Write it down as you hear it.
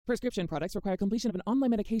Prescription products require completion of an online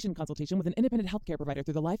medication consultation with an independent healthcare provider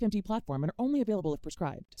through the LifeMD platform and are only available if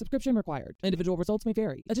prescribed. Subscription required. Individual results may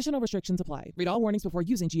vary. Additional restrictions apply. Read all warnings before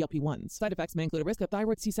using GLP-1s. Side effects may include a risk of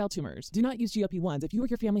thyroid C-cell tumors. Do not use GLP-1s if you or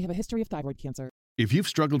your family have a history of thyroid cancer. If you've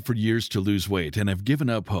struggled for years to lose weight and have given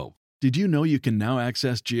up hope, did you know you can now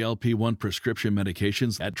access GLP-1 prescription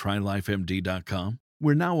medications at TryLifeMD.com?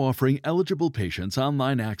 We're now offering eligible patients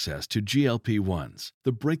online access to GLP-1s,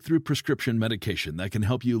 the breakthrough prescription medication that can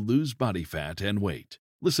help you lose body fat and weight.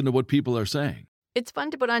 Listen to what people are saying. It's fun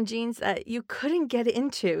to put on jeans that you couldn't get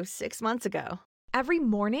into 6 months ago. Every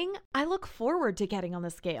morning, I look forward to getting on the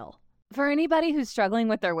scale. For anybody who's struggling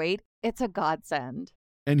with their weight, it's a godsend.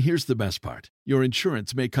 And here's the best part. Your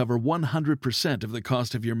insurance may cover 100% of the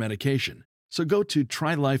cost of your medication. So go to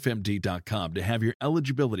TryLifeMD.com to have your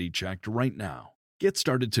eligibility checked right now. Get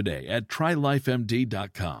started today at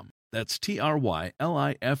TryLifeMD.com. That's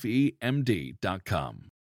TryLifeMD.com.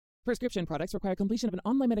 Prescription products require completion of an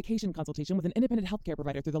online medication consultation with an independent healthcare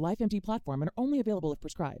provider through the LifeMD platform and are only available if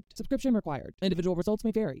prescribed. Subscription required. Individual results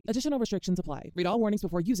may vary. Additional restrictions apply. Read all warnings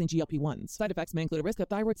before using GLP-1s. Side effects may include a risk of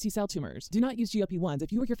thyroid C-cell tumors. Do not use GLP-1s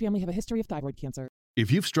if you or your family have a history of thyroid cancer.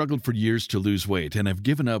 If you've struggled for years to lose weight and have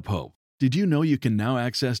given up hope, did you know you can now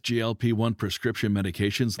access GLP-1 prescription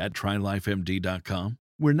medications at TryLifeMD.com?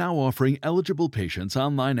 We're now offering eligible patients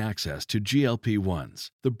online access to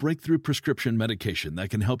GLP-1s, the breakthrough prescription medication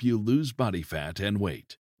that can help you lose body fat and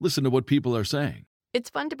weight. Listen to what people are saying.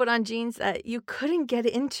 It's fun to put on jeans that you couldn't get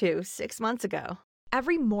into 6 months ago.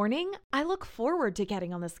 Every morning, I look forward to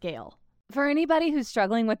getting on the scale. For anybody who's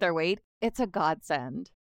struggling with their weight, it's a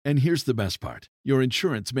godsend. And here's the best part. Your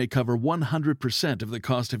insurance may cover 100% of the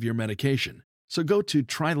cost of your medication. So go to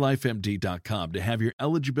TryLifeMD.com to have your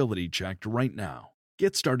eligibility checked right now.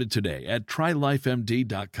 Get started today at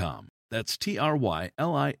TryLifeMD.com. That's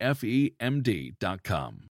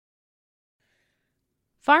TryLifeMD.com.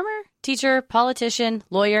 Farmer, teacher, politician,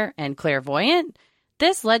 lawyer, and clairvoyant,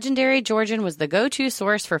 this legendary Georgian was the go-to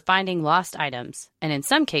source for finding lost items, and in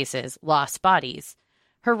some cases, lost bodies.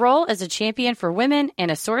 Her role as a champion for women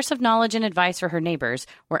and a source of knowledge and advice for her neighbors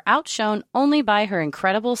were outshone only by her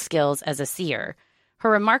incredible skills as a seer.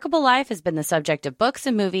 Her remarkable life has been the subject of books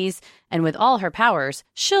and movies, and with all her powers,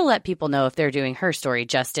 she'll let people know if they're doing her story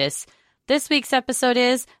justice. This week's episode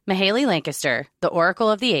is Mahalie Lancaster, the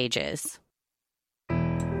Oracle of the Ages. A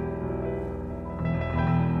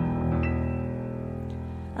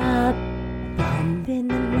bump in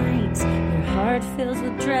the night, your heart fills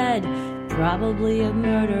with dread. Probably a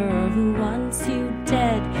murderer who wants you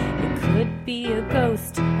dead. It could be a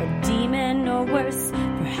ghost, a demon, or worse.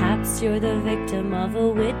 Perhaps you're the victim of a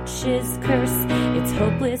witch's curse. It's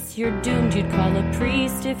hopeless, you're doomed. You'd call a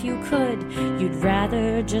priest if you could. You'd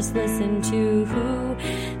rather just listen to who?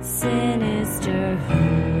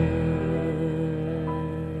 Sinisterhood.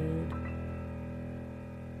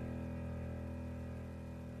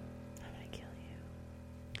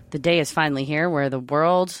 The day is finally here where the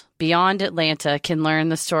world beyond Atlanta can learn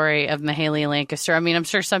the story of Mahalie Lancaster. I mean, I'm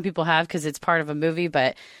sure some people have because it's part of a movie,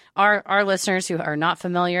 but our listeners who are not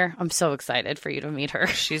familiar, I'm so excited for you to meet her.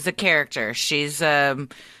 She's a character. She's a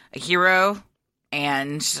hero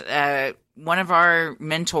and one of our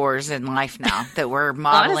mentors in life now that we're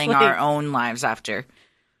modeling our own lives after.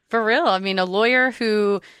 For real. I mean, a lawyer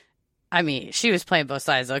who, I mean, she was playing both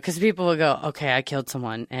sides, though, because people would go, okay, I killed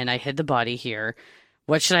someone and I hid the body here.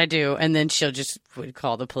 What should I do? And then would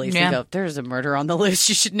call the police and go, there's a murder on the list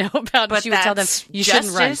you should know about. But she would tell them, you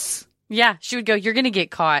shouldn't run. Yeah, she would go, you're going to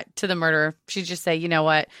get caught to the murder. She'd just say, you know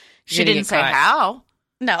what? She didn't say how.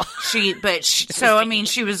 No. She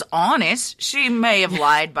was honest. She may have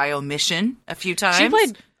lied by omission a few times.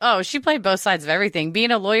 She played both sides of everything.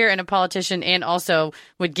 Being a lawyer and a politician, and also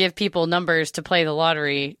would give people numbers to play the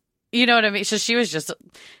lottery. You know what I mean? So she was just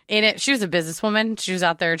in it. She was a businesswoman. She was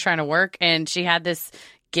out there trying to work, and she had this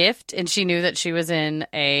gift, and she knew that she was in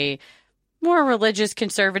a more religious,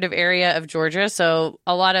 conservative area of Georgia. So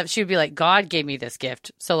she would be like, God gave me this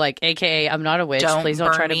gift. So like, AKA, I'm not a witch. Please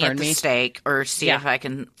don't try to burn me at the stake or see if I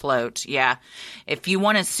can float. Yeah. If you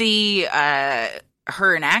want to see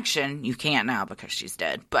her in action, you can't now because she's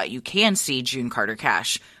dead, but you can see June Carter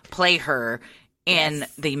Cash play her in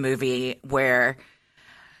the movie where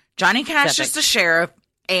Johnny Cash is the sheriff,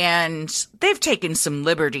 and they've taken some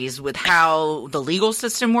liberties with how the legal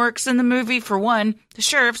system works in the movie. For one, the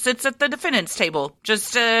sheriff sits at the defendant's table,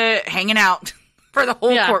 just hanging out for the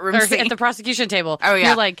whole courtroom scene. At the prosecution table. Oh,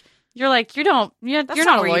 yeah. You're not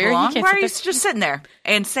a lawyer. Why are you just sitting there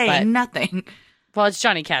and saying nothing? Well, it's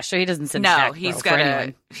Johnny Cash, so he doesn't sit in the back row for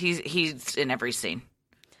anyone. He's in every scene.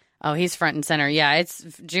 Oh, he's front and center. Yeah, it's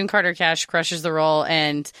June Carter Cash crushes the role,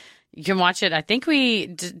 and you can watch it. I think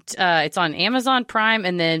it's on Amazon Prime,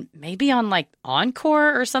 and then maybe on like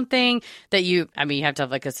Encore or something that you have to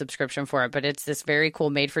have like a subscription for it, but it's this very cool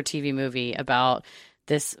made-for-TV movie about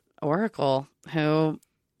this Oracle who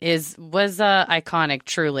was iconic,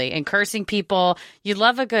 truly, and cursing people. You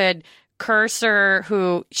love a good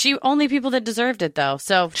cursor she only people that deserved it, though.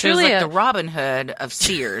 So she was like the Robin Hood of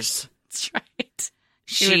Sears. That's right.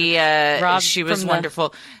 She was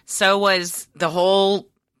wonderful. So was the whole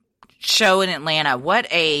show in Atlanta.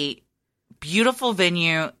 What a beautiful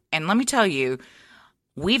venue. And let me tell you,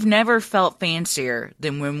 we've never felt fancier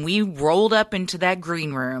than when we rolled up into that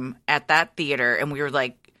green room at that theater and we were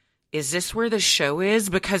like, is this where the show is?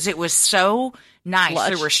 Because it was so nice. Lush.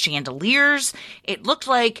 There were chandeliers. It looked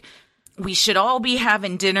like we should all be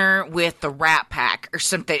having dinner with the Rat Pack or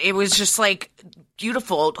something. It was just like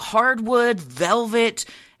beautiful hardwood, velvet.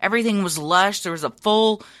 Everything was lush. There was a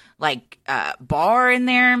full bar in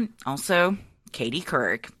there. Also, Katie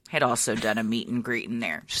Couric had also done a meet and greet in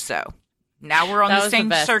there. So now we're on the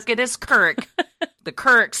same circuit as Couric, the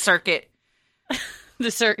Couric circuit.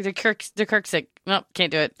 The Kirk sick. Nope,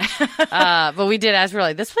 can't do it. But we did ask. We're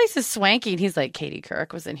like, this place is swanky. And he's like, Katie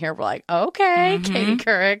Couric was in here. We're like, okay, Katie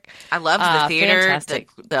Couric. I loved the theater. Fantastic.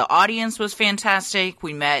 The audience was fantastic.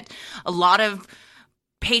 We met a lot of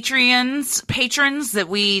patrons that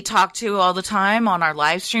we talk to all the time on our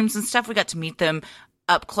live streams and stuff. We got to meet them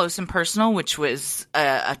up close and personal, which was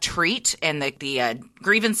a treat. And the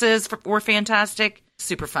grievances were fantastic.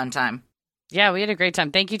 Super fun time. Yeah, we had a great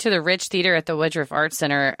time. Thank you to the Rich Theater at the Woodruff Arts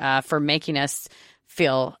Center for making us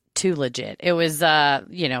feel too legit. It was,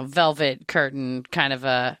 velvet curtain, kind of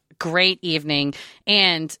a great evening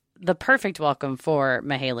and the perfect welcome for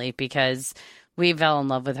Mahaley because we fell in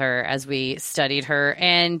love with her as we studied her.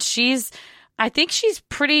 And I think she's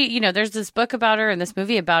pretty, there's this book about her and this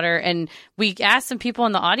movie about her. And we asked some people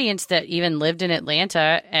in the audience that even lived in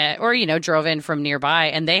Atlanta or drove in from nearby,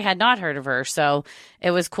 and they had not heard of her. So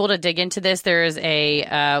it was cool to dig into this. There is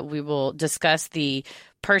we will discuss the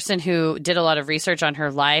person who did a lot of research on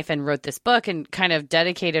her life and wrote this book and kind of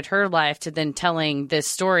dedicated her life to then telling this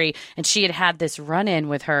story. And she had this run-in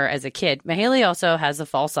with her as a kid. Mahaley also has a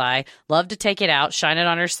false eye, loved to take it out, shine it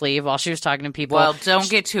on her sleeve while she was talking to people. Well, don't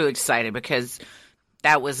get too excited because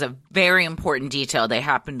that was a very important detail they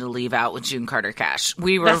happened to leave out with June Carter Cash.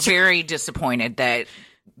 We were very disappointed that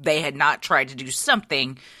they had not tried to do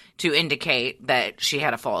something to indicate that she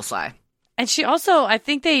had a false eye. And she also, I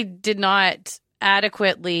think they did not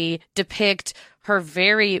adequately depict her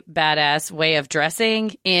very badass way of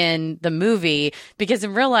dressing in the movie because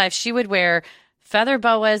in real life she would wear feather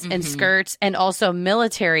boas and skirts and also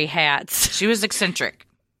military hats. She was eccentric.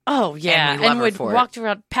 Oh yeah, and would walk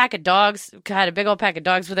around pack of dogs. Had a big old pack of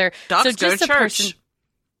dogs with her. Dogs go to church.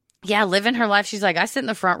 Yeah, living her life. She's like, I sit in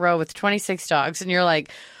the front row with 26 dogs, and you're like,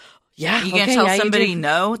 yeah, you can't tell somebody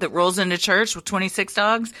no that rolls into church with 26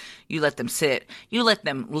 dogs. You let them sit. You let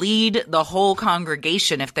them lead the whole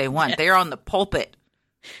congregation if they want. Yes. They're on the pulpit.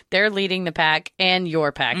 They're leading the pack and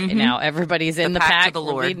your pack. And now everybody's in the pack. The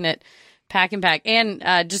Lord. Leading it. Pack and pack. And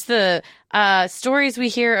just the stories we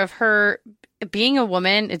hear of her being a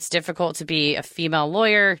woman. It's difficult to be a female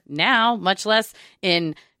lawyer now, much less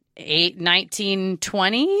in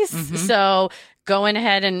 1920s. So going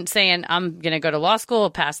ahead and saying, I'm going to go to law school,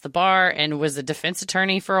 pass the bar, and was a defense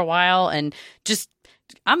attorney for a while, and just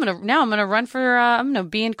I'm going to run for I'm going to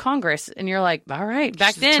be in Congress. And you're like, all right.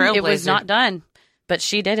 Back then it was not done, but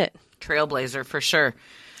she did it. Trailblazer for sure.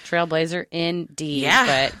 Trailblazer indeed.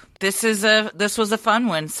 Yeah. But this was a fun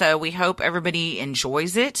one, so we hope everybody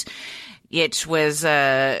enjoys it. It was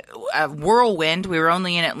a whirlwind. We were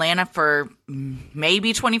only in Atlanta for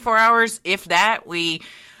maybe 24 hours, if that. We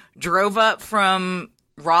drove up from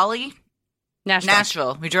Raleigh,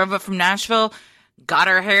 Nashville. We drove up from Nashville, got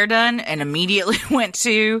our hair done, and immediately went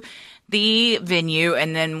to the venue,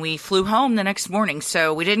 and then we flew home the next morning.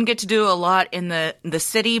 So we didn't get to do a lot in the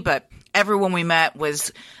city, but everyone we met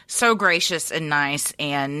was so gracious and nice,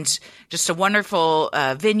 and just a wonderful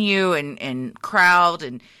venue and crowd,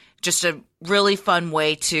 and just a really fun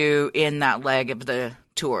way to end that leg of the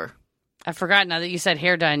tour. I forgot, now that you said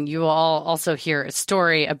hair done, you will all also hear a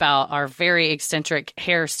story about our very eccentric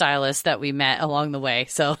hairstylist that we met along the way.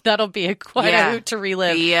 So that'll be quite a hoot to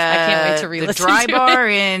relive. I can't wait to relive. The dry bar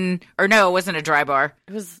it wasn't a dry bar.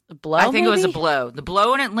 It was a Blow, I think it was a Blow. The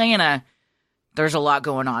Blow in Atlanta, there's a lot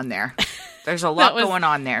going on there. There's a lot going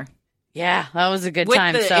on there. Yeah, that was a good with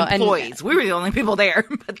time. With the employees. We were the only people there,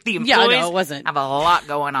 but the employees it wasn't. have a lot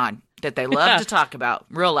going on that they love to talk about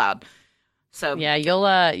real loud. So yeah,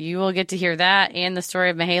 you will get to hear that and the story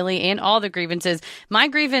of Mahaley and all the grievances. My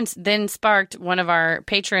grievance then sparked one of our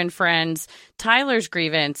patron friends, Tyler's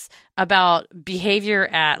grievance about behavior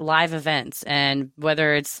at live events and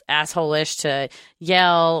whether it's asshole-ish to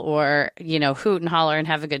yell or, hoot and holler and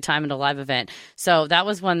have a good time at a live event. So that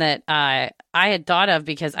was one that I had thought of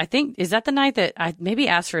because I think, is that the night that I maybe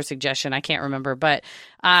asked for a suggestion? I can't remember. But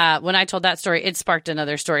when I told that story, it sparked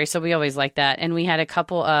another story. So we always like that. And we had a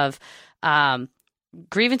couple of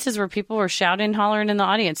grievances where people were shouting and hollering in the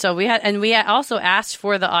audience. So we had also asked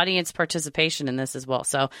for the audience participation in this as well.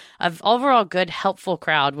 So an overall good, helpful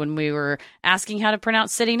crowd when we were asking how to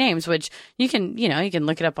pronounce city names, which you can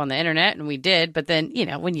look it up on the internet, and we did. But then,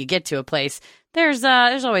 when you get to a place, there's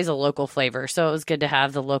always a local flavor. So it was good to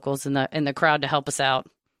have the locals in the crowd to help us out.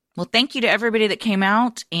 Well, thank you to everybody that came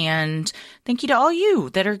out, and thank you to all you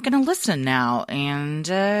that are going to listen now and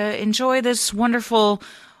enjoy this wonderful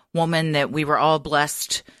woman that we were all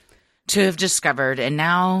blessed to have discovered, and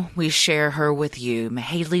now we share her with you,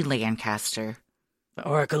 Mahaley Lancaster, the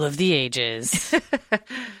Oracle of the Ages.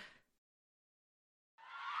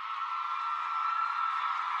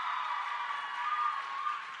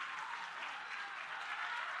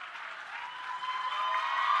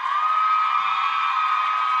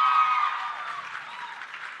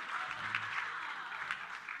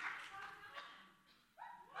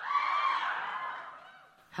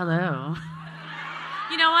 Hello.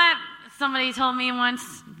 You know what? Somebody told me once,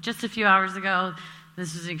 just a few hours ago,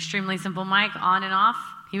 this was an extremely simple mic, on and off.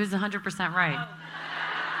 He was 100% right.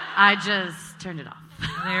 I just turned it off.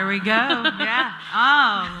 There we go. Yeah.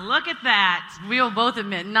 Oh, look at that. We will both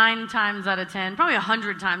admit 9 times out of 10, probably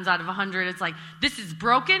 100 times out of 100, it's like, this is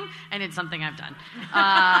broken, and it's something I've done.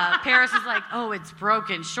 Paris is like, oh, it's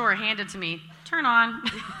broken. Sure, hand it to me. Turn on.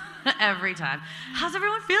 Every time. How's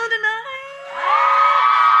everyone feeling tonight?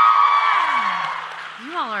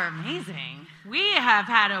 You all are amazing. We have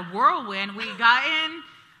had a whirlwind. We got in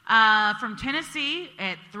from Tennessee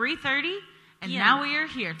at 3:30, and now we are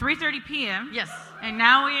here. 3:30 p.m. Yes. And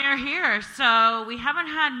now we are here. So we haven't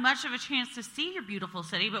had much of a chance to see your beautiful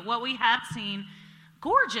city, but what we have seen,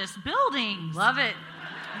 gorgeous buildings. Love it.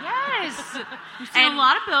 Yes. We've seen a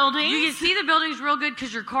lot of buildings. You can see the buildings real good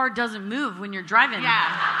because your car doesn't move when you're driving.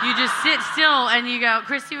 Yeah. You just sit still and you go.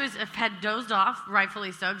 Christy had dozed off,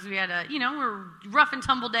 rightfully so, because we had we're rough and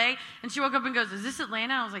tumble day. And she woke up and goes, "Is this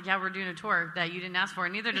Atlanta?" I was like, "Yeah, we're doing a tour that you didn't ask for,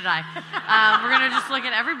 and neither did I." We're going to just look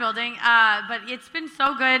at every building. But it's been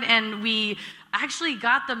so good, and we actually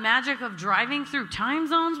got the magic of driving through time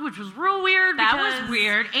zones, which was real weird. That was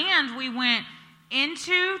weird. And we went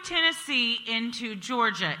into Tennessee, into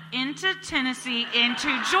Georgia, into Tennessee, into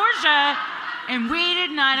Georgia, and we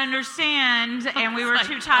did not understand, and we were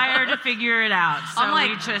too tired to figure it out. So I'm like,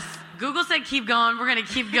 we just... Google said keep going, we're going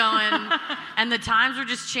to keep going, and the times were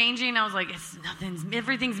just changing. I was like,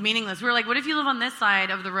 everything's meaningless. We were like, what if you live on this side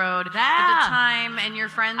of the road at the time, and your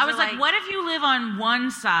friends I was like, what if you live on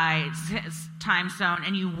one side time zone,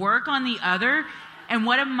 and you work on the other? And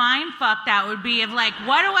what a mind fuck that would be of like,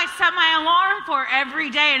 what do I set my alarm for every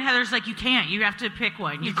day? And Heather's like, you can't. You have to pick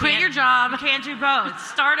one. You quit your job. You can't do both.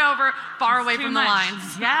 Start over, far away from the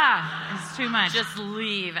lines. Yeah, it's too much. Just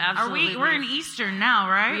leave, absolutely. We're in Eastern now,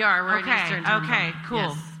 right? We are. We're in Eastern. Okay, cool.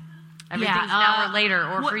 Yes. Everything's now or later,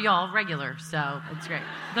 or for y'all, regular. So it's great.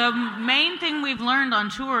 The main thing we've learned on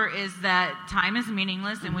tour is that time is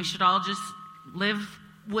meaningless, and we should all just live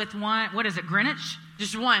with one. What is it, Greenwich?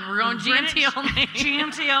 Just one. We're going GMT only.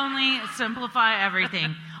 GMT only. Simplify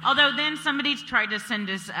everything. Although then somebody tried to send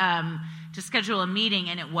us to schedule a meeting,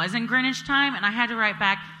 and it was in Greenwich time, and I had to write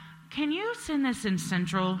back, can you send this in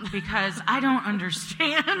Central? Because I don't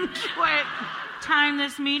understand what time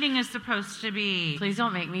this meeting is supposed to be. Please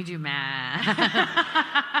don't make me do math.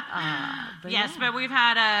 But we've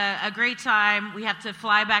had a great time. We have to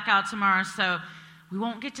fly back out tomorrow, so we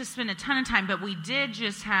won't get to spend a ton of time, but we did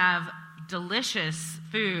just have delicious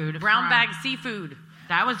food. Brown bag seafood.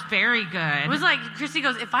 That was very good. It was like, Christy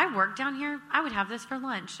goes, if I worked down here, I would have this for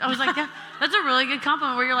lunch. I was like, that's a really good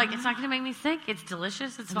compliment where you're like, it's not going to make me sick. It's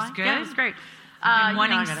delicious. It's fine. Good. Yeah, it was great.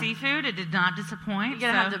 Wanting seafood, it did not disappoint. You're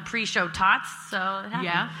going to have the pre-show tots, so it happened.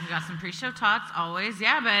 Yeah, we got some pre-show tots always.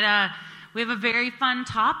 Yeah, but we have a very fun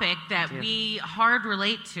topic that we hard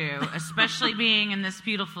relate to, especially being in this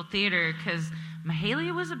beautiful theater, because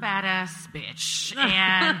Mahaley was a badass bitch,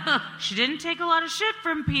 and she didn't take a lot of shit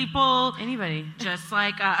from people. Anybody. Just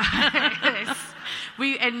like us.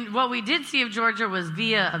 what we did see of Georgia was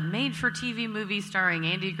via a made-for-TV movie starring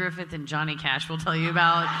Andy Griffith and Johnny Cash. We'll tell you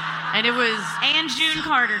about, and it was June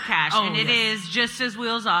Carter Cash, and it is just as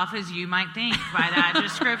wheels off as you might think by that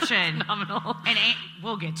description. Phenomenal. And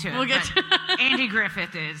we'll get to it. Andy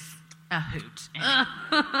Griffith is a hoot.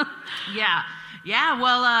 Yeah.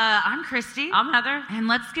 Well, I'm Christy. I'm Heather, and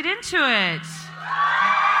let's get into it.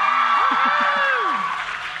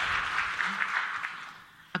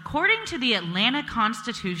 According to the Atlanta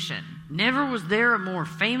Constitution, never was there a more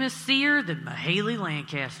famous seer than Mahalia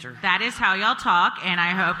Lancaster. That is how y'all talk, and I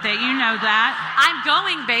hope that you know that. I'm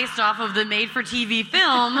going based off of the made-for-TV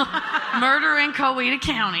film Murder in Coweta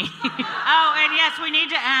County. Oh, and yes, we need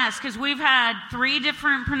to ask, because we've had 3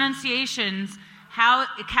 different pronunciations. Coweta?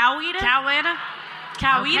 Coweta?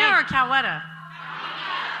 Coweta or Coweta?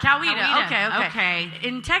 Coweta. Okay.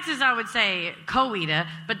 In Texas, I would say Coweta,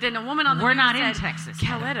 but then a woman on the We're news not said, in Texas.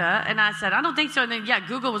 Coweta, and I said, I don't think so. And then,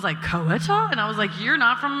 Google was like, Coweta? And I was like, you're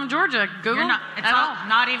not from Georgia, Google. You're not, it's all,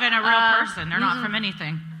 not even a real person. They're not from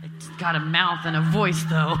anything. It's got a mouth and a voice,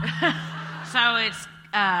 though. So it's,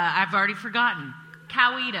 I've already forgotten.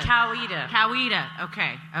 Coweta.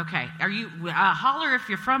 Okay. Are you, holler if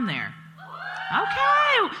you're from there.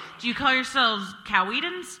 Okay. Do you call yourselves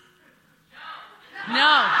Cowetans?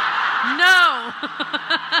 No.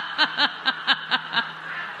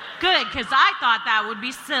 Good, because I thought that would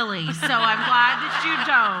be silly, so I'm glad that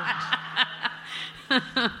you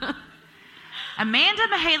don't. Amanda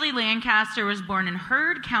Mahalia Lancaster was born in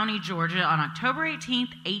Heard County, Georgia on October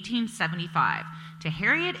 18th, 1875, to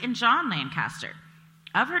Harriet and John Lancaster.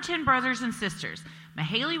 Of her 10 brothers and sisters,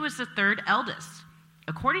 Mahalia was the 3rd eldest.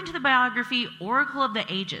 According to the biography Oracle of the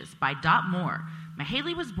Ages by Dot Moore,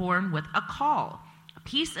 Mahalia was born with a caul, a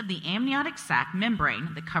piece of the amniotic sac membrane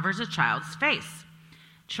that covers a child's face.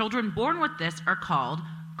 Children born with this are called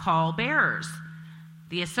caul bearers.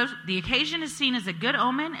 The occasion is seen as a good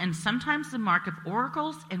omen and sometimes the mark of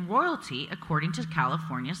oracles and royalty, according to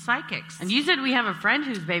California psychics. And you said we have a friend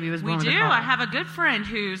whose baby was born with a caul. We do. I have a good friend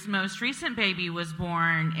whose most recent baby was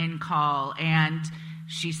born in caul, and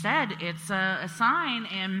she said it's a sign.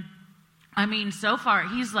 And I mean, so far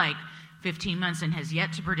he's like 15 months and has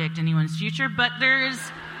yet to predict anyone's future, but there's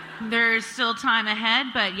still time ahead.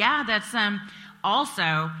 But yeah, that's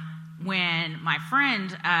also when my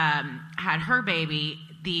friend had her baby,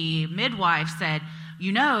 the midwife said,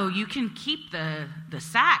 you can keep the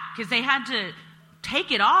sack, because they had to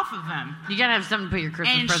take it off of him. You gotta have something to put your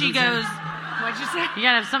Christmas presents in. And she goes, what'd you say? You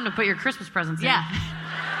gotta have something to put your Christmas presents in. Yeah.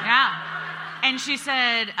 And she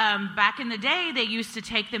said, back in the day, they used to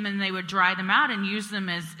take them and they would dry them out and use them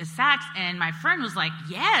as sacks. And my friend was like,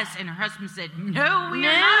 yes. And her husband said, no, we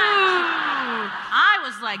are not. I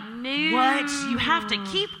was like, no. What? You have to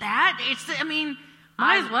keep that?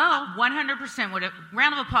 Might as well. 100%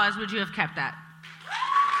 round of applause, would you have kept that?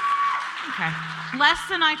 Okay. Less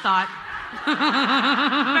than I thought.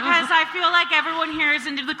 Because I feel like everyone here is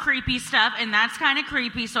into the creepy stuff, and that's kind of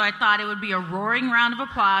creepy, so I thought it would be a roaring round of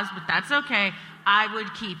applause, but that's okay. I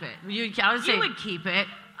would keep it. You would keep it.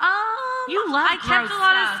 You love I kept a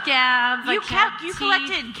lot of scabs. You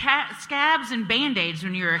collected scabs and Band-Aids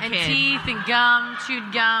when you were a kid. And teeth and gum,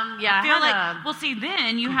 chewed gum. Yeah, I feel like, well, see,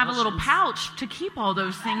 then you have a little pouch to keep all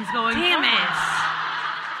those things going forward. Damn it.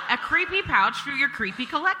 A creepy pouch for your creepy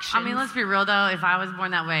collection. I mean, let's be real, though. If I was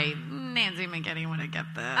born that way, Nancy McKinney would have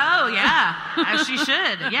kept that. Oh, yeah. As she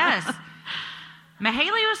should, yes.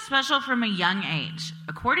 Mahalia was special from a young age.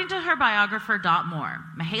 According to her biographer, Dot Moore,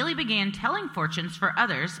 Mahalia began telling fortunes for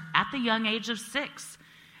others at the young age of 6.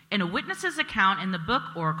 In a witness's account in the book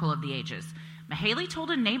Oracle of the Ages, Mahalia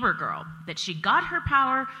told a neighbor girl that she got her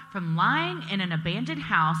power from lying in an abandoned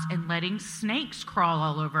house and letting snakes crawl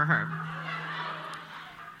all over her.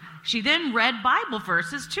 She then read Bible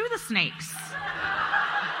verses to the snakes.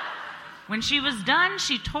 When she was done,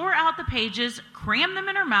 she tore out the pages, crammed them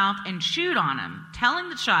in her mouth, and chewed on them, telling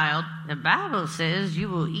the child, the Bible says you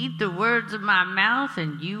will eat the words of my mouth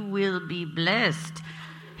and you will be blessed.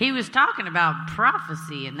 He was talking about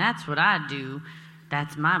prophecy, and that's what I do.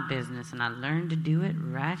 That's my business, and I learned to do it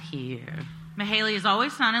right here. Mahalia is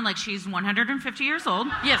always sounding like she's 150 years old.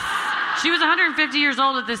 Yes. She was 150 years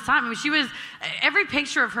old at this time. I mean, she was, every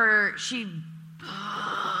picture of her, she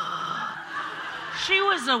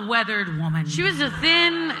was a weathered woman. She was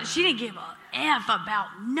she didn't give a F about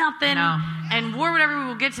nothing. No. And wore whatever, we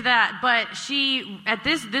will get to that. But she, at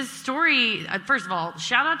this story, first of all,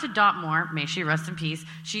 shout out to Dot Moore, may she rest in peace.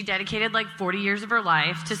 She dedicated like 40 years of her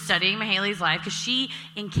life to studying Mahalia's life, because she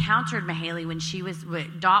encountered Mahalia when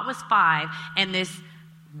Dot was 5, and this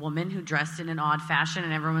woman who dressed in an odd fashion,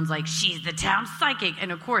 and everyone's like, she's the town psychic.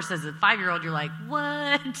 And of course, as a 5-year-old, you're like,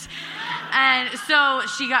 what? And so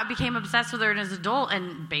she became obsessed with her as an adult,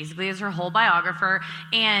 and basically is her whole biographer,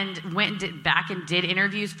 and went back and did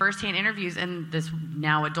interviews, firsthand interviews. And this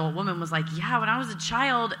now adult woman was like, yeah, when I was a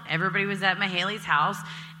child, everybody was at Mahaley's house,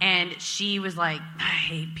 and she was like, I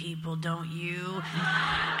hate people, don't you?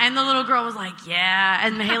 And the little girl was like, yeah.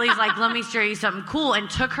 And Mahaley's like, let me show you something cool, and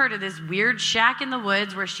took her to this weird shack in the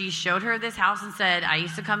woods where she showed her this house and said, I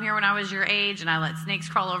used to come here when I was your age, and I let snakes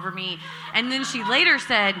crawl over me. And then she later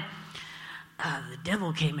said, the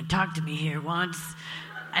devil came and talked to me here once,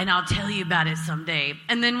 and I'll tell you about it someday.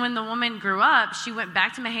 And then when the woman grew up, she went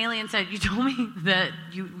back to Mahaley and said, you told me that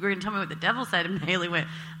you were going to tell me what the devil said. And Mahaley went,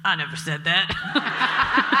 I never said that.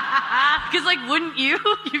 Because, like, wouldn't you?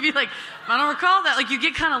 You'd be like, I don't recall that. Like, you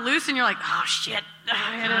get kind of loose, and you're like, oh, shit.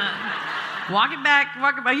 Walk it back.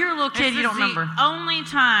 You're a little kid, you don't remember. The only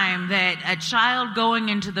time that a child going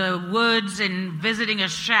into the woods and visiting a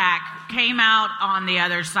shack came out on the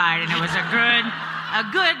other side, and it was a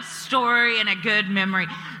good story and a good memory.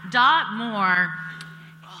 Dot Moore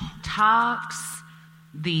talks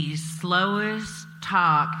the slowest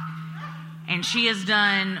talk, and she has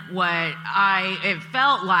done what it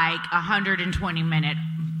felt like 120-minute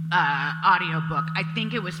audiobook. I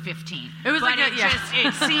think it was 15. It was, but like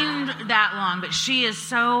it seemed that long. But she is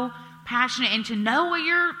so passionate, and to know what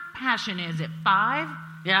your passion is at 5.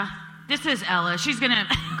 Yeah. This is Ella. She's gonna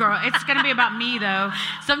grow. It's gonna be about me though.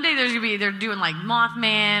 Someday they're doing like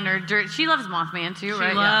Mothman or she loves Mothman too, right?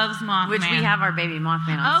 She loves Mothman. Which we have our baby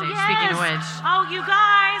Mothman on stage. Yes. Speaking of which. Oh, you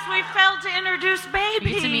guys, we failed to introduce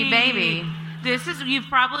Baby. To me, Baby. You've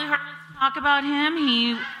probably heard us talk about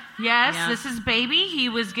him. This is Baby. He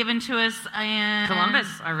was given to us in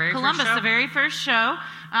Columbus, the very first show.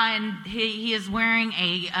 And he is wearing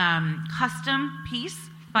a custom piece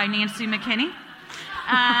by Nancy McKinney.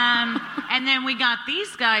 And then we got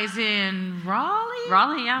these guys in Raleigh.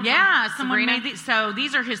 Raleigh, yeah. Yeah, someone Sabrina. made these. So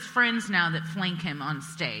these are his friends now that flank him on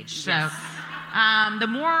stage. So Yes. the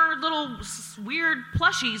more little weird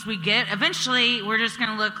plushies we get, eventually we're just going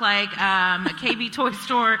to look like a KB toy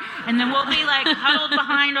store, and then we'll be like huddled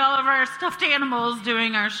behind all of our stuffed animals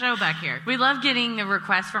doing our show back here. We love getting the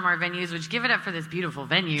requests from our venues, which give it up for this beautiful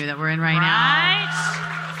venue that we're in right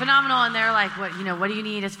now. Phenomenal. And they're like, what do you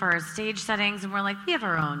need as far as stage settings? And we're like, we have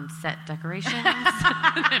our own set decorations.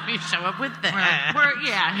 And then we show up with that.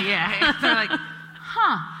 Yeah. They're like,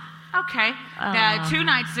 huh, okay. 2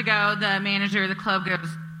 nights ago, the manager of the club goes,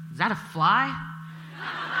 is that a fly?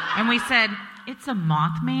 And we said, it's a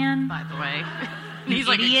Mothman. By the way. He's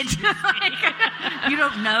like, idiot. You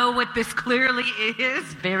don't know what this clearly is.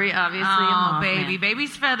 Very obviously a Mothman.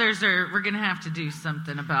 Baby's feathers we're going to have to do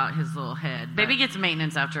something about his little head. Baby gets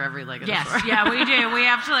maintenance after every leg of the tour. Yes, yeah, we do. We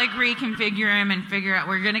have to reconfigure him and figure out,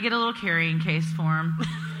 we're going to get a little carrying case for him.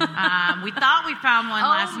 We thought we found one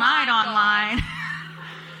last night online.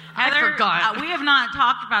 Heather, I forgot. We have not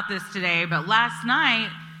talked about this today, but last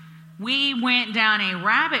night we went down a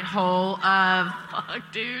rabbit hole of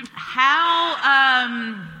how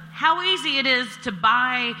easy it is to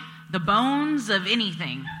buy the bones of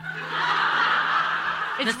anything.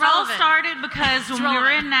 This all started because when we were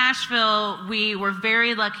in Nashville, we were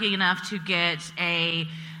very lucky enough to get a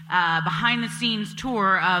behind-the-scenes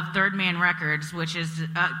tour of Third Man Records, which is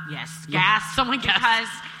gas. Someone gas. Because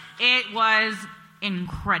it was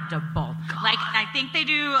incredible. God. Like, I think they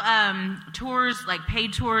do tours, like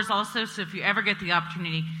paid tours also, so if you ever get the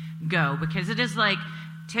opportunity, go. Because it is like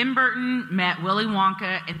Tim Burton met Willy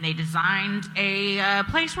Wonka, and they designed a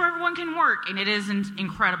place where everyone can work, and it is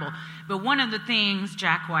incredible. But one of the things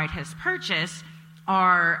Jack White has purchased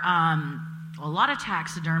are a lot of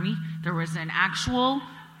taxidermy. There was an actual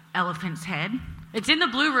elephant's head. It's in the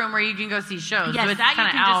Blue Room where you can go see shows. Yes, so that you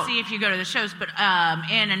can just see if you go to the shows. But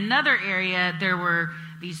in another area, there were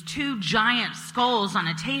these 2 giant skulls on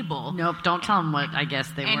a table. Nope, don't tell them what I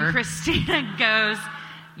guess they were. And Christina goes,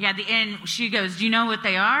 and she goes, do you know what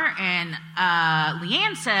they are? And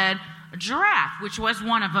Leanne said, a giraffe, which was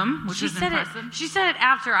one of them, which was impressive. She said it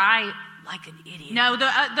after I, like an idiot. No, the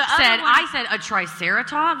other one. I said a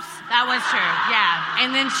triceratops. That was true, yeah.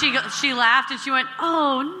 And then she laughed and she went,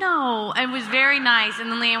 oh no, and was very nice.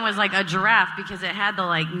 And then Leanne was like, a giraffe, because it had the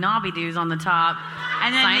knobby doos on the top.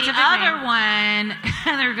 And then the other one,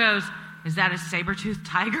 Heather goes, is that a saber-toothed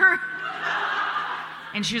tiger?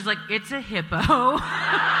 And she was like, it's a hippo.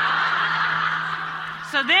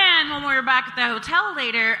 So then when we were back at the hotel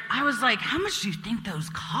later, I was like, how much do you think those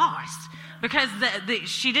cost? Because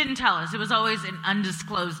she didn't tell us. It was always an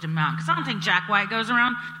undisclosed amount. Because I don't think Jack White goes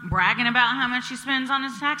around bragging about how much he spends on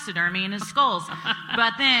his taxidermy and his skulls.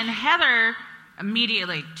 But then Heather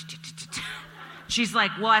immediately, she's like,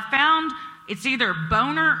 well, I found it's either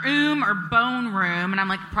boner room or bone room. And I'm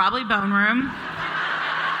like, probably bone room.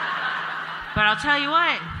 But I'll tell you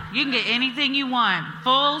what, you can get anything you want.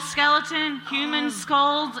 Full skeleton, human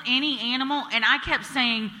skulls, any animal. And I kept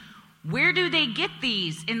saying, where do they get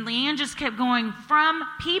these? And Leanne just kept going, from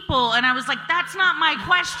people. And I was like, that's not my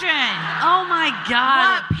question. Oh my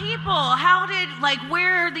God. What people?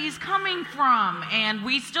 Where are these coming from? And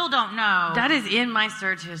we still don't know. That is in my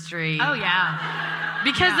search history. Oh, yeah.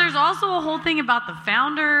 Because there's also a whole thing about the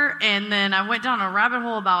founder, and then I went down a rabbit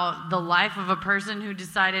hole about the life of a person who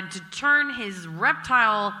decided to turn his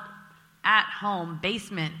reptile at-home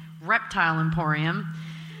basement reptile emporium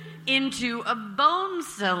into a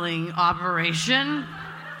bone-selling operation.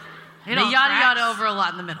 They yada over a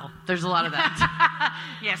lot in the middle. There's a lot of that.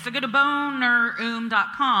 Yeah, so go to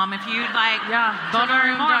boneroom.com if you'd like to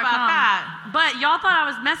learn more about that. But y'all thought I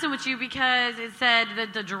was messing with you because it said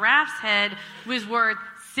that the giraffe's head was worth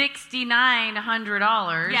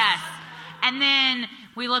 $6,900. Yes. And then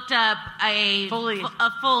we looked up a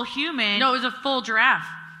full human. No, it was a full giraffe.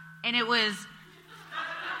 And it was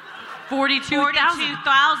 $42,000.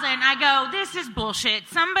 I go, this is bullshit.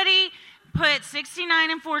 Somebody put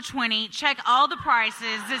 69 and 420. Check all the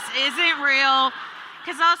prices. This isn't real.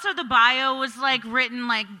 Because also the bio was written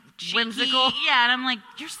cheeky. Whimsical. Yeah, and I'm like,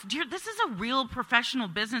 this is a real professional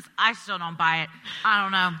business. I still don't buy it. I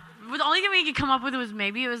don't know. The only thing we could come up with was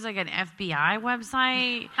maybe it was an FBI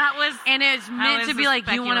website. And it's meant to be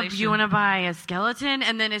you want to buy a skeleton,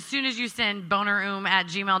 and then as soon as you send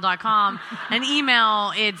boneroom@gmail.com an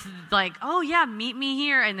email, it's like, oh yeah, meet me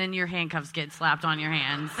here, and then your handcuffs get slapped on your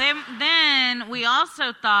hands. Then we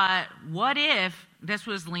also thought, what if this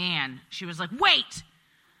was Leanne? She was like, wait,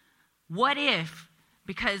 what if,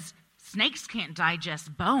 because snakes can't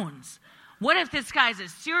digest bones, what if this guy's a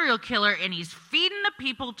serial killer and he's feeding the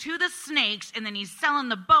people to the snakes and then he's selling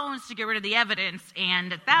the bones to get rid of the evidence?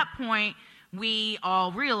 And at that point, we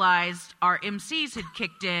all realized our MCs had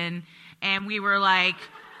kicked in and we were like,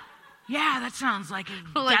 yeah, that sounds like it.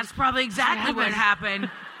 That's probably exactly what happened.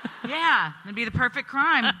 Yeah, it'd be the perfect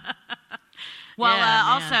crime. Well,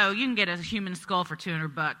 also, you can get a human skull for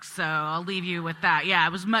 $200, so I'll leave you with that. Yeah,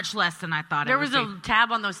 it was much less than I thought it would be. There was a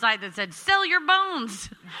tab on the site that said, sell your bones.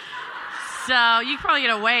 So you probably get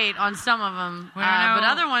a weight on some of them. We don't know. But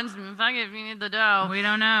other ones, fuck it, if you need the dough. We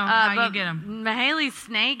don't know how you get them. Mahaley's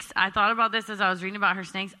snakes, I thought about this as I was reading about her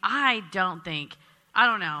snakes. I don't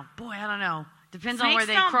know. Boy, I don't know. Depends snakes on where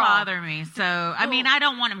they don't crawl. Bother me. So, I mean, I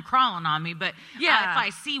don't want them crawling on me, but if I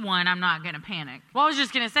see one, I'm not going to panic. Well, I was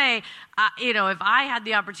just going to say, if I had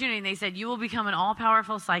the opportunity and they said, you will become an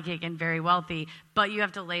all-powerful psychic and very wealthy, but you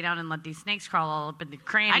have to lay down and let these snakes crawl all up in the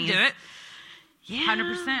crannies. I'd do it. Yeah,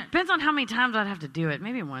 100%. Depends on how many times I'd have to do it.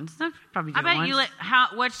 Maybe once. I'd probably do it once.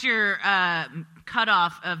 What's your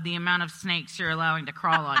cutoff of the amount of snakes you're allowing to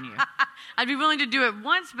crawl on you? I'd be willing to do it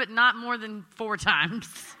once, but not more than 4 times.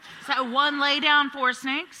 So one lay down, 4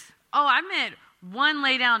 snakes? Oh, I meant one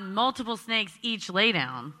lay down, multiple snakes each lay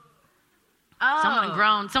down. Oh. Someone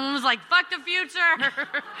groaned. Someone was like, fuck the future.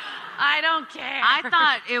 I don't care. I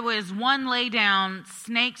thought it was one lay down,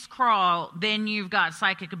 snakes crawl, then you've got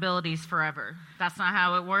psychic abilities forever. That's not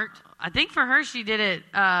how it worked? I think for her, she did it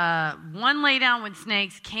one lay down with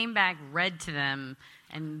snakes, came back, read to them,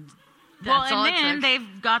 and that's all it took. And then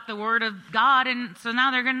they've got the word of God, and so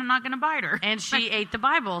now they're not going to bite her. And she ate the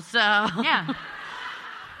Bible, so. Yeah.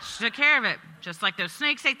 She took care of it. Just like those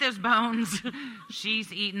snakes ate those bones,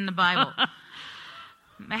 she's eating the Bible.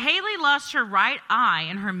 Mahaley lost her right eye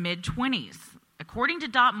in her mid-20s. According to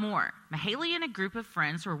Dot Moore, Mahaley and a group of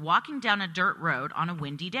friends were walking down a dirt road on a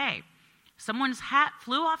windy day. Someone's hat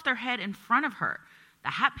flew off their head in front of her.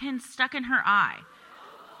 The hat pin stuck in her eye.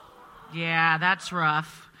 Yeah, that's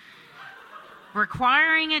rough.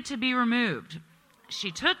 Requiring it to be removed.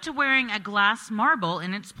 She took to wearing a glass marble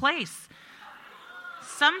in its place.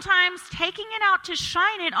 Sometimes taking it out to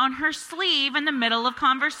shine it on her sleeve in the middle of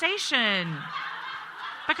conversation.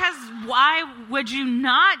 Because why would you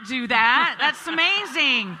not do that? That's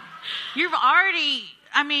amazing. You've already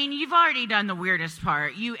done the weirdest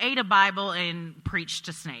part. You ate a Bible and preached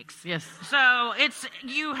to snakes. Yes. So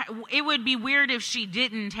it would be weird if she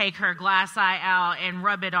didn't take her glass eye out and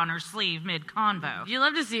rub it on her sleeve mid-convo. You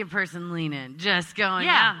love to see a person lean in, just going,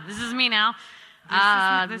 yeah this is me now.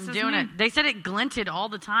 This is doing me. it. They said it glinted all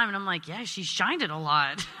the time, and I'm like, yeah, she shined it a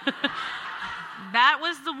lot. That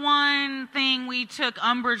was the one thing we took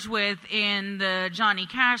umbrage with in the Johnny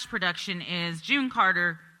Cash production is June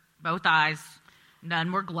Carter, both eyes,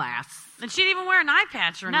 none were glass. And she didn't even wear an eye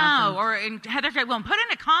patch or nothing. No, or in Heather Craig, well, put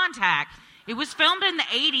into contact. It was filmed in the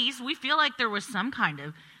 80s. We feel like there was some kind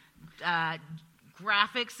of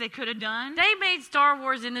graphics they could have done. They made Star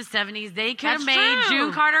Wars in the 70s. They could have That's made true.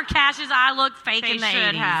 June Carter Cash's eye look fake in the 80s. They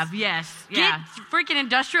should have, yes. Get freaking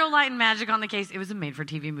Industrial Light and Magic on the case. It was a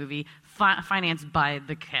made-for-TV movie financed by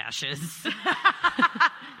the Cashes.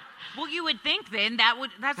 Well, you would think then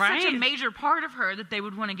that's Right? such a major part of her that they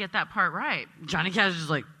would want to get that part right. Johnny Cash is just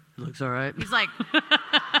like, looks all right. He's like,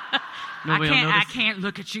 Nobody will I notice. can't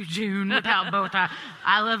look at you, June, without both eyes.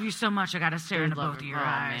 I love you so much, I got to stare into both of your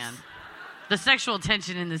eyes. Man. The sexual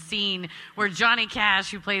tension in the scene where Johnny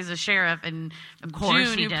Cash, who plays the sheriff, and course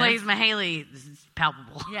June, he who does. plays Mahaley, is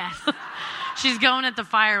palpable. Yes. She's going at the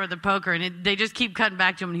fire with a poker, and they just keep cutting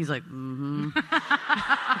back to him, and he's like, mm-hmm.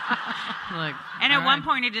 Like, And at all one right.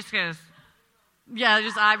 point, he just goes, Yeah,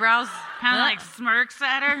 just eyebrows. kind of like smirks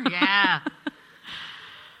at her. Yeah.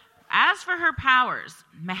 As for her powers,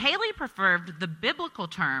 Mahaley preferred the biblical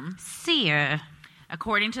term seer,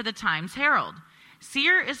 according to the Times Herald.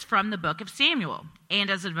 Seer is from the book of Samuel, and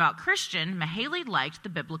as a devout Christian, Mahaley liked the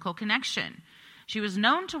biblical connection. She was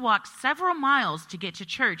known to walk several miles to get to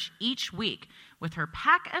church each week, with her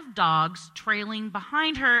pack of dogs trailing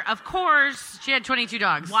behind her. Of course, She had 22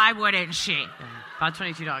 dogs. why wouldn't she? About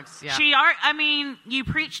 22 dogs, yeah. You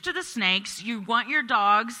preach to the snakes. You want your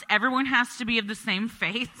dogs. Everyone has to be of the same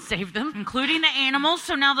faith. Save them. Including the animals.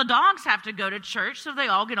 So now the dogs have to go to church so they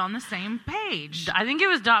all get on the same page. I think it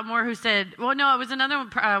was Dot Moore who said, well, no, it was another one.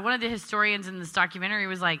 One of the historians in this documentary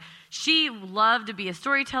was like, she loved to be a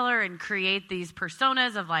storyteller and create these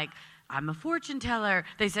personas of like, I'm a fortune teller.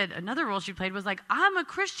 They said another role she played was like, I'm a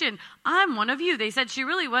Christian. I'm one of you. They said she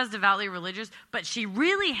really was devoutly religious, but she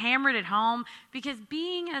really hammered it home because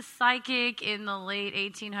being a psychic in the late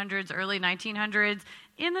 1800s, early 1900s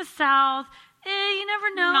in the South, you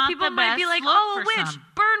never know. Not People the might be best like, look oh, a for witch, some.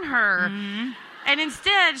 burn her. Mm-hmm. And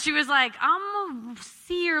instead, she was like, I'm a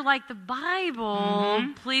seer like the Bible.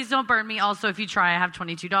 Mm-hmm. Please don't burn me. Also, if you try, I have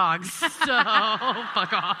 22 dogs. So,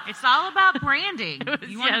 fuck off. It's all about branding.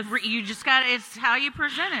 Yes. You just got it's how you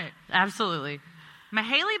present it. Absolutely.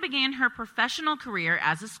 Mahaley began her professional career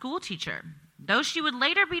as a school teacher. Though she would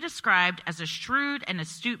later be described as a shrewd and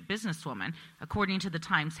astute businesswoman, according to the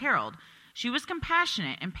Times Herald, she was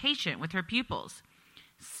compassionate and patient with her pupils.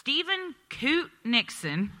 Stephen Coot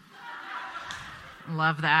Nixon,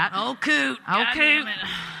 love that. Oh, Coot. Oh, God Coot. damn it.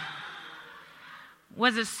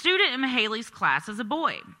 Was a student in Mahaley's class as a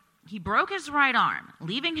boy. He broke his right arm,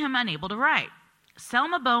 leaving him unable to write.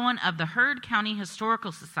 Selma Bowen of the Heard County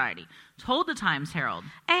Historical Society told the Times Herald,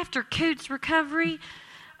 After Coot's recovery,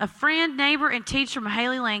 a friend, neighbor, and teacher,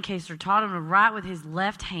 Mahaley Lancaster, taught him to write with his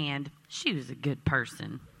left hand. She was a good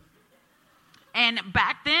person. and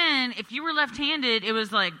back then, if you were left-handed, it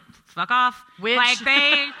was like, fuck off. Witch. Like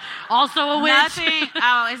they... Also a witch. Nothing.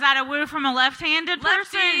 Oh, is that a woo from a left-handed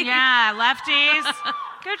person? Lefty. Yeah, lefties.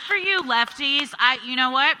 Good for you, lefties. You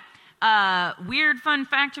know what? Weird fun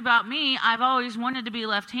fact about me, I've always wanted to be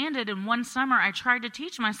left-handed, and one summer I tried to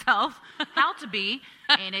teach myself how to be,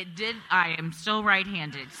 and it did. I am still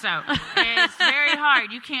right-handed, so it's very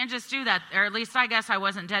hard. You can't just do that, or at least I guess I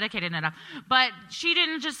wasn't dedicated enough. But she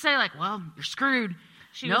didn't just say like, well, you're screwed.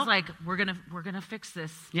 She was like, we're gonna fix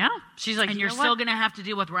this. Yeah. She's like, and you you're know still what? gonna have to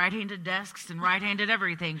deal with right-handed desks and right-handed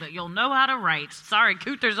everything, but you'll know how to write. Sorry,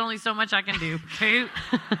 Coot, there's only so much I can do. Coot.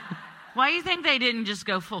 Why do you think they didn't just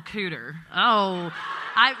go full Cooter? Oh,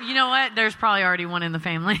 you know what? There's probably already one in the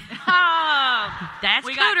family. Oh, That's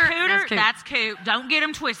we Cooter. got Cooter. That's Coot. That's Coot. Don't get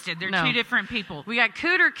them twisted. They're No. two different people. We got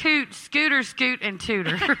Cooter, Coot, Scooter, Scoot, and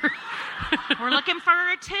Tooter. We're looking for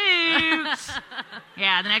a Toot.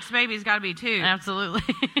 Yeah, the next baby's got to be Toot. Absolutely.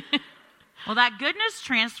 Well, that goodness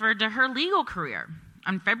transferred to her legal career.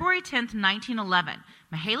 On February 10th, 1911,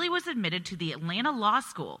 Mahaley was admitted to the Atlanta Law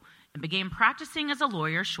School and began practicing as a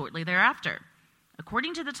lawyer shortly thereafter.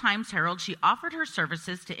 According to the Times Herald, she offered her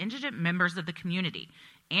services to indigent members of the community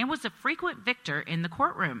and was a frequent victor in the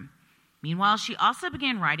courtroom. Meanwhile, she also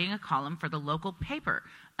began writing a column for the local paper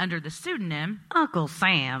under the pseudonym Uncle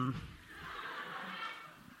Sam.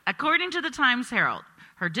 According to the Times Herald,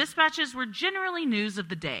 her dispatches were generally news of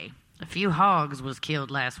the day. A few hogs was killed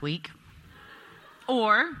last week.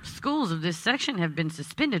 Or, Schools of this section have been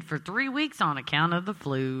suspended for 3 weeks on account of the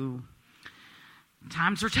flu.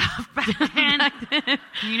 times were tough back then.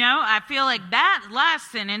 You know, I feel like that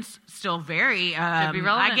last sentence still very... Could be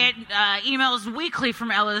relevant. I get emails weekly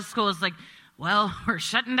from Ella's schools like, well, we're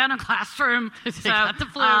shutting down a classroom. So got the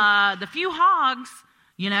flu. The few hogs,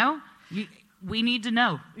 we need to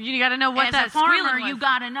know. You got to know what As that a farmer, squealing was. you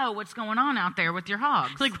got to know what's going on out there with your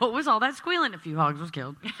hogs. Like, what was all that squealing? A few hogs was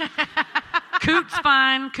killed. Coot's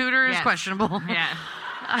fine. Cooter is Yes. questionable. Yeah.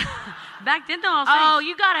 Back then, though, I was Oh, saying,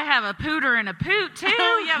 you got to have a pooter and a poot, too.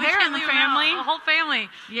 yeah, we They're can't in the leave 'em out. family. A whole family.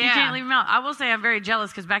 You Yeah. can't leave them out. I will say I'm very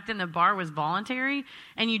jealous because back then the bar was voluntary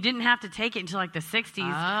and you didn't have to take it until like the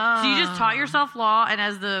 60s. So you just taught yourself law. And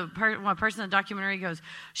as the one person in the documentary goes,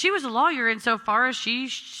 she was a lawyer insofar as she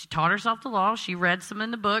taught herself the law. She read some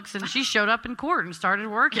in the books and she showed up in court and started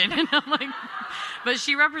working. And I'm like, but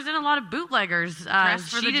she represented a lot of bootleggers. Dress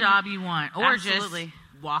for the job you want. Or Absolutely. just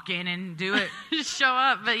walk in and do it. Just show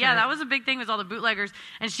up. But yeah, that was a big thing with all the bootleggers.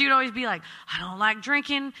 And she would always be like, I don't like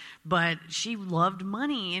drinking, but she loved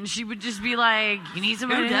money. And she would just be like, you need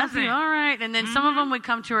somebody to help you? All right. And then some of them would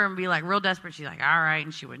come to her and be like real desperate. She's like, all right.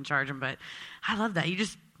 And she wouldn't charge them. But I love that. You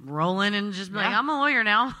just roll in and just be like, I'm a lawyer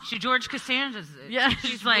now. She George Costanza's. Yeah,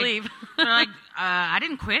 she's like, they're like, I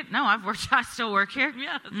didn't quit. No, I still work here.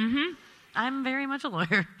 Yeah. Mm-hmm. I'm very much a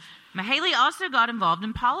lawyer. Mahaley also got involved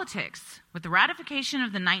in politics with the ratification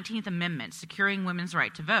of the 19th Amendment securing women's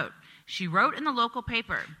right to vote. She wrote in the local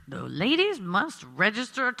paper, "The ladies must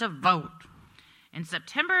register to vote." In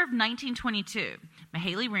September of 1922,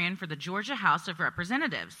 Mahaley ran for the Georgia House of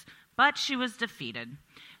Representatives, but she was defeated.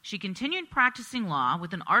 She continued practicing law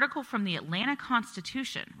with an article from the Atlanta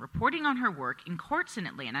Constitution reporting on her work in courts in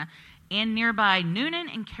Atlanta and nearby Noonan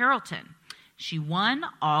and Carrollton. She won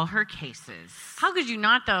all her cases. How could you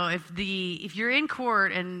not, though? If you're in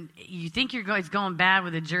court and you think it's going bad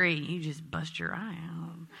with a jury, you just bust your eye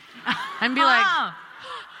out and be like,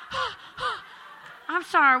 "I'm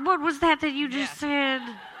sorry, what was that you just said?"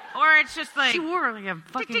 Or it's just like she wore like a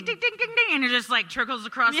fucking ding, ding, ding, ding, ding, and it just like trickles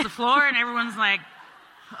across the floor, and everyone's like,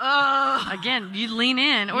 "Oh." Again, you lean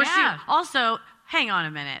in, or also, hang on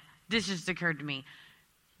a minute. This just occurred to me.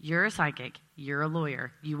 You're a psychic. You're a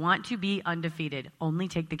lawyer. You want to be undefeated. Only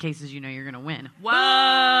take the cases you know you're going to win. Whoa.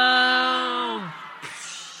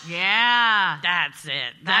 Yeah. That's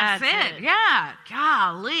it. That's it. Yeah.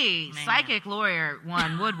 Golly. Man. Psychic lawyer,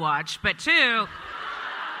 one, would watch. But two,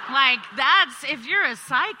 like, that's, if you're a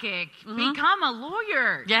psychic, become a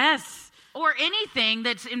lawyer. Yes. Or anything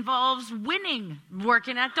that involves winning.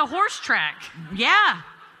 Working at the horse track. Yeah.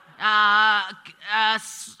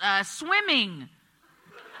 Swimming.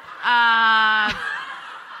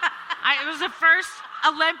 It was the first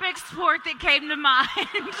Olympic sport that came to mind.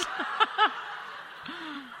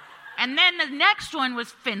 And then the next one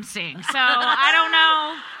was fencing. So I don't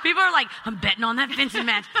know. People are like, I'm betting on that fencing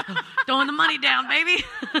match. Throwing the money down, baby.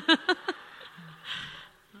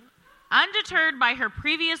 Undeterred by her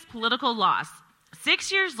previous political loss,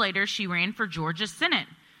 6 years later, she ran for Georgia's Senate.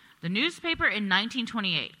 The newspaper in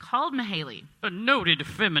 1928 called Mahaley a noted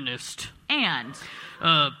feminist and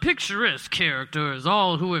a picturesque character, as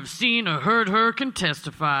all who have seen or heard her can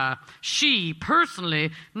testify. She,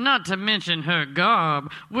 personally, not to mention her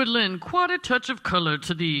garb, would lend quite a touch of color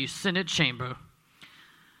to the Senate chamber.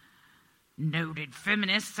 Noted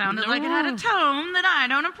feminist sounded like it had a tone that I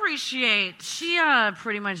don't appreciate. She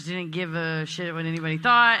pretty much didn't give a shit what anybody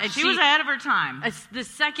thought. And she was ahead of her time. The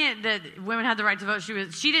second that women had the right to vote,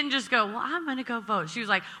 she didn't just go, well, I'm going to go vote. She was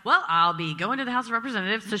like, well, I'll be going to the House of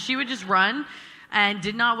Representatives. So she would just run and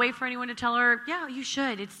did not wait for anyone to tell her, yeah, you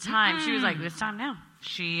should. It's time. She was like, it's time now.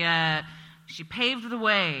 She paved the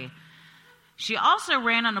way. She also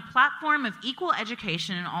ran on a platform of equal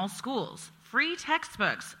education in all schools. Free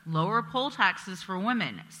textbooks, lower poll taxes for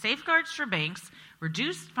women, safeguards for banks,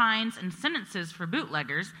 reduced fines and sentences for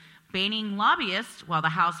bootleggers, banning lobbyists while the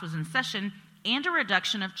House was in session, and a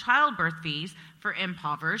reduction of childbirth fees for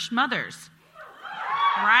impoverished mothers.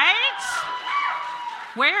 Right?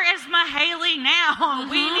 Where is Mahaley now?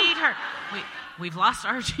 We need her. We've lost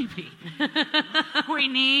RGB.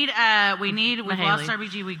 We've lost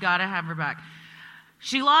RBG. We gotta have her back.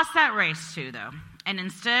 She lost that race too, though, and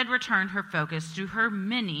instead returned her focus to her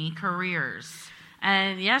many careers.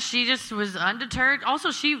 And yeah, she just was undeterred. Also,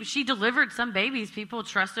 she delivered some babies. People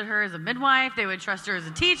trusted her as a midwife. They would trust her as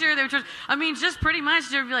a teacher. They would trust. I mean, just pretty much.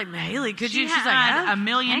 They would be like, Mahaley, could you? She's like, a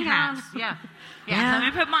million hats. Yeah. Let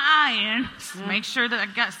me put my eye in. Make sure that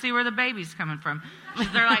I see where the baby's coming from.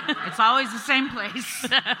 They're like, it's always the same place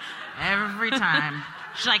every time.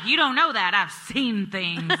 She's like, you don't know that. I've seen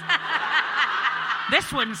things.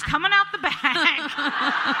 This one's coming out the back.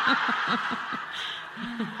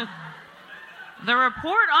 The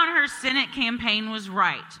report on her Senate campaign was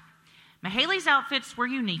right. Mahaley's outfits were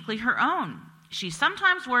uniquely her own. She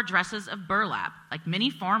sometimes wore dresses of burlap, like many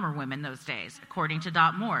farmer women those days, according to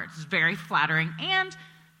Dot Moore. It's very flattering and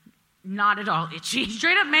not at all itchy.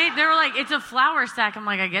 Straight up made, they were like, it's a flour sack. I'm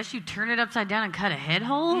like, I guess you turn it upside down and cut a head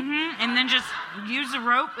hole? Mm-hmm. And then just use a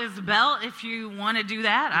rope as a belt if you want to do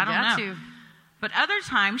that. I don't know. But other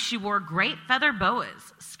times she wore great feather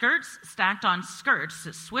boas, skirts stacked on skirts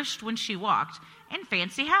that swished when she walked, and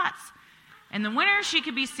fancy hats. In the winter, she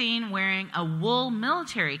could be seen wearing a wool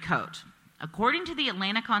military coat. According to the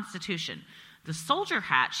Atlanta Constitution, the soldier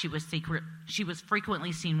hat she was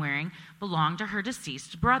frequently seen wearing belonged to her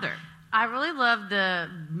deceased brother. I really love the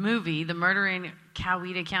movie, the Murder in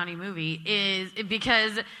Coweta County movie, is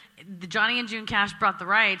because Johnny and June Cash brought the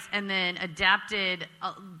rights and then adapted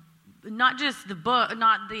not just the book,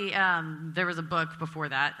 there was a book before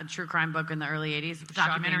that, a true crime book in the early 80s.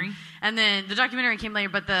 Documentary. Shocking. And then the documentary came later,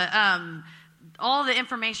 but all the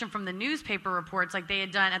information from the newspaper reports, like they had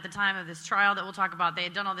done at the time of this trial that we'll talk about, they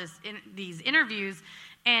had done all these interviews,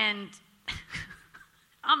 and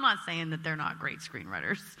I'm not saying that they're not great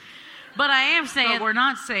screenwriters, but I am saying... But we're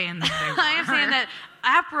not saying that they were. I am saying that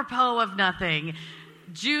apropos of nothing,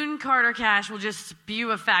 June Carter Cash will just spew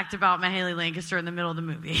a fact about Mahalia Lancaster in the middle of the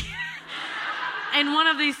movie. And one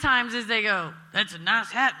of these times is they go, "That's a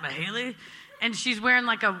nice hat, Mahalia." And she's wearing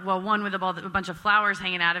like one with a bunch of flowers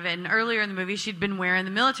hanging out of it. And earlier in the movie, she'd been wearing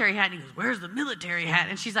the military hat. And he goes, "Where's the military hat?"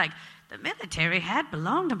 And she's like, "The military hat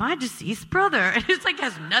belonged to my deceased brother." And it's like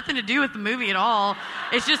has nothing to do with the movie at all.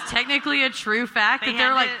 It's just technically a true fact they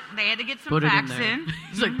had to get some facts in.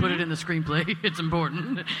 He's like, "Put it in the screenplay. It's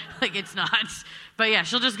important." Like it's not. But yeah,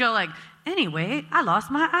 she'll just go like, "Anyway, I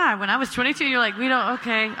lost my eye when I was 22. You're like, "We don't.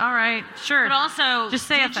 Okay, all right, sure." But also, just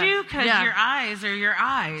say did you? Because your eyes are your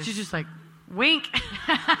eyes. She's just like, wink.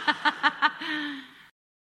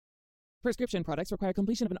 Prescription products require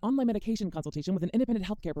completion of an online medication consultation with an independent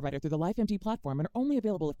healthcare provider through the LifeMD platform and are only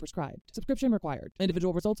available if prescribed. Subscription required.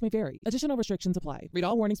 Individual results may vary. Additional restrictions apply. Read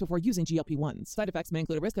all warnings before using GLP-1s. Side effects may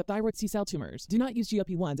include a risk of thyroid C-cell tumors. Do not use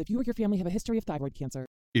GLP-1s if you or your family have a history of thyroid cancer.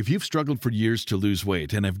 If you've struggled for years to lose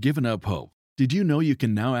weight and have given up hope, did you know you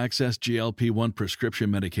can now access GLP-1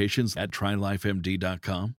 prescription medications at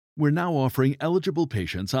TryLifeMD.com? We're now offering eligible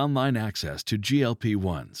patients online access to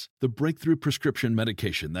GLP-1s, the breakthrough prescription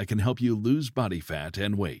medication that can help you lose body fat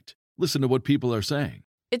and weight. Listen to what people are saying.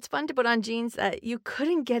 It's fun to put on jeans that you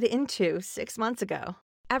couldn't get into 6 months ago.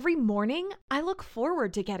 Every morning, I look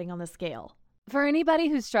forward to getting on the scale. For anybody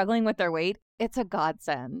who's struggling with their weight, it's a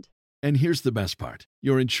godsend. And here's the best part.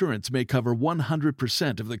 Your insurance may cover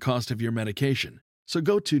 100% of the cost of your medication. So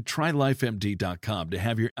go to TryLifeMD.com to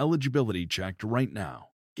have your eligibility checked right now.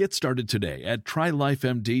 Get started today at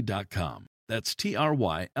TryLifeMD.com. That's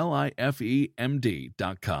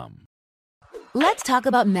TryLifeMD.com. Let's talk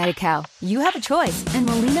about Medi-Cal. You have a choice, and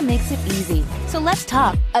Molina makes it easy. So let's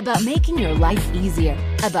talk about making your life easier,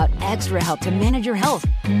 about extra help to manage your health.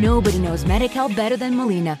 Nobody knows Medi-Cal better than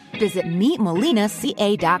Molina. Visit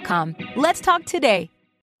meetmolinaca.com. Let's talk today.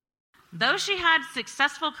 Though she had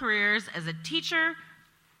successful careers as a teacher,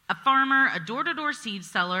 a farmer, a door-to-door seed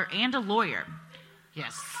seller, and a lawyer.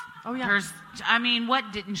 Yes. Oh, yeah.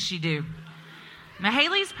 What didn't she do?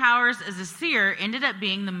 Mahalia's powers as a seer ended up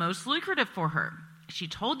being the most lucrative for her. She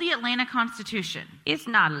told the Atlanta Constitution, "It's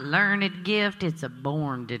not a learned gift, it's a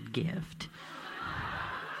borned gift."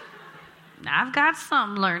 I've got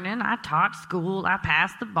some learning. I taught school, I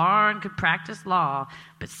passed the bar and could practice law,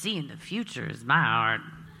 but seeing the future is my art.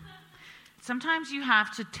 Sometimes you have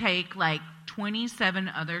to take 27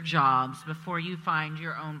 other jobs before you find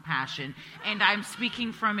your own passion. And I'm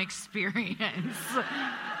speaking from experience.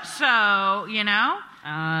 So,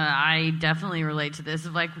 I definitely relate to this.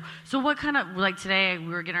 So what kind of, today we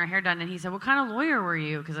were getting our hair done and he said, "What kind of lawyer were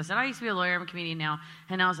you?" Because I said, "I used to be a lawyer, I'm a comedian now."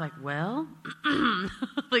 And I was like, "Well,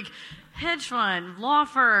 hedge fund, law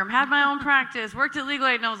firm, had my own practice, worked at Legal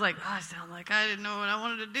Aid." And I was like, "Oh, I sound like I didn't know what I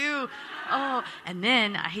wanted to do." Oh, and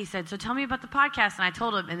then he said, "So tell me about the podcast." And I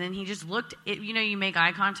told him, and then he just looked, you make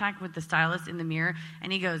eye contact with the stylist in the mirror,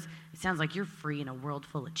 and he goes, "It sounds like you're free in a world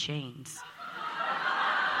full of chains."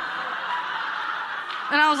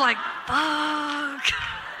 And I was like, fuck.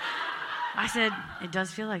 I said, "It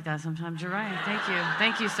does feel like that sometimes. You're right. Thank you.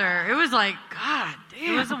 Thank you, sir." It was like, God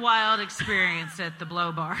damn. It was a wild experience at the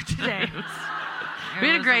Blow Bar today. We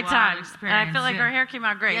had a great time. And I feel like our hair came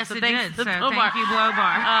out great. Yes, so it thanks did. to the So Blow thank Bar. you, Blow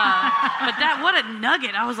Bar. But what a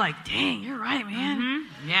nugget. I was like, dang, you're right, man.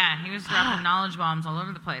 Mm-hmm. Yeah, he was dropping knowledge bombs all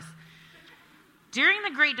over the place. During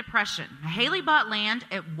the Great Depression, Mahalia bought land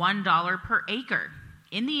at $1 per acre.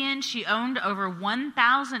 In the end, she owned over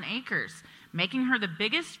 1,000 acres, making her the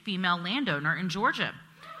biggest female landowner in Georgia.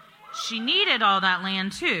 She needed all that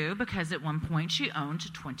land, too, because at one point she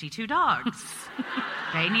owned 22 dogs.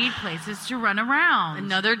 They need places to run around.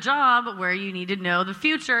 Another job where you need to know the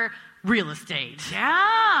future, real estate.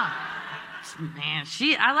 Yeah. Man,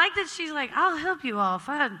 I like that she's like, I'll help you all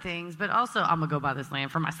find things, but also I'm going to go buy this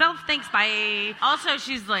land for myself. Thanks, bye. Also,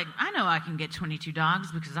 she's like, I know I can get 22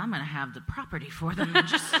 dogs because I'm going to have the property for them in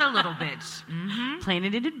just a little bit. Mm-hmm. Plan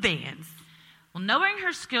it in advance. Well, knowing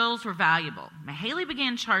her skills were valuable, Mahaley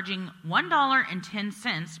began charging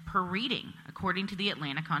 $1.10 per reading, according to the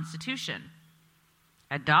Atlanta Constitution.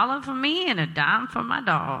 $1 for me and a dime for my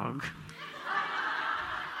dog.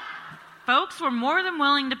 Folks were more than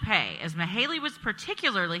willing to pay, as Mahaley was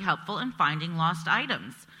particularly helpful in finding lost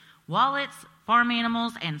items. Wallets, farm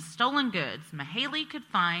animals, and stolen goods. Mahaley could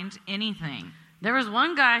find anything. There was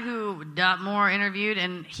one guy who Moore interviewed,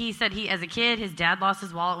 and he said as a kid, his dad lost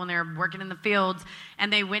his wallet when they were working in the fields,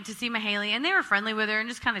 and they went to see Mahaley, and they were friendly with her and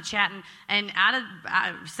just kind of chatting, and out of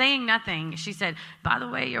saying nothing, she said, by the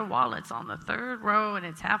way, your wallet's on the 3rd row, and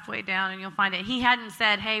it's halfway down, and you'll find it. He hadn't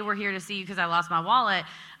said, hey, we're here to see you because I lost my wallet.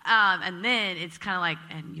 And then it's kind of like,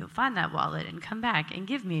 and you'll find that wallet and come back and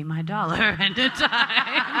give me my $1 at a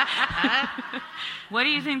time. What do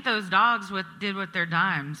you think those dogs did with their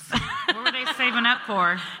dimes? What were they saving up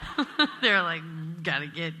for? They're like,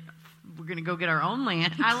 we're going to go get our own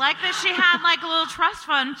land. I like that she had like a little trust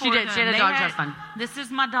fund for them. She had a dog trust fund. This is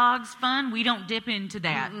my dog's fund. We don't dip into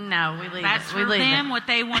that. No, we leave That's it. for them, what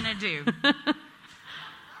they want to do.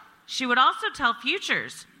 She would also tell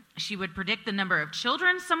futures. She would predict the number of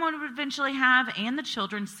children someone would eventually have and the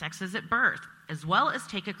children's sexes at birth, as well as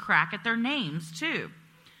take a crack at their names, too.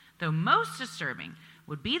 Though most disturbing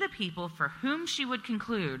would be the people for whom she would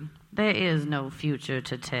conclude, there is no future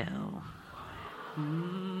to tell.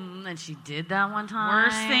 And she did that one time.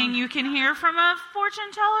 Worst thing you can hear from a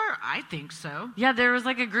fortune teller? I think so. Yeah, there was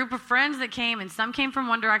like a group of friends that came, and some came from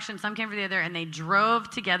one direction, some came from the other, and they drove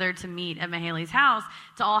together to meet at Mahaley's house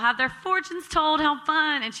to all have their fortunes told. How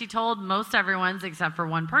fun. And she told most everyone's except for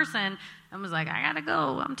one person and was like, I gotta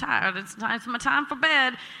go. I'm tired. It's my time for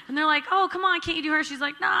bed. And they're like, oh, come on, can't you do her? She's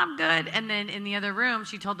like, no, I'm good. And then in the other room,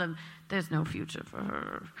 she told them, there's no future for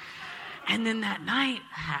her. And then that night,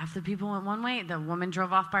 half the people went one way. The woman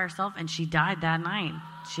drove off by herself, and she died that night.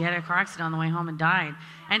 She had a car accident on the way home and died.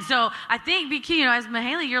 And so I think, as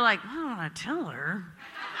Mahaley, you're like, I don't want to tell her.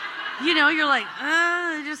 You're like,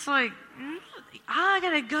 just like, I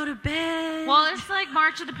got to go to bed. Well, it's like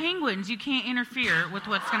March of the Penguins. You can't interfere with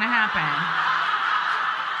what's going to happen.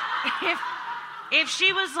 If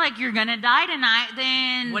she was like, you're going to die tonight,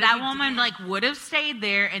 then that woman would have stayed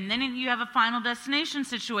there, and then you have a Final Destination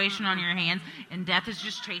situation on your hands, and death is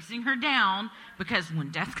just chasing her down, because when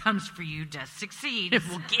death comes for you, death succeeds. It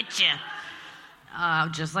will get you.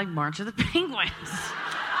 Just like March of the Penguins.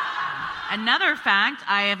 Another fact,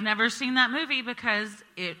 I have never seen that movie because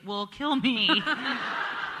it will kill me.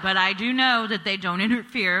 But I do know that they don't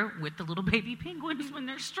interfere with the little baby penguins when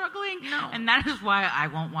they're struggling, and that is why I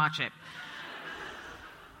won't watch it.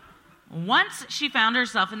 Once she found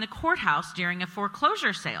herself in the courthouse during a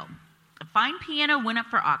foreclosure sale. A fine piano went up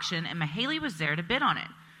for auction, and Mahaley was there to bid on it.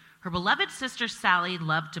 Her beloved sister Sally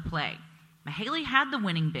loved to play. Mahaley had the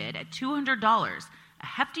winning bid at $200, a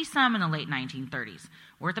hefty sum in the late 1930s,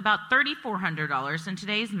 worth about $3,400 in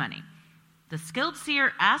today's money. The skilled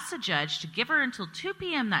seer asked the judge to give her until 2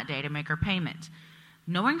 p.m. that day to make her payment.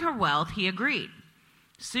 Knowing her wealth, he agreed.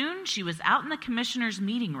 Soon, she was out in the commissioner's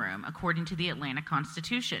meeting room, according to the Atlanta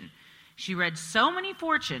Constitution. She read so many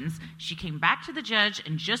fortunes, she came back to the judge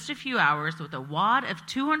in just a few hours with a wad of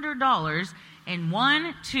 $200 in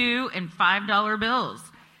 $1, $2, and $5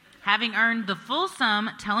 bills, having earned the full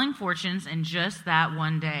sum telling fortunes in just that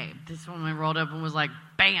one day. This woman rolled up and was like,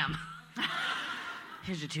 bam.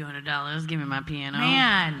 Here's your $200. Give me my piano.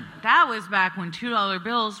 Man, that was back when $2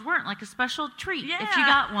 bills weren't like a special treat. Yeah. If you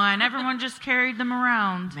got one, everyone just carried them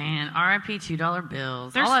around. Man, R.I.P. $2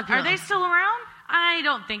 bills. Are they still around? I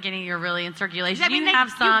don't think any are really in circulation. I mean, you have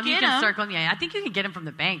some. You can them. circle them. Yeah, I think you can get them from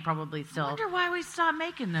the bank probably still. I wonder why we stopped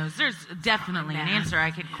making those. There's definitely an answer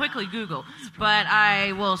I could quickly Google. But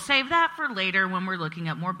I will save that for later when we're looking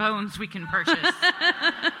up more bones we can purchase.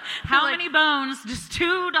 How many bones does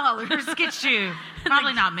 $2 get you?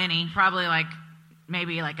 Probably not many. Probably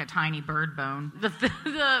maybe a tiny bird bone. The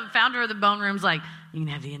founder of the Bone Room's like, you can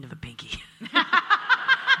have the end of a pinky.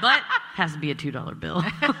 But has to be a $2 bill.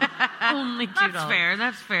 Only $2.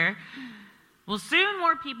 That's fair. Well, soon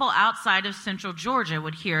more people outside of Central Georgia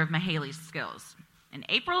would hear of Mahaley's skills. In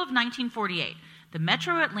April of 1948, the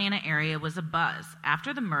metro Atlanta area was abuzz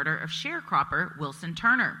after the murder of sharecropper Wilson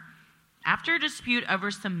Turner. After a dispute over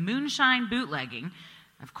some moonshine bootlegging,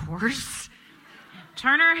 Of course.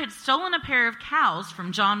 Turner had stolen a pair of cows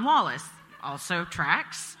from John Wallace, also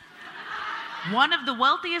tracks, one of the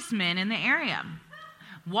wealthiest men in the area.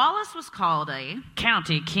 Wallace was called a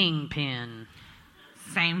county kingpin.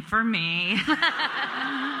 Same for me.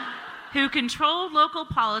 Who controlled local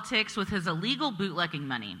politics with his illegal bootlegging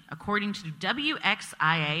money, according to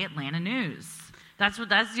WXIA Atlanta News. That's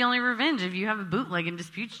the only revenge. If you have a bootlegging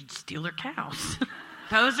dispute, you steal their cows.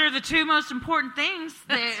 Those are the two most important things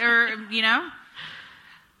that are,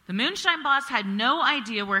 The moonshine boss had no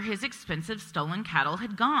idea where his expensive stolen cattle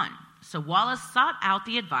had gone, so Wallace sought out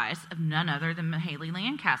the advice of none other than Mahalia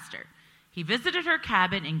Lancaster. He visited her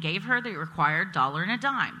cabin and gave her the required $1 and a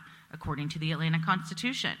dime, according to the Atlanta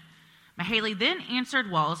Constitution. Mahalia then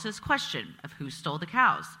answered Wallace's question of who stole the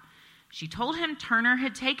cows. She told him Turner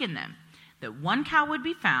had taken them, that one cow would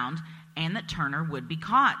be found, and that Turner would be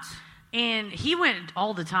caught. And he went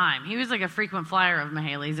all the time. He was like a frequent flyer of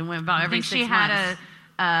Mahalia's and went about every 6 months. She had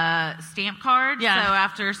a stamp card, yeah. So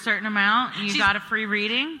after a certain amount, you got a free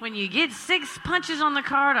reading. When you get 6 punches on the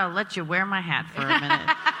card, I'll let you wear my hat for a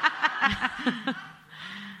minute.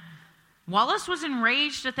 Wallace was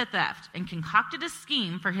enraged at the theft and concocted a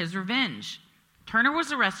scheme for his revenge. Turner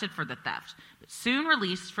was arrested for the theft, but soon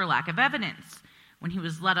released for lack of evidence. When he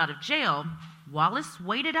was let out of jail, Wallace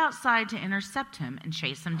waited outside to intercept him and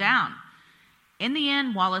chase him down. In the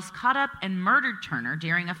end, Wallace caught up and murdered Turner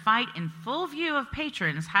during a fight in full view of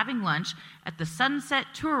patrons having lunch at the Sunset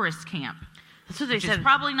Tourist Camp. That's what they said. Is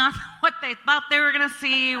probably not what they thought they were going to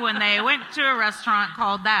see when they went to a restaurant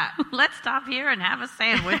called that. Let's stop here and have a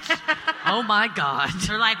sandwich. Oh, my God.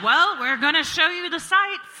 They're like, well, we're going to show you the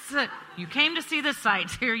sights. You came to see the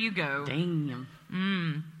sights. Here you go. Damn.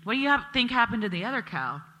 What do you think happened to the other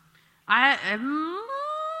cow?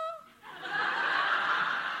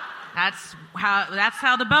 That's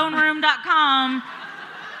how theboneroom.com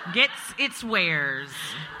gets its wares.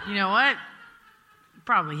 You know what?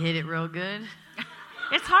 Probably hit it real good.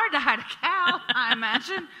 It's hard to hide a cow, I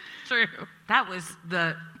imagine. True. That was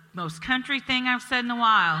the most country thing I've said in a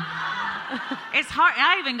while. It's hard.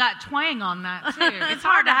 I even got twang on that, too. It's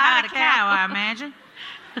hard to hide a cow, I imagine.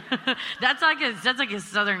 That's like a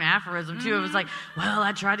Southern aphorism, too. It was like, well,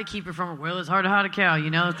 I tried to keep her from her. Well, it's hard to hide a cow, you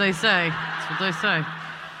know what they say. That's what they say.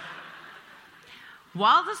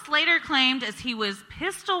 Wallace later claimed as he was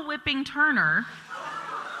pistol whipping Turner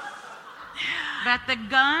that the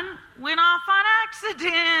gun went off on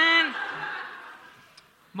accident.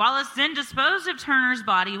 Wallace then disposed of Turner's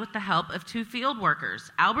body with the help of 2 field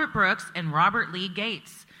workers, Albert Brooks and Robert Lee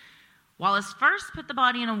Gates. Wallace first put the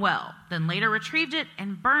body in a well, then later retrieved it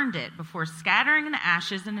and burned it before scattering the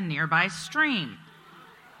ashes in a nearby stream.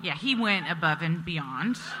 Yeah, he went above and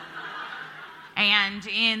beyond. And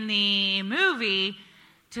in the movie,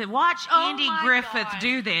 to watch Andy Griffith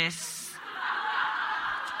do this,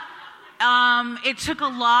 it took a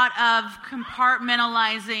lot of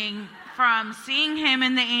compartmentalizing from seeing him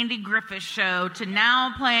in the Andy Griffith Show to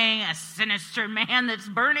now playing a sinister man that's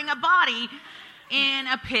burning a body in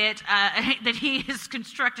a pit that he has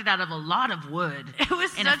constructed out of a lot of wood. It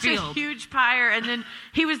was such a huge pyre, and then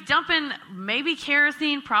he was dumping maybe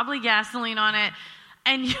kerosene, probably gasoline on it.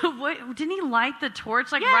 And didn't he light the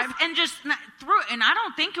torch like yes, right? And just threw it. And I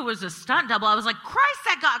don't think it was a stunt double. I was like, Christ,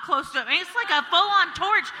 that got close to him. It's like a full-on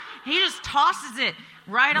torch. He just tosses it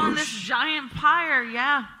right on this giant pyre.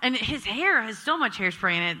 Yeah. And his hair has so much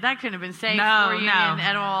hairspray in it. That couldn't have been safe for you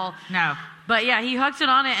at all. No. But yeah, he hooks it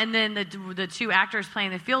on it, and then the 2 actors playing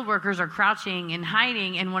the field workers are crouching and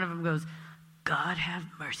hiding, and one of them goes, God have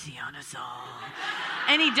mercy on us all.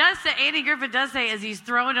 And he does say, Andy Griffith does say, as he's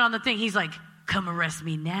throwing it on the thing, he's like, come arrest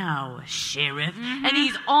me now, sheriff. Mm-hmm. And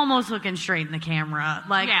he's almost looking straight in the camera.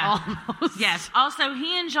 Like, almost. Yes. Also,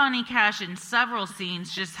 he and Johnny Cash in several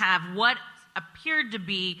scenes just have what appeared to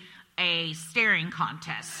be a staring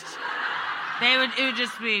contest. It would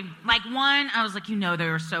just be, like, one, I was like, they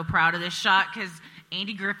were so proud of this shot because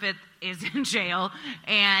Andy Griffith is in jail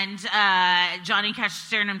and Johnny Cash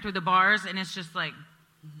staring him through the bars, and it's just like...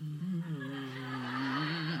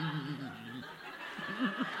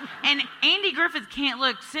 And Andy Griffith can't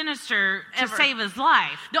look sinister to save his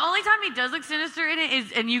life. The only time he does look sinister in it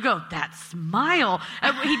is, and you go, that smile.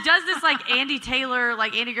 He does this like Andy Taylor,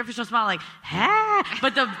 like Andy Griffith show smile, like, ha!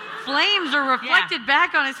 But the flames are reflected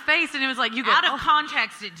back on his face, and it was like, you go, out of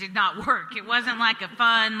context, it did not work. It wasn't like a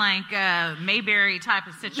fun, Mayberry type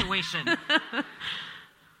of situation.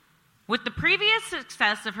 With the previous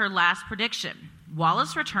success of her last prediction,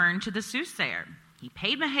 Wallace returned to the soothsayer. He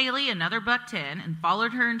paid Mahalia another $1.10 and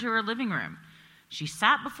followed her into her living room. She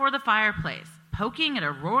sat before the fireplace, poking at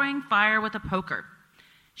a roaring fire with a poker.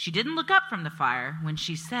 She didn't look up from the fire when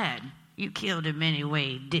she said, "You killed him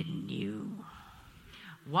anyway, didn't you?"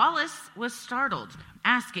 Wallace was startled,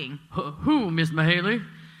 asking, Who, Miss Mahaley?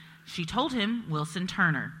 She told him Wilson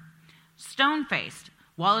Turner. Stone-faced,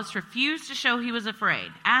 Wallace refused to show he was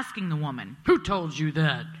afraid, asking the woman, Who told you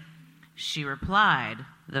that? She replied,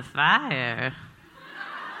 The fire.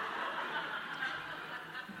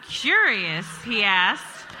 Curious, he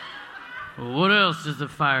asked, What else does the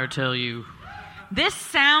fire tell you? This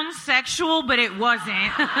sounds sexual, but it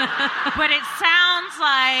wasn't. But it sounds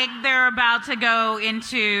like they're about to go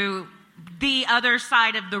into the other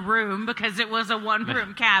side of the room because it was a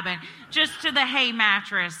one-room cabin, just to the hay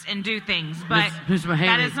mattress and do things. But Miss Mahaley,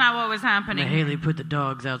 that is not what was happening. Mahaley put the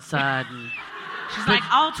dogs outside. And she's like,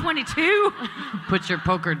 all 22? Put your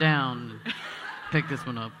poker down. Pick this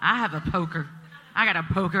one up. I have a poker. I got a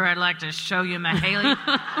poker I'd like to show you, Mahaley.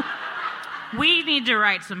 We need to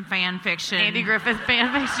write some fan fiction. Andy Griffith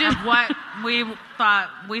fan fiction. Of what we thought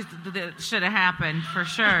should have happened, for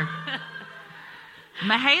sure.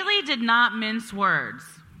 Mahaley did not mince words.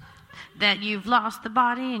 That you've lost the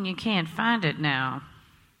body and you can't find it now.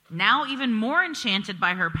 Now even more enchanted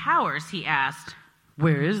by her powers, he asked,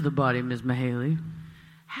 Where is the body, Miss Mahaley?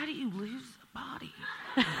 How do you lose a body?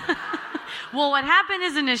 Well, what happened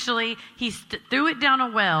is initially he threw it down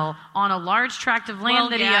a well on a large tract of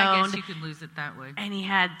land he owned. I guess you could lose it that way. And he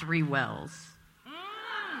had 3 wells.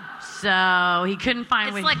 So he couldn't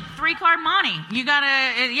find... It's like 3-card money. You gotta...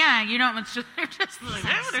 it's just... They're just like...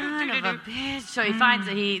 Son of a bitch. So he finds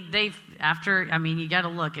that you gotta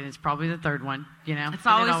look, and it's probably the 3rd one, you know? It's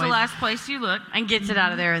always the last place you look. And gets it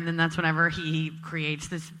out of there, and then that's whenever he creates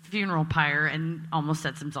this funeral pyre and almost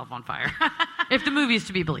sets himself on fire. If the movie is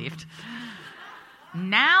to be believed.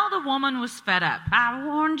 Now the woman was fed up. I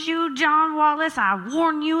warned you, John Wallace. I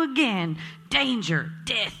warn you again. Danger,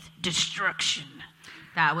 death, destruction.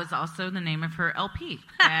 That was also the name of her LP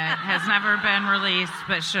that has never been released,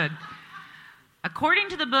 but should. According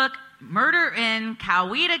to the book, Murder in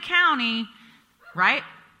Coweta County, right?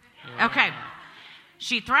 Yeah. Okay.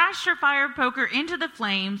 She thrashed her fire poker into the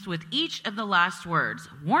flames with each of the last words,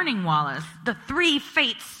 warning Wallace, the 3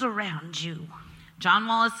 fates surround you. John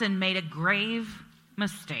Wallison made a grave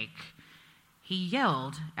mistake. He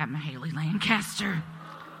yelled at Mahaley Lancaster.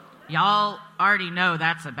 Y'all already know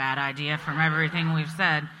that's a bad idea from everything we've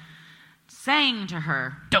said. Saying to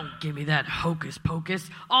her, Don't give me that hocus pocus.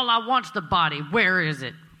 All I want's the body. Where is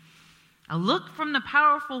it? A look from the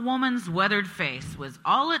powerful woman's weathered face was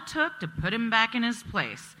all it took to put him back in his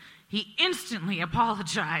place. He instantly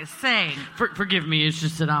apologized, saying, Forgive me, it's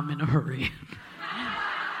just that I'm in a hurry.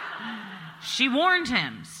 She warned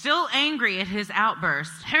him, still angry at his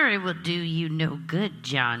outburst. Hurry will do you no good,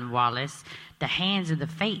 John Wallace. The hands of the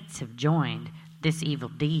fates have joined. This evil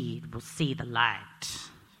deed will see the light.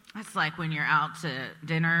 That's like when you're out to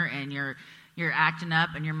dinner and you're acting up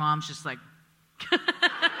and your mom's just like...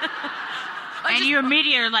 and you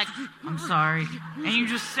immediately are like, I'm sorry. And you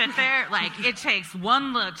just sit there. Like, it takes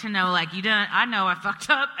one look to know, like, I know I fucked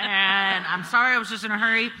up, and I'm sorry, I was just in a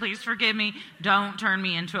hurry. Please forgive me. Don't turn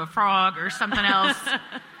me into a frog or something else.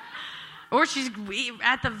 Or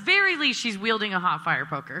at the very least, she's wielding a hot fire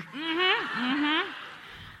poker.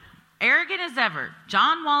 Arrogant as ever,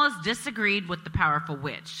 John Wallace disagreed with the powerful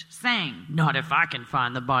witch, saying, Not if I can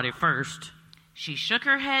find the body first. She shook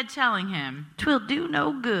her head, telling him, 'Twill do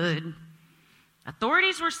no good.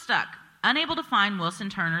 Authorities were stuck, unable to find Wilson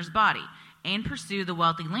Turner's body and pursue the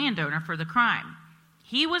wealthy landowner for the crime.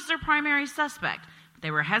 He was their primary suspect, but they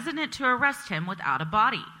were hesitant to arrest him without a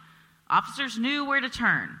body. Officers knew where to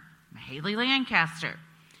turn. Mahaley Lancaster.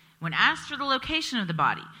 When asked for the location of the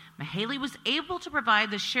body, Mahaley was able to provide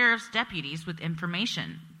the sheriff's deputies with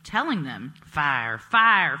information, telling them, Fire,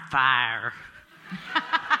 fire, fire.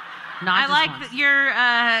 I like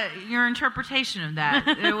your interpretation of that.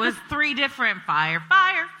 It was 3 different fire.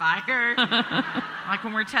 Like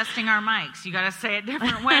when we're testing our mics, you got to say it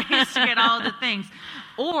different ways to get all the things.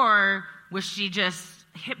 Or was she just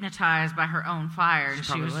hypnotized by her own fire? And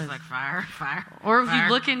she was just like, fire. Or if you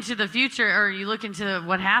look into the future, or you look into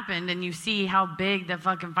what happened, and you see how big the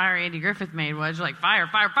fucking fire Andy Griffith made was, you're like, fire.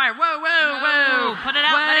 Whoa. Put it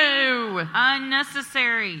out, buddy.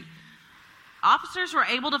 Unnecessary. Officers were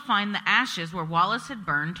able to find the ashes where Wallace had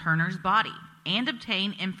burned Turner's body and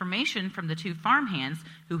obtain information from the 2 farmhands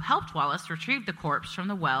who helped Wallace retrieve the corpse from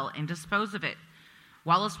the well and dispose of it.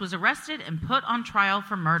 Wallace was arrested and put on trial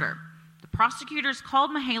for murder. The prosecutors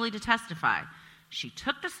called Mahaley to testify. She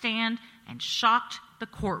took the stand and shocked the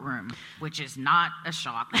courtroom, which is not a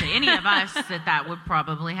shock to any of us that would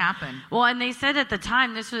probably happen. Well, and they said at the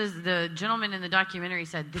time, this was the gentleman in the documentary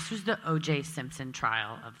said this was the O.J. Simpson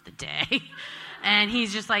trial of the day. And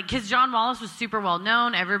he's just like, because John Wallace was super well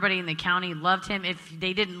known. Everybody in the county loved him. If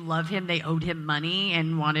they didn't love him, they owed him money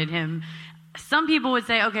and wanted him. Some people would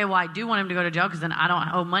say, okay, well, I do want him to go to jail because then I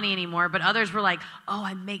don't owe money anymore. But others were like, oh,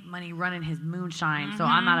 I make money running his moonshine, so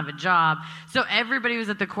I'm out of a job. So everybody was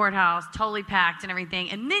at the courthouse, totally packed and everything.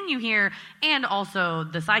 And then you hear, and also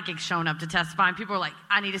the psychics showing up to testify. And people are like,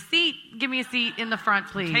 I need a seat. Give me a seat in the front,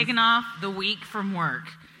 please. Taking off the week from work.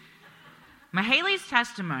 Mahaley's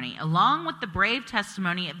testimony, along with the brave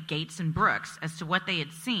testimony of Gates and Brooks as to what they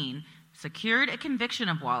had seen, secured a conviction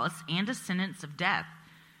of Wallace and a sentence of death.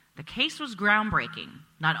 The case was groundbreaking.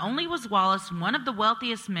 Not only was Wallace one of the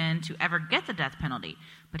wealthiest men to ever get the death penalty,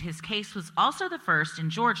 but his case was also the first in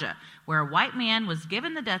Georgia, where a white man was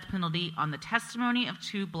given the death penalty on the testimony of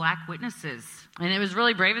 2 black witnesses. And it was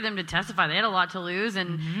really brave of them to testify. They had a lot to lose,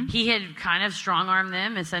 and he had kind of strong-armed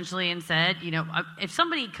them, essentially, and said, you know, if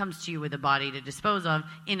somebody comes to you with a body to dispose of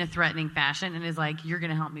in a threatening fashion and is like, you're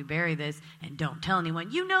going to help me bury this and don't tell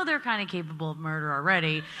anyone, you know they're kind of capable of murder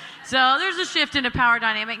already. So there's a shift in a power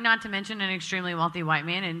dynamic, not to mention an extremely wealthy white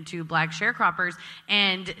man and 2 black sharecroppers.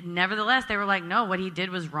 And nevertheless, they were like, no, what he did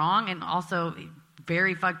was wrong, and also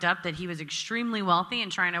very fucked up that he was extremely wealthy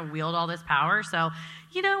and trying to wield all this power. So,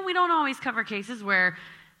 you know, we don't always cover cases where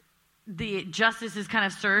the justice is kind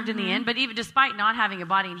of served in the end, but even despite not having a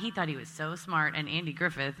body, and he thought he was so smart, and Andy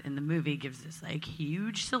Griffith in the movie gives this like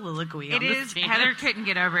huge soliloquy on the stand. Heather couldn't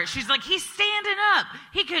get over it. She's like, he's standing up.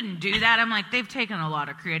 He couldn't do that. I'm like, they've taken a lot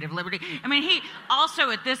of creative liberty. I mean, he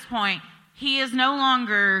also at this point, he is no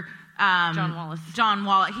longer John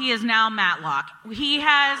Wallace. He is now Matlock. He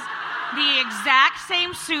has the exact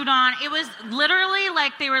same suit on. It was literally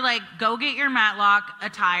like they were like, go get your Matlock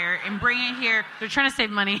attire and bring it here. They're trying to save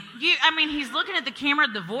money. He's looking at the camera.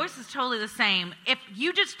 The voice is totally the same. If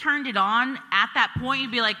you just turned it on at that point, you'd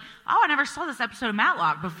be like, oh, I never saw this episode of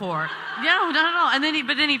Matlock before. No, not at all. And then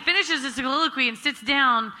he finishes his soliloquy and sits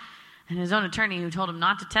down, and his own attorney, who told him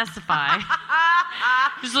not to testify,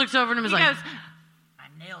 just looks over at him and is like, goes, I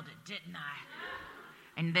nailed it, didn't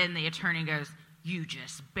I? And then the attorney goes, you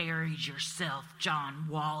just buried yourself, John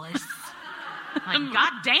Wallace. Like,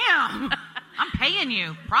 goddamn. I'm paying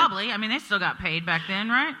you, probably. I mean, they still got paid back then,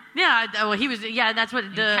 right? Yeah, well, he was, that's what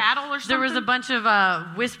the... cattle or something? There was a bunch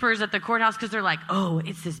of whispers at the courthouse because they're like, oh,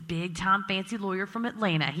 it's this big-time fancy lawyer from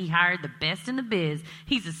Atlanta. He hired the best in the biz.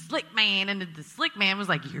 He's a slick man. And the slick man was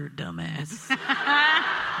like, you're a dumbass.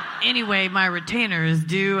 Anyway, my retainer is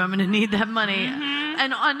due. I'm going to need that money.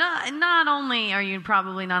 And not only are you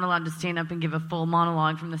probably not allowed to stand up and give a full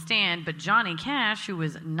monologue from the stand, but Johnny Cash, who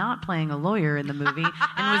was not playing a lawyer in the movie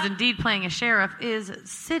and was indeed playing a sheriff, is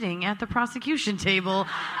sitting at the prosecution table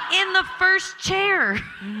in the first chair.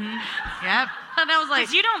 Yep. And I was like...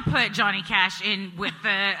 Because you don't put Johnny Cash in with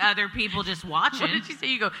the other people just watching. What did you say?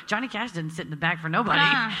 You go, Johnny Cash didn't sit in the back for nobody.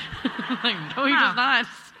 Like, no, he does not.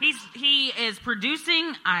 He is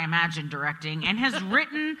producing, I imagine directing, and has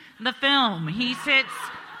written the film. He sits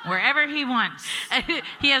wherever he wants.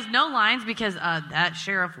 He has no lines because that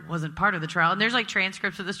sheriff wasn't part of the trial. And there's like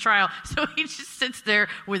transcripts of this trial. So he just sits there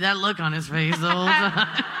with that look on his face the whole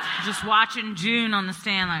time. Just watching June on the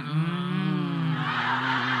stand like,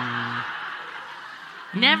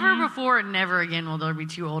 Never before and never again will there be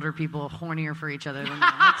 2 older people hornier for each other than them.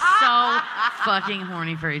 Like, so fucking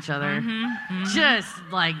horny for each other. Just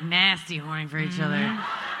like nasty horny for each other.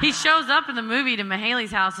 He shows up in the movie to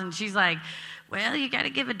Mahaley's house and she's like, well, you got to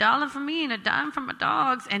give $1 for me and $10 for my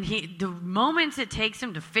dogs. And the moments it takes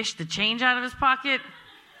him to fish the change out of his pocket,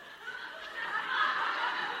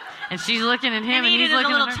 and she's looking at him and he's looking at her.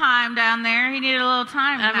 He needed a little time down there. He needed a little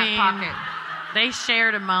time in that pocket. They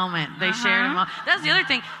shared a moment. That's the other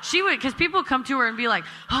thing. She would, because people come to her and be like,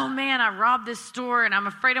 oh man, I robbed this store and I'm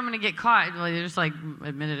afraid I'm going to get caught. Like, they just like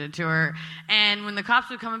admitted it to her. And when the cops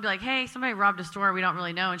would come and be like, hey, somebody robbed a store, we don't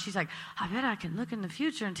really know. And she's like, I bet I can look in the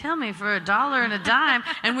future and tell me for $1 and $0.10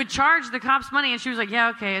 and would charge the cops money. And she was like,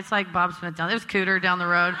 yeah, okay, it's like Bob Smith down there. It was Cooter down the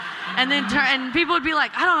road. And then and people would be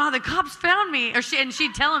like, I don't know how the cops found me. And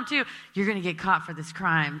she'd tell them too, you're going to get caught for this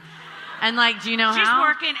crime. And like, do you know She's how? She's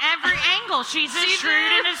working every angle. She's a shrewd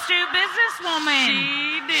and astute businesswoman.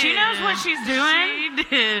 She did. She knows what she's doing. She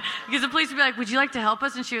did. Because the police would be like, would you like to help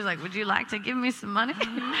us? And she was like, would you like to give me some money?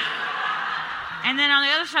 And then on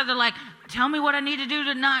the other side, they're like, tell me what I need to do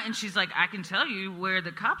tonight. And she's like, I can tell you where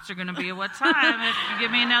the cops are going to be at what time if you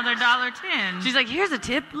give me another $1.10. She's like, here's a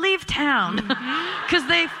tip, leave town. Because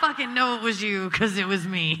they fucking know it was you, because it was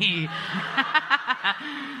me.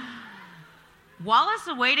 Wallace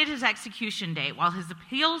awaited his execution date while his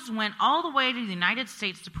appeals went all the way to the United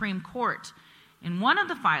States Supreme Court. In one of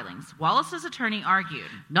the filings, Wallace's attorney argued,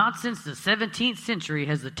 "Not since the 17th century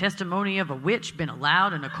has the testimony of a witch been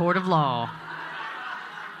allowed in a court of law."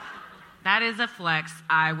 That is a flex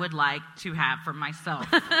I would like to have for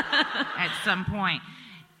myself at some point.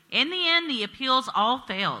 In the end, the appeals all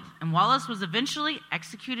failed, and Wallace was eventually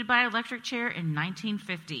executed by electric chair in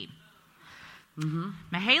 1950.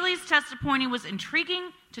 Mahaley's testimony was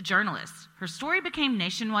intriguing to journalists. Her story became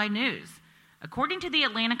nationwide news. According to the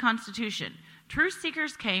Atlanta Constitution, truth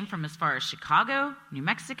seekers came from as far as Chicago, New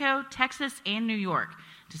Mexico, Texas, and New York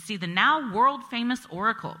to see the now world-famous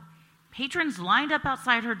oracle. Patrons lined up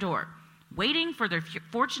outside her door, waiting for their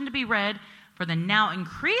fortune to be read for the now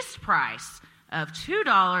increased price of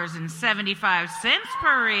 $2.75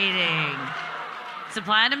 per reading.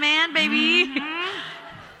 Supply and demand, baby.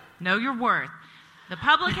 Know your worth. The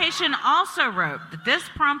publication also wrote that this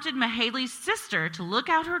prompted Mahaley's sister to look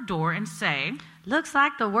out her door and say, "Looks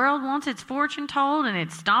like the world wants its fortune told, and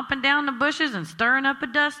it's stomping down the bushes and stirring up a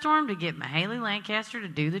dust storm to get Mahaley Lancaster to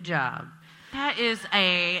do the job." That is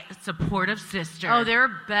a supportive sister. Oh, they're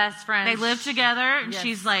best friends. They live together, and Yes.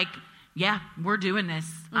 she's like, yeah, we're doing this.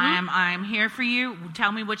 I'm here for you.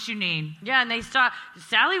 Tell me what you need. Yeah, and they stopped.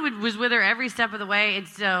 Sally was with her every step of the way. And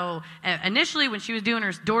so initially when she was doing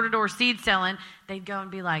her door-to-door seed selling, they'd go and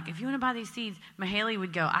be like, "If you want to buy these seeds," Mahaley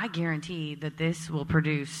would go, "I guarantee that this will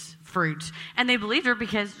produce fruit." And they believed her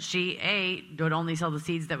because she, A, would only sell the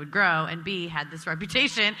seeds that would grow, and B, had this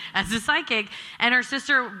reputation as a psychic. And her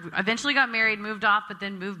sister eventually got married, moved off, but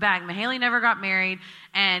then moved back. Mahaley never got married,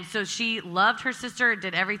 and so she loved her sister,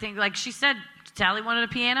 did everything. Like she said, Sally wanted a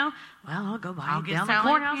piano. Well, I'll go buy it down the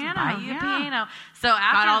courthouse and buy you a piano. So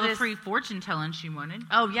after got all this, the free fortune telling she wanted.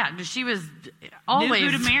 Oh yeah, she was always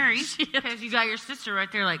knew who to marry because you got your sister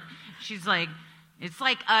right there. Like she's like, it's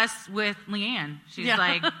like us with Leanne. She's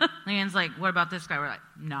like, Leanne's like, what about this guy? We're like,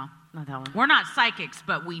 no, not that one. We're not psychics,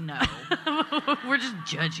 but we know. We're just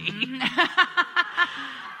judgy.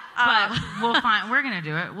 But we'll find. We're gonna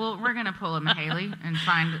do it. We're gonna pull a Mahaley and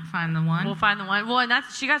find the one. We'll find the one. Well, and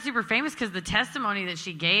she got super famous because the testimony that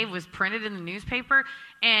she gave was printed in the newspaper,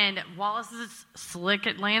 and Wallace's slick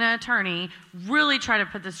Atlanta attorney really tried to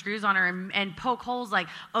put the screws on her and poke holes like,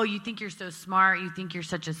 "Oh, you think you're so smart? You think you're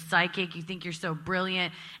such a psychic? You think you're so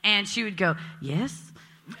brilliant?" And she would go, "Yes."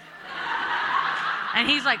 And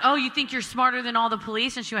he's like, "Oh, you think you're smarter than all the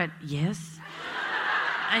police?" And she went, "Yes."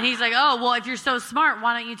 And he's like, "Oh, well, if you're so smart,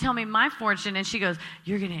 why don't you tell me my fortune?" And she goes,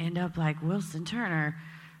 "You're going to end up like Wilson Turner,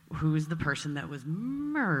 who is the person that was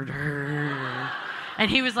murdered." And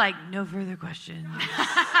he was like, "No further questions."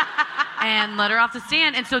 And let her off the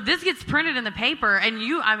stand. And so this gets printed in the paper, and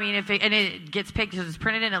it gets picked because it's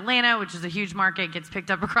printed in Atlanta, which is a huge market, gets picked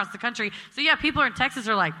up across the country. So yeah, people in Texas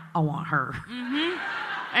are like, "I want her."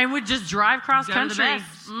 And would just drive cross country.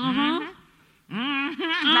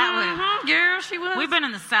 Yeah, she was. We've been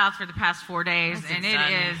in the South for the past 4 days, and it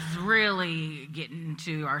is really getting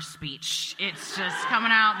to our speech. It's just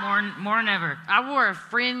coming out more than ever. I wore a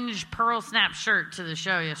fringe pearl snap shirt to the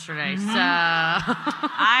show yesterday, so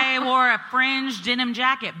I wore a fringe denim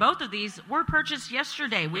jacket. Both of these were purchased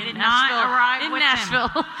yesterday. We did not arrive in with Nashville.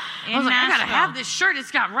 them. I was like, I gotta have this shirt.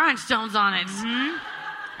 It's got rhinestones on it.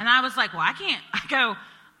 And I was like, well, I can't go.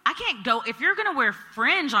 If you're going to wear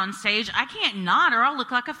fringe on stage, I can't not or I'll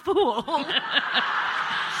look like a fool.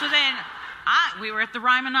 So then we were at the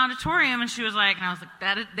Ryman Auditorium, and she was like, and I was like,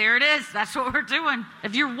 there it is. That's what we're doing.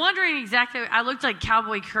 If you're wondering exactly, I looked like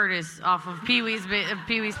Cowboy Curtis off of Pee-wee's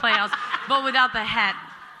Playhouse, but without the hat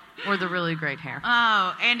or the really great hair.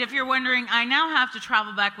 Oh, and if you're wondering, I now have to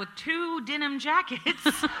travel back with 2 denim jackets.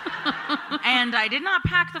 And I did not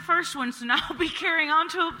pack the first one, so now I'll be carrying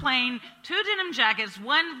onto a plane 2 denim jackets,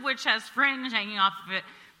 one of which has fringe hanging off of it.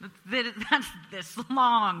 That's this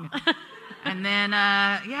long. And then,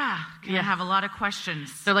 gonna have a lot of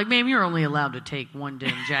questions. They're like, "Ma'am, you're only allowed to take 1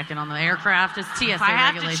 denim jacket on the aircraft. It's TSA if I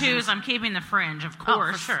have regulations." to choose, I'm keeping the fringe, of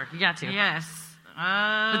course. Oh, for sure. You got to. Yes.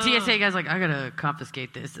 The TSA guy's like, "I gotta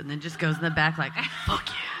confiscate this," and then just goes in the back like, "Fuck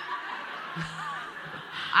yeah."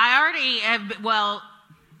 I already have,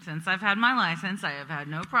 since I've had my license, I have had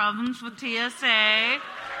no problems with TSA.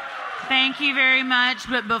 Thank you very much.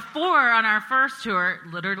 But before, on our first tour,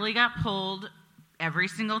 literally got pulled every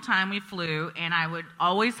single time we flew, and I would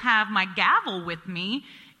always have my gavel with me,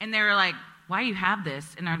 and they were like, "Why do you have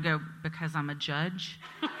this?" And I'd go, "Because I'm a judge."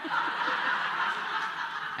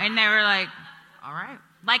 And they were like, "All right."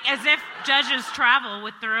 Like as if judges travel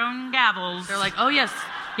with their own gavels. They're like, "Oh, yes,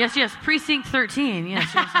 precinct 13.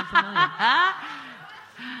 Yes, I'm familiar."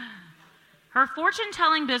 Her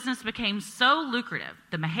fortune-telling business became so lucrative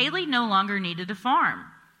that Mahaley no longer needed to farm.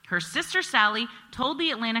 Her sister Sally told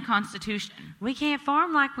the Atlanta Constitution, "We can't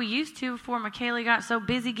farm like we used to before Mahaley got so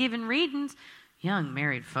busy giving readings. Young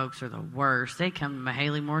married folks are the worst. They come to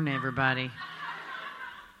Mahaley more than everybody."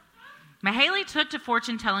 Mahaley took to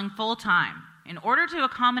fortune-telling full-time. In order to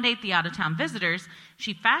accommodate the out-of-town visitors,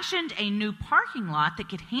 she fashioned a new parking lot that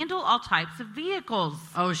could handle all types of vehicles.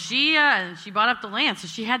 Oh, she bought up the land, so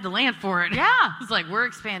she had the land for it. Yeah. It's like, we're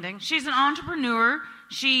expanding. She's an entrepreneur.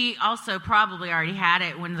 She also probably already had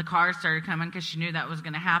it when the cars started coming because she knew that was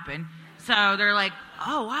going to happen. So they're like,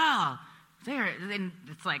 oh, wow. And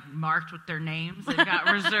it's like marked with their names. They've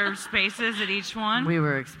got reserved spaces at each one. We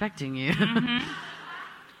were expecting you. Mm-hmm.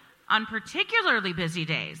 On particularly busy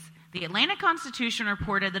days, the Atlanta Constitution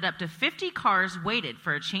reported that up to 50 cars waited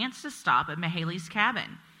for a chance to stop at Mahaley's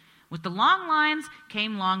cabin. With the long lines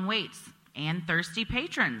came long waits and thirsty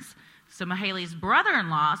patrons. So Mahaley's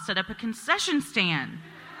brother-in-law set up a concession stand.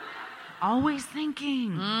 Always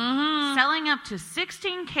thinking. Mm-hmm. Selling up to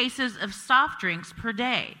 16 cases of soft drinks per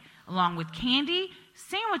day, along with candy,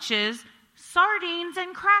 sandwiches, sardines,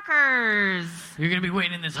 and crackers. You're going to be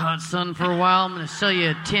waiting in this hot sun for a while. I'm going to sell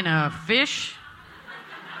you a tin of fish.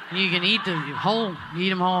 You can eat them whole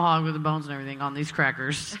hog with the bones and everything on these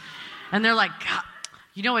crackers. And they're like, God,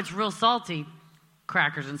 you know it's real salty.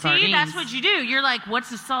 Crackers and sardines. See, that's what you do. You're like, what's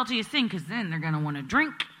the saltiest thing? Because then they're going to want to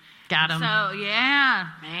drink. Got them. So, yeah.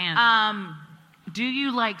 Man. Do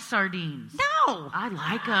you like sardines? No. I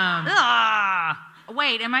like them.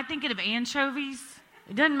 Wait, am I thinking of anchovies?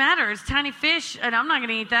 It doesn't matter. It's tiny fish, and I'm not going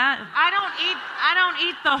to eat that. I don't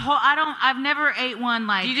eat the whole. I've never ate one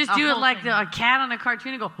like. You just do it like a cat on a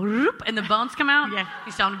cartoon and go whoop, and the bones come out. Yeah.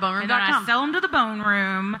 You sell them to boneroom.com. And then I sell them to the bone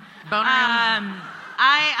room.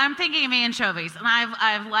 I'm thinking of anchovies, and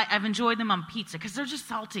I've enjoyed them on pizza because they're just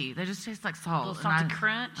salty. They just taste like salt. A little salty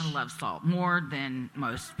crunch. I love salt more than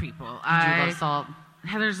most people. I love salt.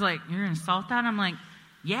 Heather's like, you're gonna salt that? I'm like,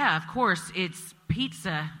 yeah, of course. It's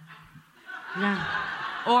pizza. Yeah.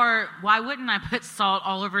 Or why wouldn't I put salt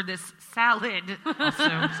all over this salad?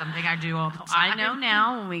 Also, something I do all the time. I know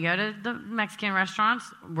now when we go to the Mexican restaurants,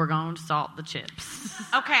 we're going to salt the chips.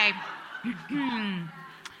 Okay.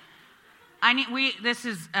 This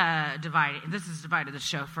is divided the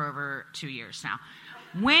show for over 2 years now.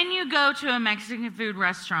 When you go to a Mexican food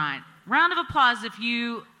restaurant, round of applause if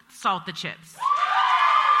you salt the chips.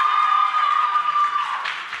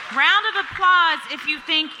 Round of applause if you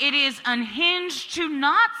think it is unhinged to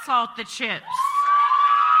not salt the chips.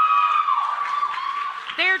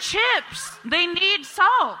 They're chips. They need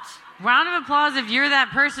salt. Round of applause if you're that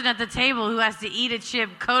person at the table who has to eat a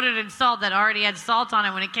chip coated in salt that already had salt on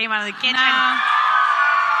it when it came out of the kitchen. No.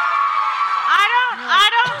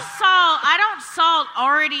 I don't salt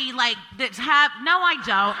already like that have. No, I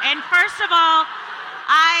don't. And first of all,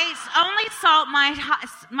 I only salt my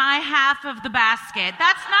half of the basket.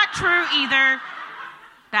 That's not true either.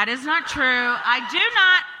 That is not true. I do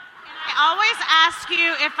not. I always ask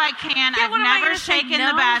you if I can. Yeah, I've never shaken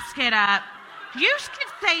no? the basket up. You can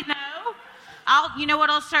say no. You know what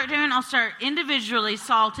I'll start doing? I'll start individually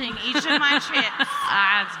salting each of my chips.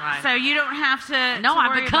 That's fine. So you don't have to. No,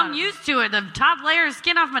 I've worry become about used to it. The top layer of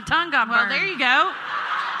skin off my tongue got burned. Well, there you go.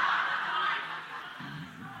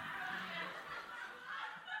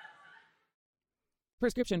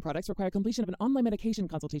 Prescription products require completion of an online medication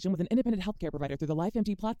consultation with an independent healthcare provider through the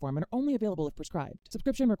LifeMD platform and are only available if prescribed.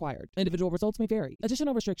 Subscription required. Individual results may vary.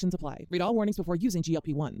 Additional restrictions apply. Read all warnings before using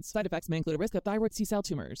GLP-1s. Side effects may include a risk of thyroid C-cell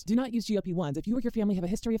tumors. Do not use GLP-1s if you or your family have a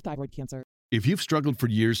history of thyroid cancer. If you've struggled for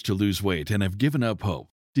years to lose weight and have given up hope,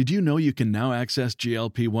 did you know you can now access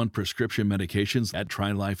GLP-1 prescription medications at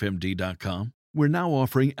TryLifeMD.com? We're now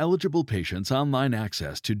offering eligible patients online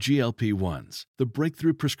access to GLP-1s, the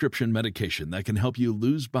breakthrough prescription medication that can help you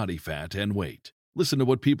lose body fat and weight. Listen to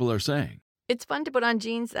what people are saying. It's fun to put on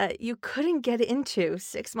jeans that you couldn't get into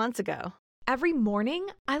 6 months ago. Every morning,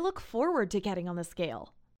 I look forward to getting on the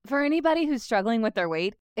scale. For anybody who's struggling with their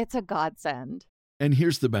weight, it's a godsend. And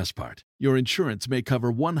here's the best part. Your insurance may cover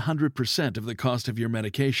 100% of the cost of your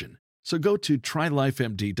medication. So go to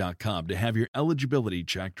TryLifeMD.com to have your eligibility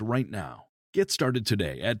checked right now. Get started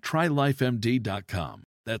today at TryLifeMD.com.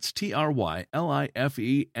 That's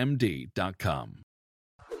TryLifeMD.com.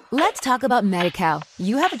 Let's talk about Medi-Cal.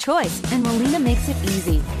 You have a choice, and Molina makes it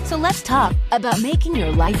easy. So let's talk about making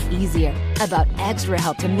your life easier, about extra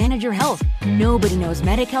help to manage your health. Nobody knows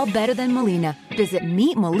Medi-Cal better than Molina. Visit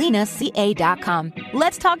meetmolinaca.com.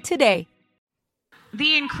 Let's talk today.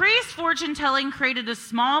 The increased fortune telling created a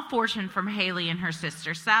small fortune from Haley and her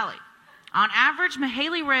sister Sally. On average,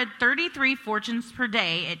 Mahaley read 33 fortunes per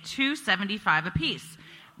day at $2.75 apiece,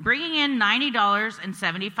 bringing in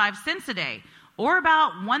 $90.75 a day, or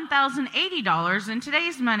about $1,080 in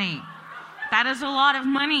today's money. That is a lot of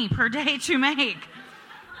money per day to make.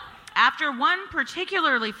 After one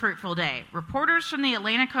particularly fruitful day, reporters from the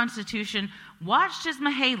Atlanta Constitution watched as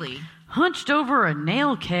Mahaley, hunched over a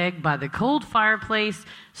nail keg by the cold fireplace,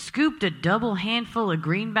 scooped a double handful of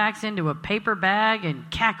greenbacks into a paper bag, and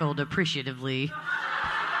cackled appreciatively.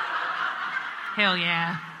 Hell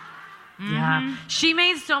yeah. Mm-hmm. Yeah. She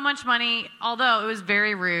made so much money, although it was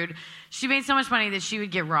very rude. She made so much money that she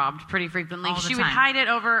would get robbed pretty frequently. All the she time. would hide it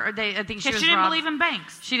over, I think she was she didn't robbed. believe in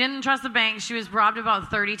banks. She didn't trust the bank. She was robbed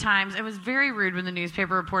about 30 times. It was very rude when the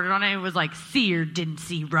newspaper reported on it. It was like, seer didn't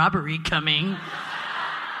see robbery coming.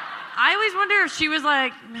 I always wonder if she was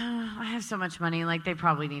like, no, I have so much money, like they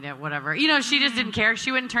probably need it, whatever. You know, she just didn't care.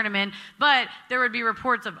 She wouldn't turn them in. But there would be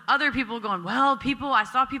reports of other people going, well, I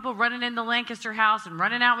saw people running in the Lancaster house and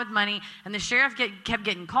running out with money, and the sheriff kept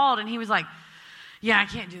getting called, and he was like, yeah, I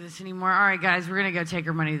can't do this anymore. All right, guys, we're going to go take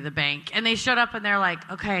her money to the bank. And they showed up, and they're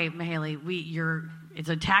like, okay, Mahaley, it's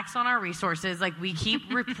a tax on our resources. Like, we keep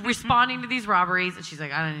responding to these robberies. And she's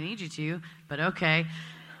like, I don't need you to, but okay.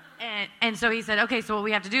 And so he said, okay, so what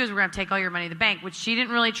we have to do is we're going to take all your money to the bank, which she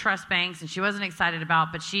didn't really trust banks and she wasn't excited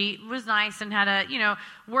about, but she was nice and had a,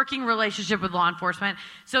 working relationship with law enforcement.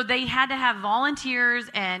 So they had to have volunteers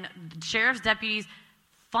and sheriff's deputies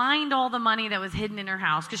find all the money that was hidden in her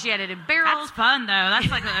house because she had it in barrels. That's fun, though.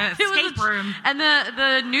 That's like an escape room. And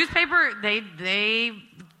the newspaper, they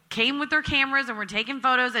came with their cameras and were taking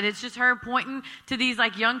photos, and it's just her pointing to these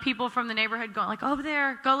like young people from the neighborhood going like, over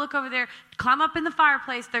there, go look over there, climb up in the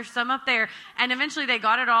fireplace, there's some up there. And eventually they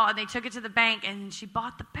got it all and they took it to the bank, and she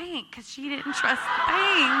bought the bank because she didn't trust the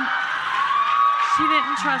bank. She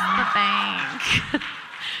didn't trust the bank.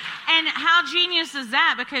 And how genius is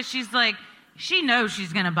that? Because she's like, she knows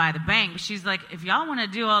she's going to buy the bank. But she's like, if y'all want to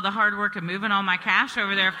do all the hard work of moving all my cash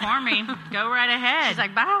over there for me, go right ahead. She's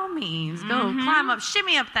like, by all means, go climb up,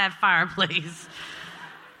 shimmy up that fireplace.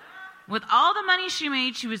 With all the money she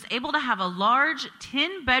made, she was able to have a large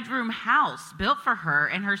 10-bedroom house built for her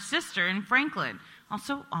and her sister in Franklin.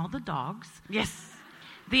 Also, all the dogs. Yes.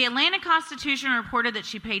 The Atlanta Constitution reported that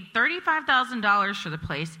she paid $35,000 for the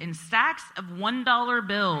place in stacks of $1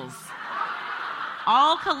 bills.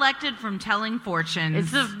 All collected from telling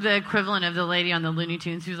fortunes. It's the equivalent of the lady on the Looney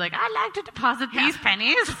Tunes who's like, I like to deposit these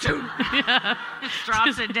pennies. Yeah. Just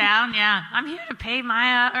drops it down, yeah. I'm here to pay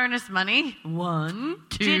my earnest money. 1,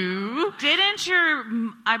 2. Didn't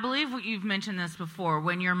I believe you've mentioned this before,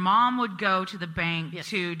 when your mom would go to the bank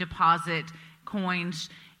to deposit coins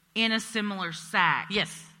in a similar sack?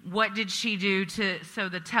 Yes. What did she do so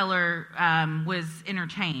the teller was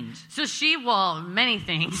entertained? So many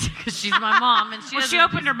things, because she's my mom. And she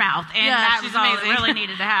opened her mouth, and that was all that really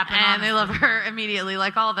needed to happen. And honestly. they love her immediately,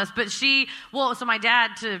 like all of us. But so my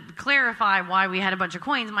dad, to clarify why we had a bunch of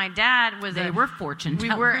coins, my dad was They were fortune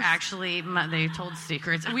tellers. We were actually, they told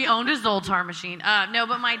secrets. We owned a Zoltar machine. No,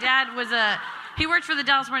 but my dad was he worked for the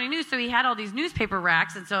Dallas Morning News, so he had all these newspaper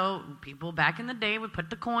racks, and so people back in the day would put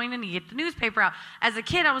the coin and get the newspaper out. As a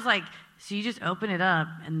kid, I was like, so you just open it up,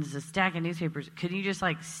 and there's a stack of newspapers. Couldn't you just,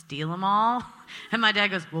 steal them all? And my dad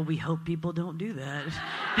goes, well, we hope people don't do that. And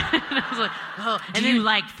I was like, oh. Do you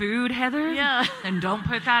like food, Heather? Yeah. And don't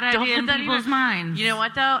put that idea in people's minds. You know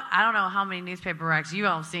what, though? I don't know how many newspaper racks you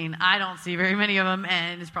all have seen. I don't see very many of them,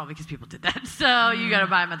 and it's probably because people did that. So you got to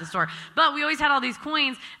buy them at the store. But we always had all these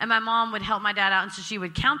coins, and my mom would help my dad out, and so she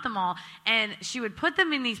would count them all, and she would put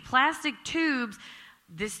them in these plastic tubes.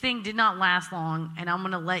 This thing did not last long, and I'm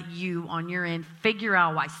going to let you, on your end,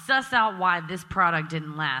 suss out why this product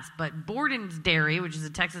didn't last. But Borden's Dairy, which is a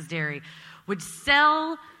Texas dairy, would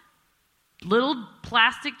sell little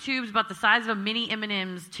plastic tubes about the size of a mini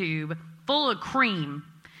M&M's tube full of cream,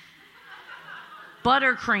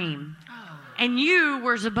 buttercream. Oh. And you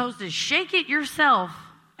were supposed to shake it yourself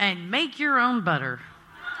and make your own butter.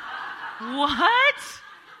 What?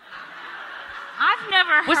 I've never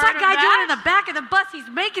heard What's that guy of doing in the back of the bus? He's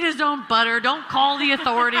making his own butter. Don't call the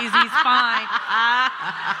authorities. He's fine.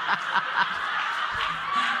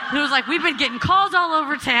 It was like, we've been getting calls all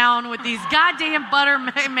over town with these goddamn butter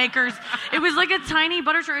makers. It was like a tiny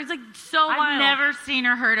butter truck. It's like so wild. I've never seen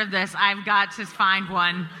or heard of this. I've got to find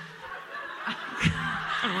one.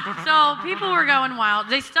 So people were going wild.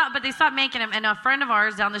 They stopped making them. And a friend of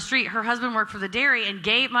ours down the street, her husband worked for the dairy and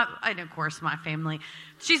and of course my family.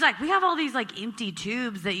 She's like, we have all these like empty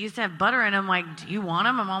tubes that used to have butter in them. Like, do you want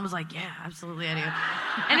them? My mom was like, yeah, absolutely I do.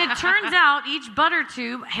 And it turns out each butter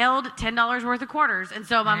tube held $10 worth of quarters. And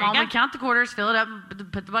so my mom would count the quarters, fill it up,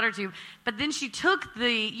 and put the butter tube. But then she took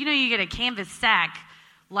you get a canvas sack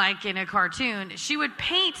like in a cartoon. She would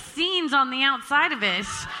paint scenes on the outside of it.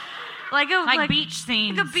 Like beach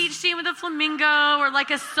scenes. Like a beach scene with a flamingo or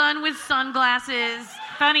like a sun with sunglasses.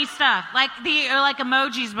 Funny stuff. Like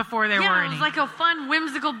emojis before there were any. Yeah, it was like a fun,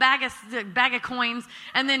 whimsical bag of coins.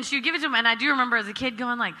 And then she would give it to him. And I do remember as a kid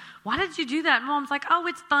going like, why did you do that? And Mom's like, oh,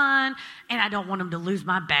 it's fun. And I don't want him to lose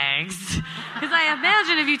my bags. Because I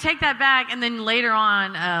imagine if you take that bag and then later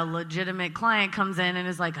on a legitimate client comes in and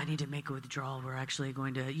is like, I need to make a withdrawal. We're actually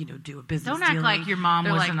going to, do a business Don't act dealing. like your mom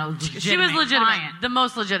wasn't a legitimate She was legitimate. client. The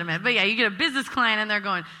most legitimate. But yeah, you get a business client and they're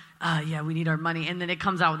going, yeah, we need our money. And then it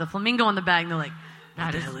comes out with a flamingo on the bag and they're like,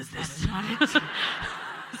 what the hell is this?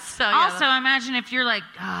 So, yeah, also, imagine if you're like,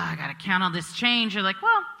 I got to count all this change. You're like,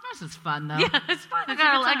 well, this is fun, though. Yeah, it's fun.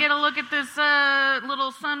 I get to look at this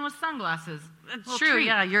little sun with sunglasses. It's true, treat.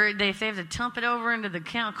 Yeah. They have to dump it over into the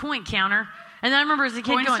coin counter. And then I remember as a kid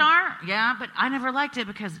going... Coinstar? Yeah, but I never liked it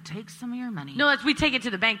because it takes some of your money. No, we take it to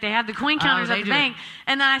the bank. They have the coin counters at the bank.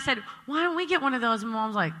 And then I said, why don't we get one of those? And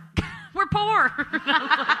Mom's like... We're poor. Like,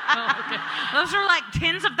 oh, okay. Those are like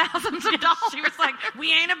tens of thousands of dollars. She was like,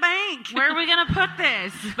 we ain't a bank. Where are we going to put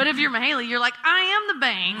this? But if you're Mahaley, you're like, I am the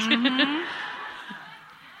bank. Mm-hmm.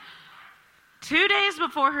 2 days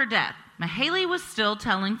before her death, Mahaley was still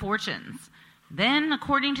telling fortunes. Then,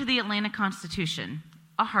 according to the Atlanta Constitution,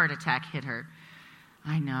 a heart attack hit her.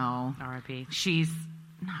 I know. R.I.P. She's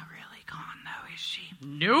not really gone, though, is she?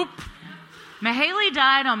 Nope. Mahaley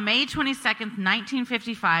died on May 22nd,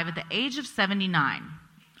 1955, at the age of 79.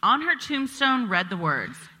 On her tombstone read the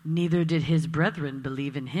words, neither did his brethren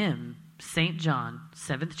believe in him. St. John,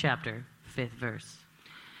 7th chapter, 5th verse.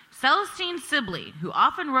 Celestine Sibley, who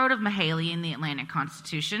often wrote of Mahaley in the Atlanta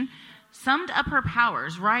Constitution, summed up her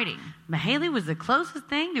powers writing, Mahaley was the closest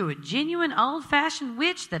thing to a genuine old-fashioned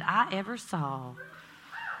witch that I ever saw.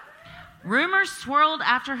 Rumors swirled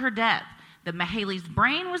after her death that Mahaley's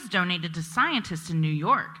brain was donated to scientists in New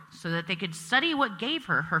York so that they could study what gave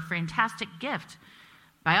her her fantastic gift.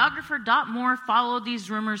 Biographer Dot Moore followed these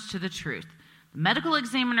rumors to the truth. The medical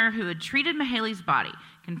examiner who had treated Mahaley's body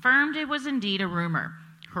confirmed it was indeed a rumor.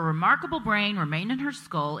 Her remarkable brain remained in her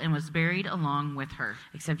skull and was buried along with her.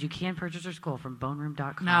 Except you can purchase her skull from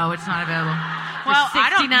boneroom.com. No, it's not available. Well,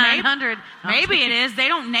 $6,900. Maybe it is. They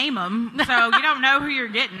don't name them, so you don't know who you're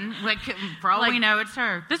getting. Like, for all we know, it's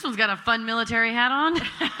her. This one's got a fun military hat on.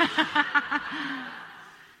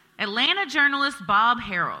 Atlanta journalist Bob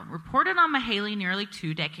Harrell reported on Mahaley nearly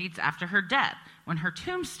 2 decades after her death, when her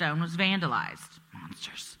tombstone was vandalized.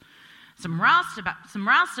 Monsters. Some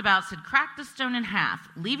roustabouts had cracked the stone in half,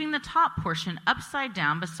 leaving the top portion upside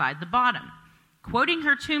down beside the bottom. Quoting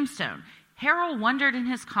her tombstone, Harrell wondered in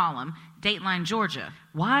his column, Dateline Georgia,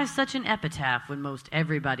 why such an epitaph when most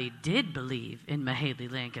everybody did believe in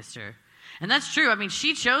Mahaley Lancaster? And that's true. I mean,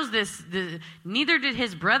 she chose this. Neither did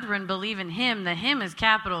his brethren believe in him. The him is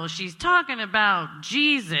capital. She's talking about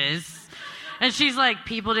Jesus. And she's like,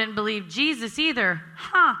 people didn't believe Jesus either.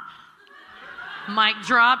 Huh. Mic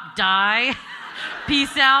drop, die,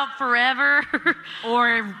 peace out forever.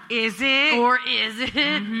 Or is it?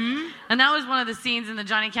 Mm-hmm. And that was one of the scenes in the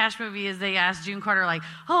Johnny Cash movie is they asked June Carter, like,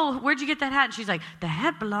 oh, where'd you get that hat? And she's like, the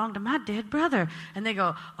hat belonged to my dead brother. And they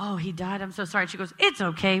go, oh, he died, I'm so sorry. And she goes, it's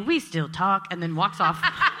okay, we still talk, and then walks off.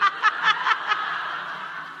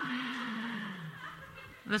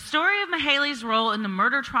 The story of Mahaley's role in the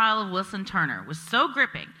murder trial of Wilson Turner was so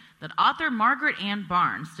gripping that author Margaret Ann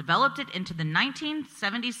Barnes developed it into the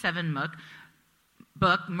 1977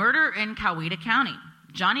 book Murder in Coweta County.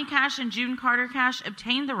 Johnny Cash and June Carter Cash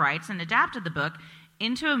obtained the rights and adapted the book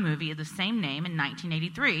into a movie of the same name in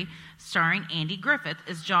 1983, starring Andy Griffith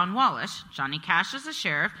as John Wallace, Johnny Cash as the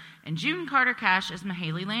sheriff, and June Carter Cash as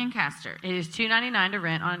Mahaley Lancaster. It is $2.99 to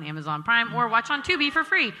rent on Amazon Prime or watch on Tubi for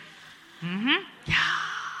free. Mm-hmm. Yeah.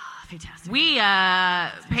 Fantastic. We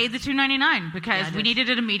paid the $2.99 because we needed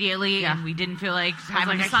it immediately, and we didn't feel like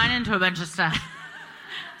having to sign into a bunch of stuff.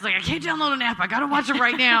 It's like, I can't download an app. I gotta watch it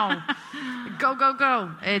right now. Go, go,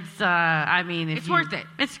 go. It's, I mean, it's worth it.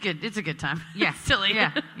 It's good. It's a good time. Yeah. Silly.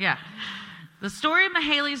 Yeah. The story of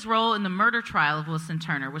Mahaley's role in the murder trial of Wilson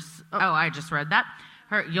Turner was, I just read that.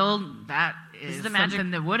 That is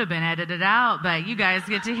something that would have been edited out, but you guys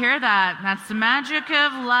get to hear that. That's the magic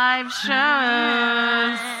of live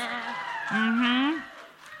shows. Mm-hmm.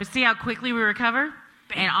 But see how quickly we recover?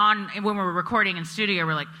 And when we're recording in studio,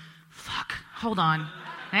 we're like, fuck, hold on.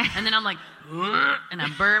 And then I'm like, and I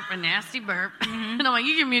burp, a nasty burp. And I'm like,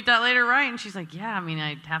 you can mute that later, right? And she's like, yeah, I mean,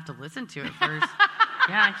 I'd have to listen to it first.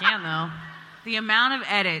 Yeah, I can, though. The amount of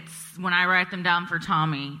edits, when I write them down for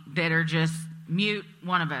Tommy, that are just mute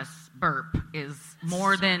one of us burp is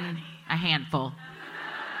more than a handful.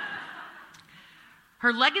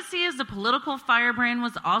 Her legacy as a political firebrand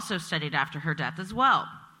was also studied after her death as well.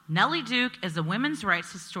 Nellie Duke is a women's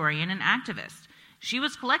rights historian and activist. She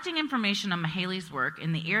was collecting information on Mahaley's work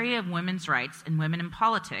in the area of women's rights and women in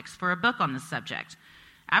politics for a book on the subject.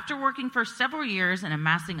 After working for several years and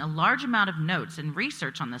amassing a large amount of notes and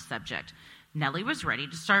research on the subject, Nellie was ready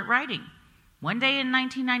to start writing. One day in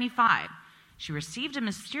 1995, she received a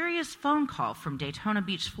mysterious phone call from Daytona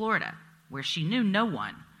Beach, Florida, where she knew no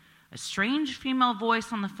one. A strange female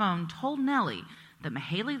voice on the phone told Nellie that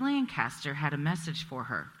Mahaley Lancaster had a message for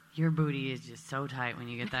her. Your booty is just so tight when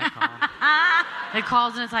you get that call. It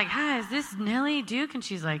calls and it's like, hi, is this Nellie Duke? And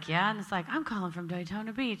she's like, yeah. And it's like, I'm calling from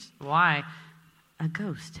Daytona Beach. Why? A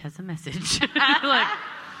ghost has a message. Like,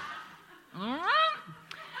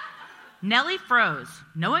 Nellie froze,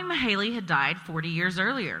 knowing Mahaley had died 40 years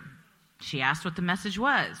earlier. She asked what the message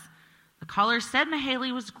was. The caller said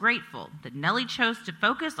Mahaley was grateful that Nellie chose to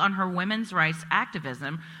focus on her women's rights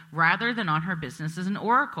activism rather than on her business as an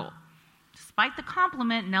oracle. Despite the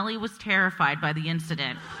compliment, Nellie was terrified by the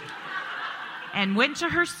incident and went to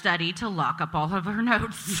her study to lock up all of her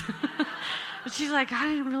notes. But she's like, I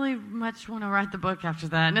didn't really much want to write the book after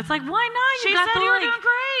that. And it's like, why not? She said you were doing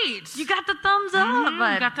great. You got the thumbs up.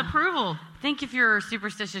 But you got the approval. I think if you're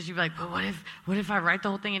superstitious, you'd be like, well, what if I write the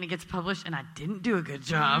whole thing and it gets published and I didn't do a good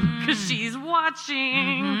job? Because she's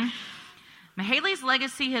watching. Mahaley's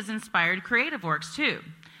legacy has inspired creative works, too.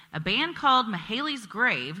 A band called Mahaley's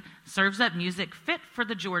Grave serves up music fit for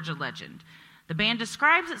the Georgia legend. The band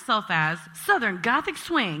describes itself as Southern Gothic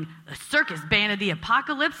Swing, a circus band of the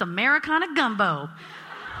apocalypse Americana gumbo.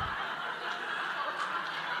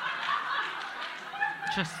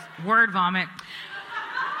 Just word vomit.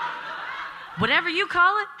 Whatever you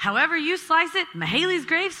call it, however you slice it, Mahaley's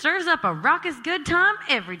Grave serves up a raucous good time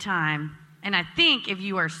every time. And I think if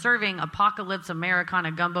you are serving apocalypse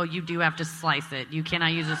Americana gumbo, you do have to slice it. You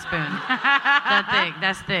cannot use a spoon.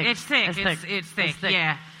 That's thick. It's thick. It's thick.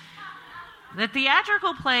 Yeah. The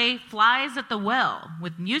theatrical play Flies at the Well,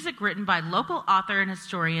 with music written by local author and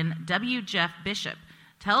historian W. Jeff Bishop,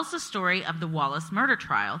 tells the story of the Wallace murder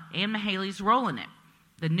trial and Mahaley's role in it.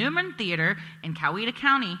 The Newman Theater in Coweta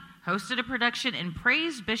County hosted a production and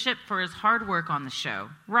praised Bishop for his hard work on the show,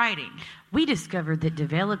 writing. We discovered that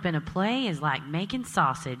developing a play is like making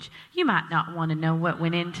sausage. You might not want to know what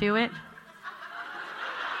went into it.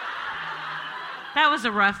 That was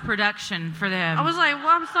a rough production for them. I was like, well,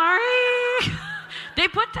 I'm sorry. They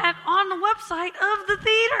put that on the website of the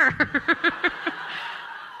theater.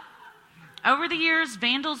 Over the years,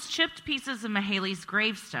 vandals chipped pieces of Mahaley's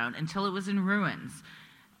gravestone until it was in ruins.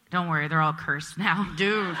 Don't worry, they're all cursed now.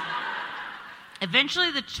 Dude.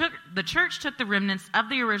 Eventually, the church took the remnants of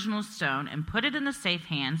the original stone and put it in the safe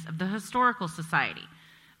hands of the Historical Society.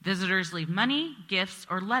 Visitors leave money, gifts,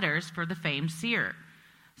 or letters for the famed seer.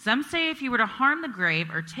 Some say if you were to harm the grave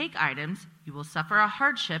or take items, you will suffer a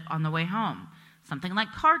hardship on the way home, something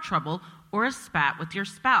like car trouble or a spat with your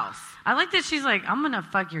spouse. I like that she's like, I'm going to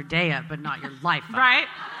fuck your day up, but not your life up. Right?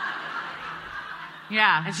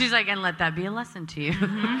 Yeah. And she's like, and let that be a lesson to you.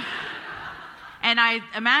 And I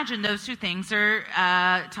imagine those two things are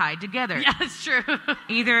tied together. Yeah, that's true.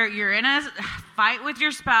 Either you're in a fight with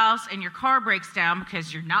your spouse and your car breaks down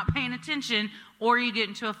because you're not paying attention, or you get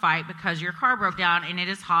into a fight because your car broke down and it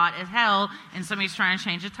is hot as hell and somebody's trying to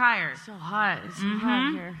change a tire. So hot. It's so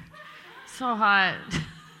hot here. So hot.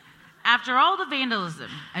 After all the vandalism,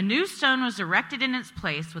 a new stone was erected in its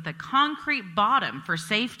place with a concrete bottom for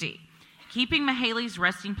safety, keeping Mahaley's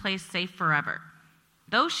resting place safe forever.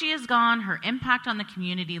 Though she is gone, her impact on the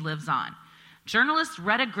community lives on. Journalist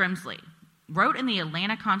Retta Grimsley wrote in the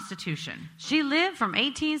Atlanta Constitution, she lived from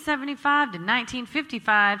 1875 to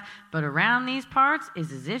 1955, but around these parts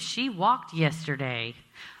is as if she walked yesterday.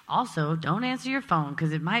 Also, don't answer your phone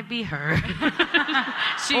because it might be her.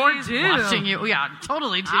 She's watching you. Yeah,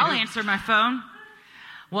 totally do. I'll answer my phone.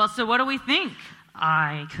 Well, so what do we think?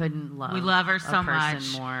 I couldn't love. We love her so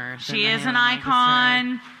much. More she is an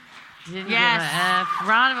icon. Didn't give a F.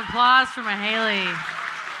 Round of applause for Mahaley.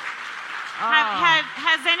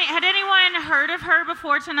 Had anyone heard of her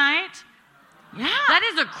before tonight? Yeah. That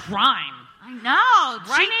is a crime. I know.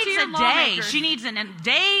 Right, she needs a day. She needs a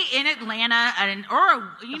day in Atlanta,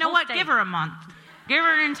 you know what? Give her a month. Give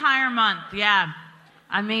her an entire month. Yeah.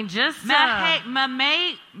 I mean, just Mahaley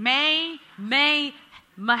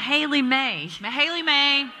May.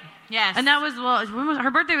 Yes. And that was,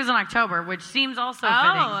 her birthday was in October, which seems also fitting.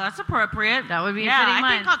 Oh, that's appropriate. That would be a fitting month.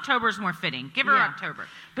 I think October's more fitting. Give her October.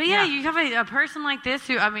 But you have a person like this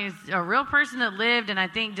who, I mean, is a real person that lived, and I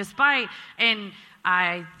think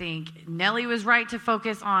I think Nellie was right to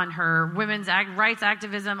focus on her women's rights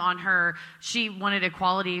activism, she wanted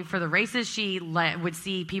equality for the races. She would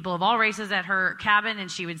see people of all races at her cabin,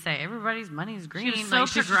 and she would say, everybody's money is green. She was so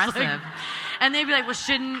progressive. And they'd be like, well,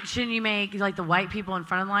 shouldn't you make like the white people in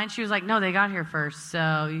front of the line? She was like, no, they got here first,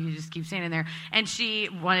 so you just keep standing there. And she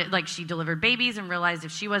delivered babies and realized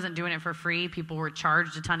if she wasn't doing it for free, people were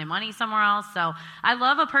charged a ton of money somewhere else. So I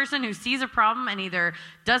love a person who sees a problem and either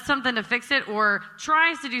does something to fix it or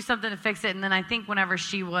tries to do something to fix it. And then I think whenever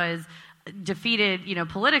she was defeated,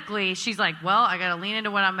 politically, she's like, well, I got to lean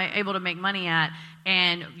into what I'm able to make money at,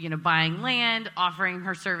 and buying land, offering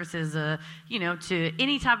her services, to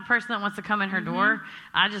any type of person that wants to come in her door.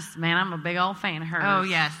 I'm a big old fan of hers. Oh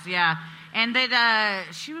yes, yeah. And that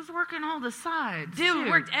she was working all the sides. Dude,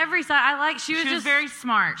 worked every side. She was just very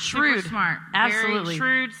smart, shrewd, super smart, absolutely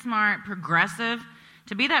very shrewd, smart, progressive.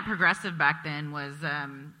 To be that progressive back then was,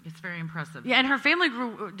 it's very impressive. Yeah, and her family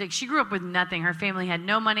she grew up with nothing. Her family had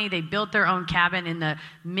no money. They built their own cabin in the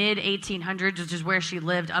mid-1800s, which is where she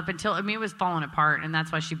lived up until, it was falling apart, and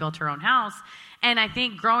that's why she built her own house. And I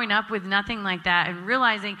think growing up with nothing like that and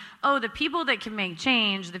realizing, the people that can make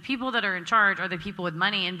change, the people that are in charge are the people with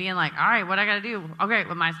money, and being like, all right, what I got to do? Okay,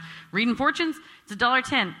 with my reading fortunes, it's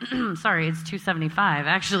 $1.10. Sorry, it's $2.75,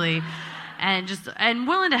 actually. And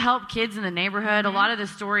willing to help kids in the neighborhood. Mm-hmm. A lot of the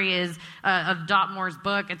story is of Dot Moore's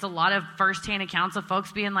book. It's a lot of firsthand accounts of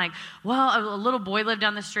folks being like, well, a little boy lived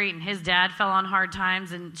down the street and his dad fell on hard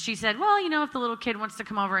times. And she said, well, if the little kid wants to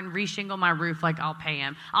come over and reshingle my roof, I'll pay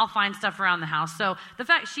him. I'll find stuff around the house. So the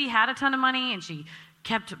fact she had a ton of money and she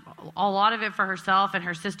kept a lot of it for herself and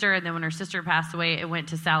her sister, and then when her sister passed away, it went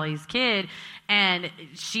to Sally's kid, and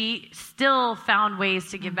she still found ways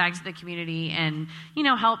to give back to the community and,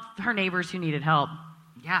 help her neighbors who needed help.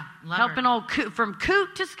 Yeah, helping from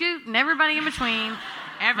Coot to Scoot and everybody in between.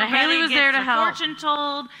 Everybody was gets there to help. Fortune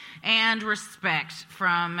told and respect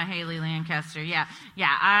from Mahaley Lancaster. Yeah,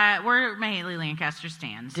 we're Mahaley Lancaster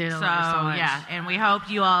stans. Dude, so much. Yeah, and we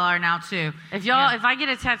hope you all are now too. If I get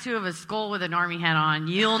a tattoo of a skull with an army hat on,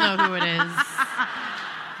 you'll know who it is.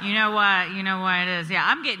 You know what it is. Yeah,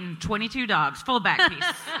 I'm getting 22 dogs, full back piece.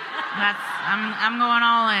 I'm going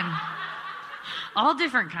all in. All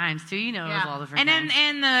different kinds too. It was all different kinds.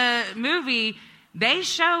 And in the movie, they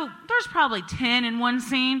show there's probably 10 in one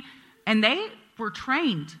scene, and they were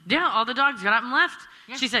trained. Yeah, all the dogs got up and left.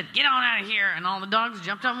 Yeah. She said, get on out of here. And all the dogs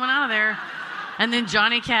jumped up and went out of there. And then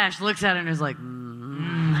Johnny Cash looks at her and is like,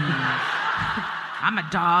 I'm a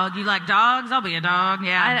dog. You like dogs? I'll be a dog.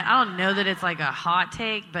 Yeah. I don't know that it's like a hot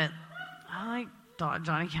take, but I like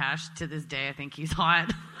Johnny Cash to this day. I think he's hot.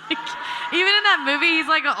 Even in that movie, he's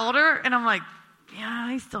like older, and I'm like,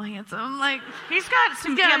 yeah, he's still handsome. He's got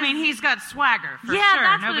some. He's got swagger for sure.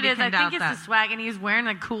 That's Nobody what it is. can I doubt think that. it's the swag, and he's wearing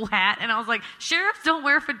a cool hat. And I was like, sheriffs don't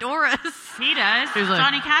wear fedoras. He does. He was like,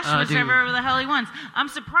 Johnny Cash whatever the hell he wants. I'm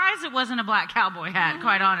surprised it wasn't a black cowboy hat.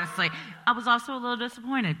 Quite honestly, I was also a little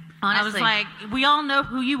disappointed. Honestly. I was like, we all know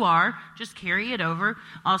who you are. Just carry it over.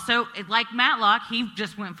 Also, like Matlock, he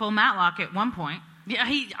just went full Matlock at one point. Yeah,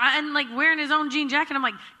 and wearing his own jean jacket. I'm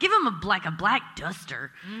like, give him a black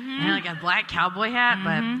duster and a black cowboy hat.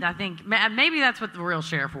 Mm-hmm. But I think maybe that's what the real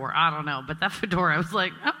sheriff wore. I don't know. But that fedora, I was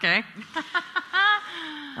like, okay.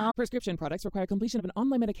 Prescription products require completion of an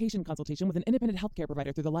online medication consultation with an independent healthcare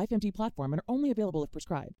provider through the LifeMD platform and are only available if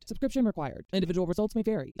prescribed. Subscription required. Individual results may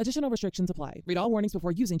vary. Additional restrictions apply. Read all warnings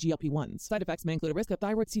before using GLP-1s. Side effects may include a risk of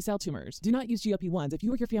thyroid C-cell tumors. Do not use GLP-1s if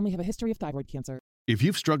you or your family have a history of thyroid cancer. If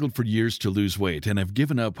you've struggled for years to lose weight and have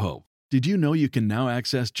given up hope, did you know you can now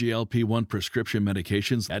access GLP-1 prescription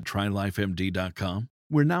medications at TryLifeMD.com?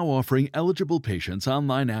 We're now offering eligible patients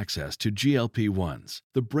online access to GLP-1s,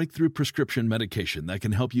 the breakthrough prescription medication that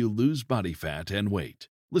can help you lose body fat and weight.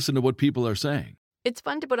 Listen to what people are saying. It's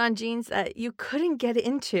fun to put on jeans that you couldn't get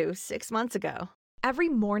into 6 months ago. Every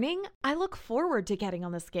morning, I look forward to getting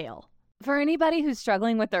on the scale. For anybody who's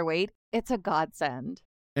struggling with their weight, it's a godsend.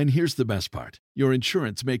 And here's the best part. Your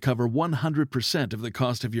insurance may cover 100% of the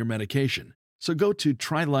cost of your medication. So go to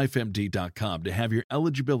TryLifeMD.com to have your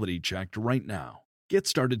eligibility checked right now. Get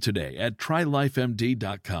started today at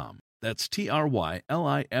TryLifeMD.com. That's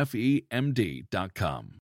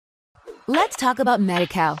TryLifeMD.com. Let's talk about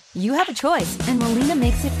Medi-Cal. You have a choice, and Molina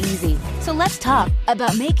makes it easy. So let's talk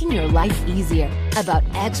about making your life easier, about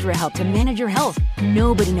extra help to manage your health.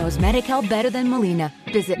 Nobody knows Medi-Cal better than Molina.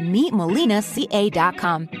 Visit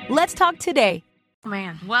meetmolinaca.com. Let's talk today.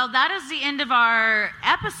 Man. Well, that is the end of our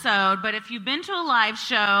episode, but if you've been to a live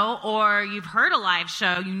show or you've heard a live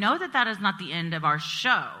show, you know that is not the end of our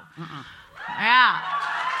show. Yeah.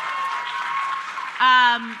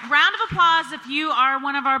 Round of applause if you are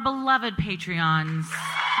one of our beloved Patreons.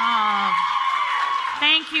 Oh,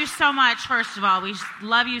 thank you so much, first of all. We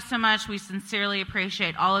love you so much. We sincerely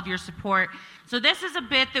appreciate all of your support. So this is a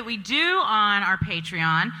bit that we do on our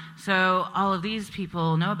Patreon. So all of these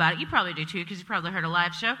people know about it. You probably do too, because you probably heard a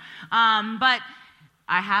live show. But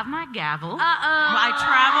I have my gavel. I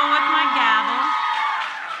travel with my gavel.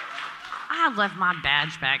 I left my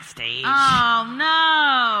badge backstage. Oh,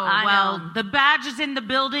 no. Well, the badge is in the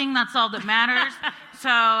building. That's all that matters.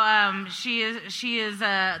 So she is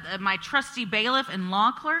my trusty bailiff and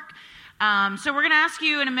law clerk. So we're going to ask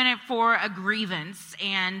you in a minute for a grievance,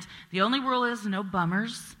 and the only rule is no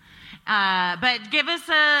bummers. But give us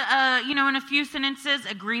in a few sentences,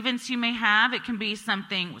 a grievance you may have. It can be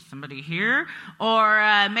something with somebody here,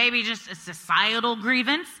 or maybe just a societal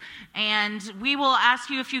grievance. And we will ask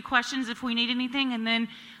you a few questions if we need anything, and then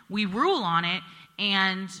we rule on it.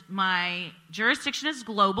 And my jurisdiction is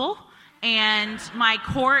global, and my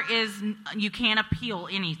court is you can't appeal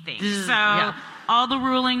anything. So all the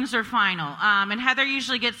rulings are final. And Heather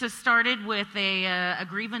usually gets us started with a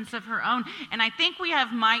grievance of her own. And I think we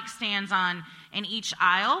have mic stands on in each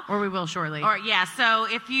aisle. Or we will shortly. Or yeah. So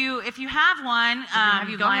if you have one,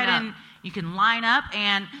 you go ahead and you can line up.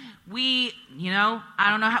 And we, I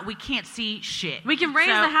don't know how, we can't see shit. We can raise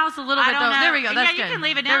the house a little bit, though. There we go. That's good. You can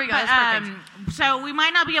leave it there down. We go. That's perfect. So we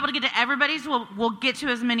might not be able to get to everybody's. We'll get to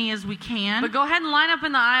as many as we can. But go ahead and line up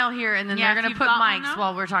in the aisle here, and then they're going to put mics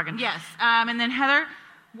while we're talking. Yes. And then Heather,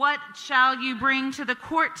 what shall you bring to the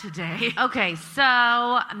court today? Okay,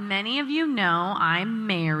 so many of you know I'm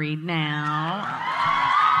married now.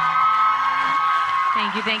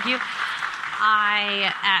 Thank you.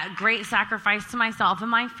 I, at great sacrifice to myself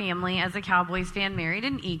and my family, as a Cowboys fan, married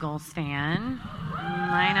an Eagles fan.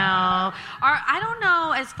 I know. I don't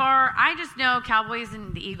know I just know Cowboys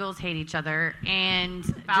and the Eagles hate each other. And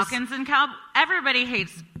Falcons and Cowboys, everybody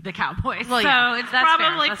hates the Cowboys. Well, so it's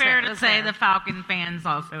probably fair to say the Falcon fans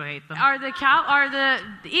also hate them.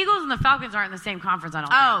 The Eagles and the Falcons aren't in the same conference, I don't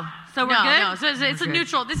think. So we're good? No, so it's a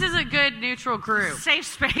neutral. This is a good neutral group. Safe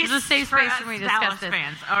space. It's a safe space for me to discuss this.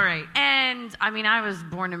 Fans. All right. And I was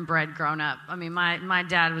born and bred growing up. My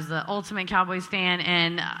dad was the ultimate Cowboys fan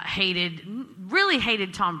and really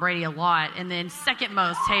hated Tom Brady a lot, and then second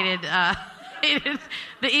most hated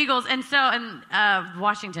the Eagles and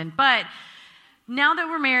Washington. But now that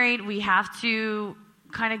we're married, we have to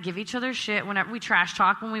kind of give each other shit whenever we trash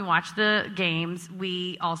talk when we watch the games.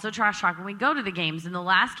 We also trash talk when we go to the games. And the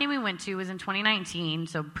last game we went to was in 2019,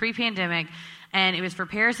 so pre-pandemic, and it was for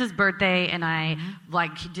Paris's birthday, and I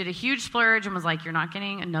did a huge splurge and was like, you're not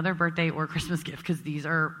getting another birthday or Christmas gift because these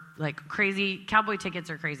are crazy. Cowboy tickets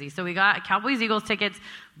are crazy. So we got Cowboys-Eagles tickets,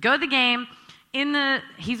 go to the game.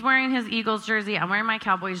 He's wearing his Eagles jersey, I'm wearing my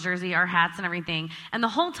Cowboys jersey, our hats and everything. And the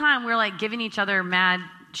whole time we're giving each other mad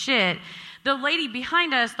shit. The lady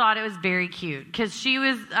behind us thought it was very cute because she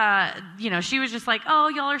was, she was just like, oh,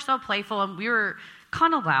 y'all are so playful. And we were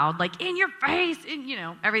kind of loud, in your face, and,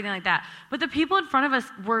 everything like that. But the people in front of us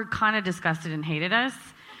were kind of disgusted and hated us.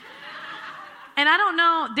 And I don't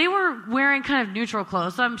know, they were wearing kind of neutral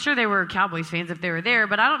clothes, so I'm sure they were Cowboys fans if they were there,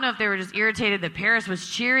 but I don't know if they were just irritated that Paris was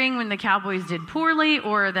cheering when the Cowboys did poorly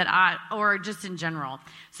or just in general.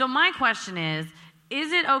 So my question is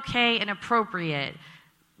it okay and appropriate,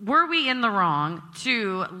 were we in the wrong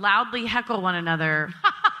to loudly heckle one another?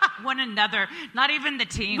 One another, not even the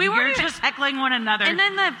team. We were just heckling one another. And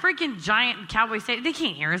then the freaking giant Cowboys say they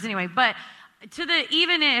can't hear us anyway, but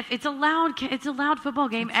even if it's a loud football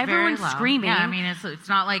game, everyone's screaming. Yeah, I mean it's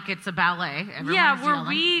not like it's a ballet. Everyone's yelling.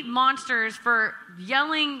 We monsters for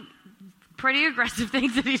yelling pretty aggressive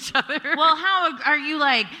things at each other? Well, how are you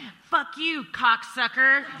fuck you,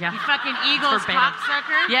 cocksucker. Yeah. You fucking Eagles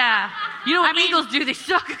cocksucker. Yeah. You know what Eagles do? They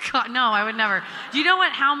suck a cock. No, I would never. Do you know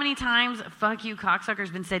how many times fuck you, cocksucker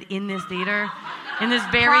has been said in this theater? In this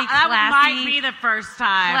very classy. That might be the first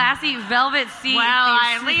time. Classy velvet seat. Well,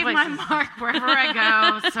 I leave my mark wherever I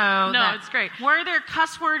go. So no, it's great. Were there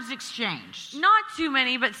cuss words exchanged? Not too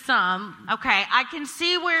many, but some. Okay, I can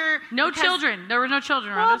see where. Children. There were no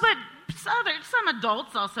children around us. But some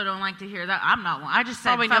adults also don't like to hear that. I'm not one. I just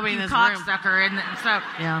said fuck you, cocksucker.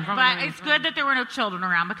 But it's good that there were no children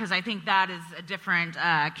around because I think that is a different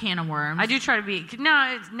can of worms. I do try to be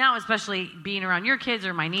now, especially being around your kids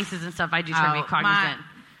or my nieces and stuff. I do try to be cognizant.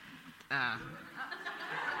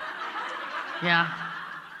 Yeah.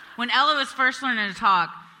 When Ella was first learning to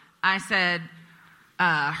talk, I said,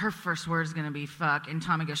 her first word is going to be fuck. And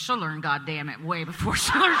Tommy goes, she'll learn goddamn it way before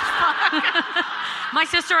she learns fuck. My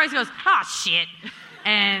sister always goes, oh, shit.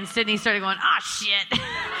 And Sydney started going, oh, shit.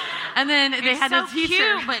 And then they had to teach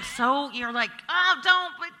her. Cute, but so you're like, oh,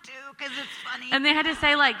 don't, but do, because it's funny. And they had to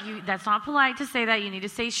say, like, that's not polite to say that. You need to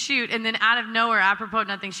say shoot. And then out of nowhere, apropos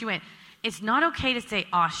nothing, she went, it's not okay to say,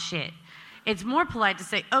 oh, shit. It's more polite to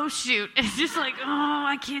say, oh, shoot. It's just like, oh,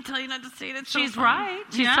 I can't tell you not to say that. She's right.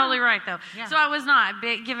 She's totally right, though. Yeah. So I was not,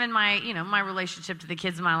 given my, my relationship to the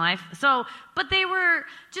kids in my life. So, but they were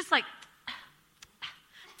just like,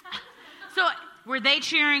 so. Were they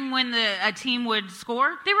cheering when a team would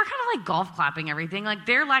score? They were kind of like golf clapping everything. Like,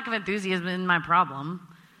 their lack of enthusiasm isn't my problem.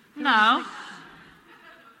 No.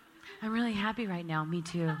 I'm really happy right now. Me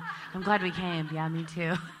too. I'm glad we came. Yeah, me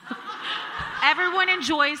too. Everyone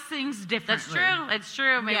enjoys things differently. That's true. It's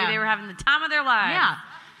true. Maybe they were having the time of their lives.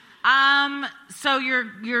 Yeah. So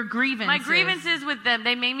your grievances. My grievances with them,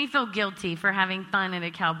 they made me feel guilty for having fun at a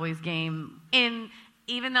Cowboys game.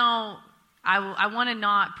 Even though I want to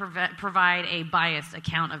not provide a biased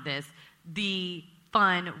account of this, the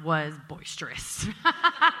fun was boisterous.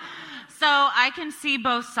 So I can see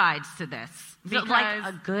both sides to this. Because, like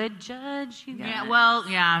a good judge, you guys? Yeah, well,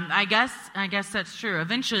 yeah, I guess that's true.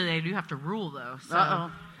 Eventually they do have to rule, though.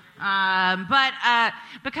 So.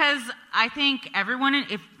 Because I think everyone,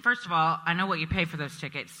 first of all, I know what you pay for those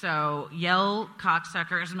tickets, so yell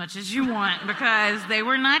cocksucker as much as you want because they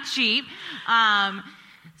were not cheap.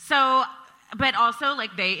 But also,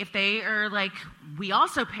 like, if they are like, we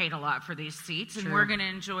also paid a lot for these seats and we're going to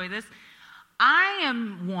enjoy this.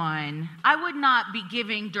 I would not be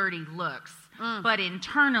giving dirty looks, but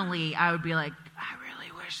internally I would be like, I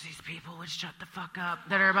really wish these people would shut the fuck up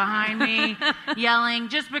that are behind me yelling,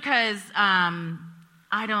 just because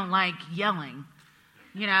I don't like yelling.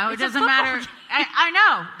 It doesn't matter. I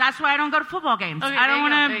know. That's why I don't go to football games. Okay, I don't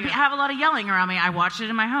want to have a lot of yelling around me. I watch it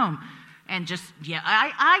in my home. And just,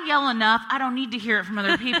 I yell enough. I don't need to hear it from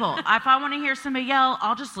other people. If I want to hear somebody yell,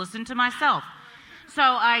 I'll just listen to myself. So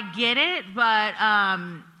I get it, but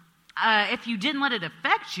if you didn't let it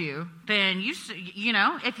affect you, then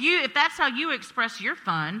if that's how you express your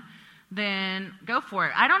fun, then go for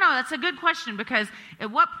it. I don't know. That's a good question, because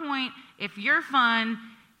at what point, if your fun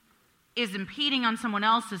is impeding on someone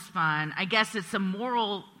else's fun, I guess it's a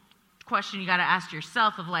moral question you got to ask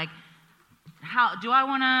yourself of, like, how do I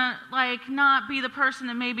want to, like, not be the person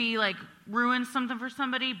that maybe, like, ruins something for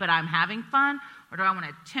somebody, but I'm having fun? Or do I want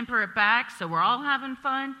to temper it back so we're all having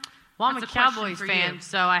fun? Well, I'm a Cowboys fan,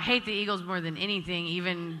 so I hate the Eagles more than anything,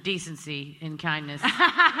 even decency and kindness. So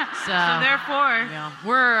therefore...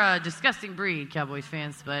 we're a disgusting breed, Cowboys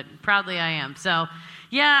fans, but proudly I am. So,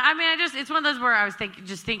 yeah, I mean, it's one of those where I was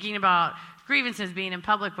thinking about grievances being in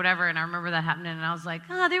public, whatever, and I remember that happening, and I was like,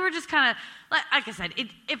 they were just kind of, like I said,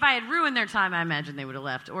 if I had ruined their time, I imagine they would have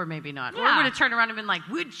left, or maybe not. Yeah. Or would have turned around and been like,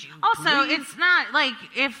 would you Also, please? It's not, like,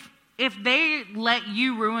 if they let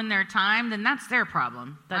you ruin their time, then that's their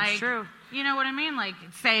problem. That's true. You know what I mean? Like,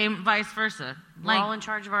 same, vice versa. We're all in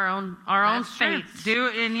charge of our own fates. Do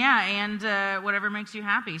it, and whatever makes you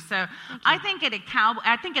happy. So I think at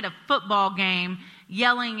a football game,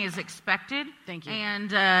 yelling is expected. Thank you.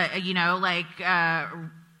 And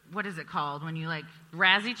what is it called when you, like,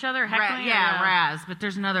 razz each other? Heckling? Razz. But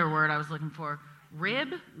there's another word I was looking for.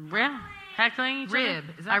 Rib? Yeah. Heckling each Rib.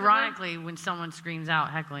 other? Is that ironically, when someone screams out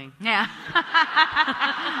heckling. Yeah.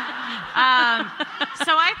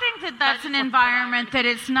 So I think that's an environment that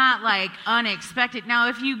it's not, like, unexpected. Now,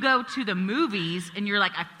 if you go to the movies and you're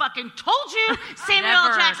like, I fucking told you Samuel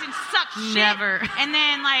L. Jackson sucks shit. Never. And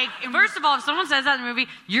then, like... First of all, if someone says that in the movie,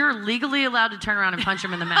 you're legally allowed to turn around and punch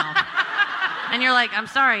him in the mouth. And you're like, I'm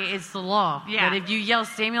sorry, it's the law. Yeah. But if you yell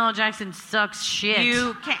Samuel L. Jackson sucks shit.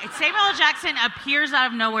 You can't. Samuel L. Jackson appears out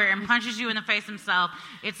of nowhere and punches you in the face himself.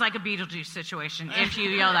 It's like a Beetlejuice situation if you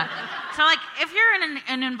yell that. So, like, if you're in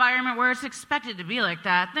an environment where it's expected to be like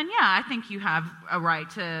that, then, yeah, I think you have a right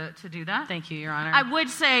to do that. Thank you, Your Honor. I would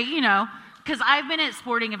say, because I've been at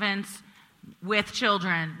sporting events with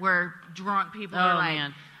children where drunk people are like,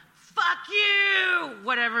 man. Fuck you!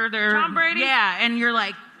 Whatever they're... Tom Brady? Yeah, and you're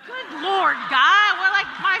like, good Lord, God, we're like,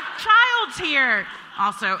 my child's here.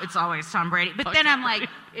 Also, it's always Tom Brady. But then I'm like,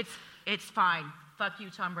 it's fine. Fuck you,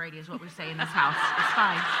 Tom Brady, is what we say in this house. It's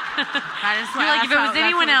fine. That is what, like, if it was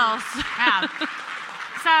anyone else. Yeah.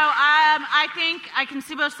 So I think I can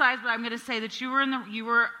see both sides, but I'm going to say that you were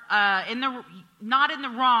not in the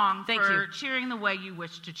wrong for cheering the way you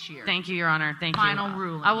wish to cheer. Thank you, Your Honor. Thank you. Final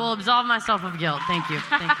ruling. I will absolve myself of guilt. Thank you.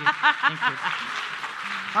 Thank you. Thank you.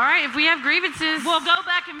 All right, if we have grievances... We'll go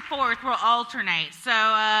back and forth. We'll alternate. So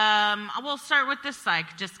we'll start with this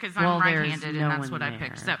psych, just because I'm right-handed, and that's what I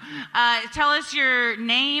picked. So tell us your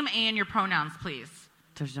name and your pronouns, please.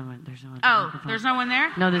 There's no one. There's no one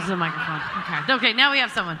there? No, this is a microphone. Okay, now we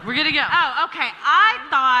have someone. We're good to go. Oh, okay. I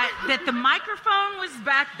thought that the microphone was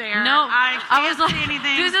back there. No, I was like, see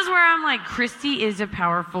anything. This is where I'm like, Christy is a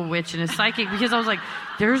powerful witch and a psychic, because I was like,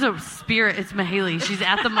 there's a spirit. It's Mahaley. She's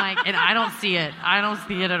at the mic, and I don't see it. I don't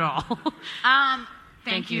see it at all.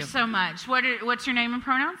 Thank you so much. What's your name and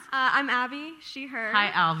pronouns? I'm Abby. She, her.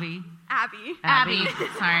 Hi, Alvy. Abby.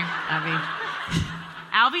 Sorry. Abby.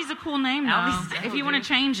 Alvy's a cool name, though. If you want to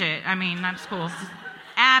change it, I mean, that's cool.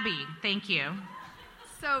 Abby, thank you.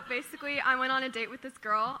 So basically, I went on a date with this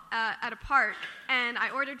girl at a park, and I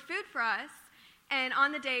ordered food for us. And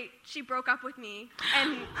on the date, she broke up with me,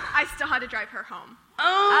 and I still had to drive her home. Oh!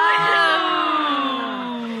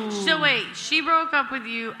 So wait, she broke up with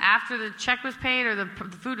you after the check was paid or the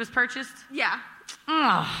food was purchased? Yeah.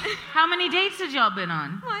 Oh. How many dates had y'all been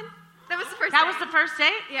on? One. That was the first date. That was the first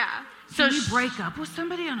date? Yeah. So you break up with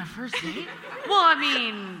somebody on a first date? Well, I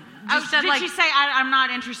mean, did she say, I'm not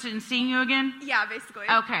interested in seeing you again? Yeah, basically.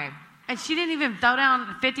 Okay. And she didn't even throw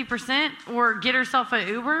down 50% or get herself an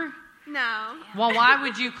Uber? No. Well, why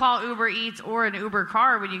would you call Uber Eats or an Uber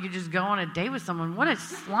car when you could just go on a date with someone? What a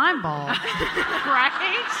slime ball.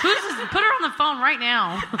 Right? Put her on the phone right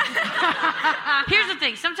now. Here's the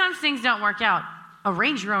thing. Sometimes things don't work out.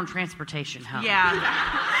 Arrange your own transportation home. Yeah.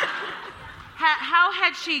 How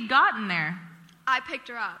had she gotten there? I picked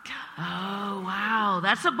her up. Oh, wow.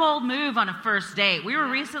 That's a bold move on a first date. We were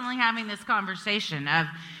recently having this conversation of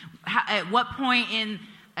at what point in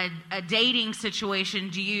a dating situation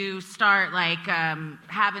do you start like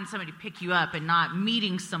having somebody pick you up and not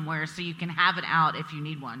meeting somewhere so you can have it out if you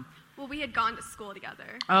need one? Well, we had gone to school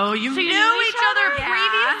together. Oh, you knew each other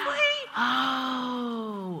previously?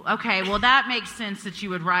 Oh, okay. Well, that makes sense that you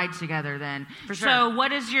would ride together then. For sure. So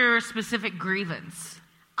what is your specific grievance?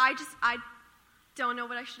 I don't know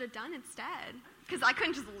what I should have done instead. Because I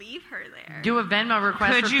couldn't just leave her there. Do a Venmo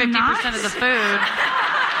request Could for you 50% not? of the food.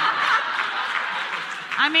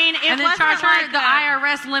 I mean, it and then wasn't charge her like the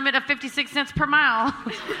IRS limit of 56 cents per mile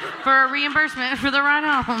for a reimbursement for the ride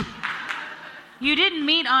home. You didn't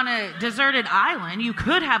meet on a deserted island. You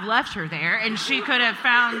could have left her there, and she could have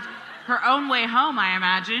found her own way home, I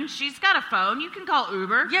imagine. She's got a phone. You can call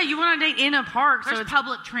Uber. Yeah, you went on a date in a park. There's so it's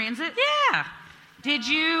public transit. Yeah. Did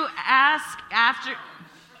you ask after...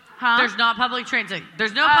 Huh? There's not public transit.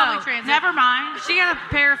 There's no public transit. Never mind. She got a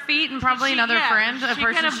pair of feet and probably another friend, a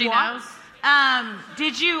person she knows.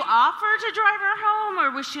 Did you offer to drive her home,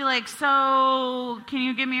 or was she like, so can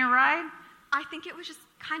you give me a ride? I think it was just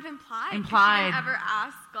kind of implied. Implied. She didn't ever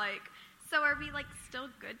ask, like, so are we, like, still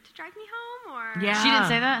good to drive me home, or? Yeah. She didn't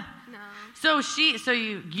say that? No. So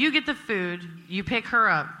you get the food, you pick her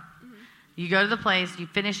up, you go to the place, you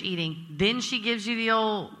finish eating, then she gives you the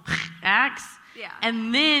old axe. Yeah.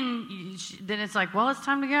 And then it's like, well, it's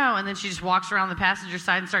time to go. And then she just walks around the passenger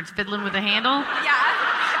side and starts fiddling with the handle. Yeah.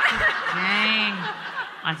 Dang.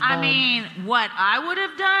 I mean, what I would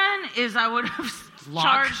have done is I would have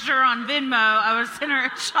charged her on Venmo. I would send her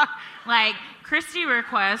a like, Christy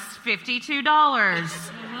requests $52.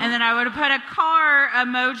 And then I would have put a car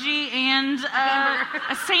emoji and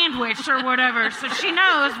a sandwich or whatever, so she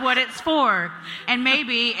knows what it's for. And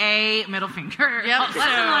maybe a middle finger. Yep, also.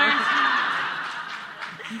 lesson learned.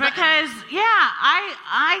 Because,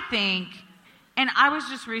 I think, and I was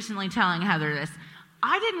just recently telling Heather this,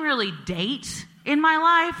 I didn't really date in my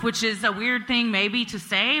life, which is a weird thing maybe to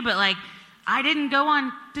say, but like, I didn't go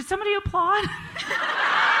on, did somebody applaud?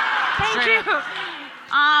 Thank you.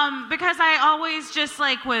 Because I always just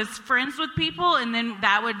like was friends with people, and then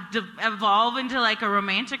that would evolve into like a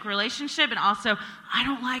romantic relationship. And also, I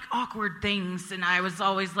don't like awkward things, and I was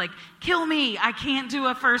always like, kill me, I can't do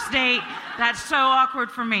a first date. That's so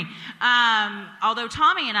awkward for me. Although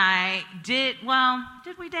Tommy and I did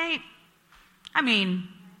we date? I mean,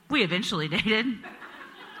 we eventually dated.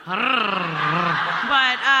 But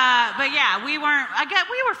yeah, we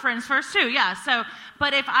were friends first too. Yeah. So,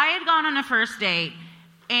 but if I had gone on a first date,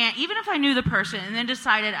 and even if I knew the person and then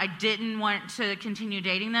decided I didn't want to continue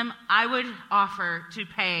dating them, I would offer to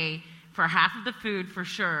pay for half of the food for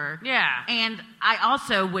sure. Yeah. And I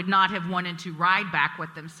also would not have wanted to ride back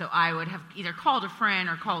with them, so I would have either called a friend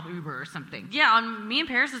or called Uber or something. Yeah, on me and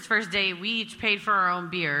Paris's first date, we each paid for our own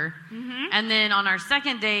beer. Mm-hmm. And then on our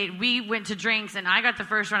second date, we went to drinks, and I got the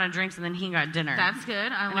first round of drinks, and then he got dinner. That's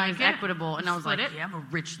good. I and like it was it. equitable. And I was like, Split it. yeah, I'm a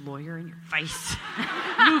rich lawyer in your face.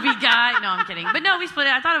 Movie guy. No, I'm kidding. But no, we split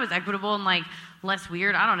it. I thought it was equitable, and like, less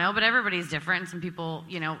weird. I don't know, but everybody's different. Some people,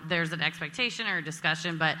 there's an expectation or a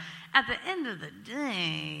discussion, but at the end of the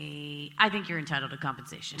day, I think you're entitled to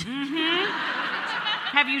compensation. Mm-hmm.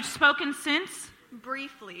 Have you spoken since?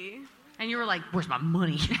 Briefly. And you were like, where's my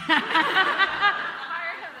money?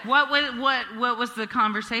 What was the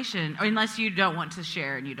conversation? Or unless you don't want to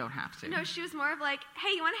share and you don't have to. No, she was more of like,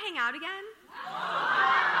 hey, you want to hang out again?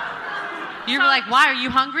 You were like, why? Are you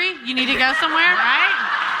hungry? You need to go somewhere?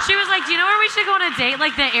 Right? She was like, do you know where we should go on a date?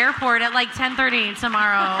 Like the airport at like 10:30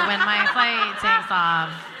 tomorrow when my flight takes off.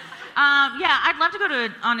 Yeah, I'd love to go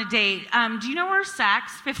on a date. Do you know where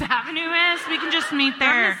Saks Fifth Avenue is? We can just meet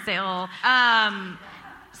there. Sale.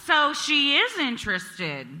 So she is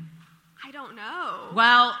interested. I don't know.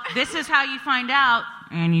 Well, this is how you find out,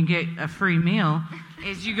 and you get a free meal,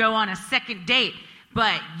 is you go on a second date,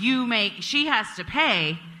 but she has to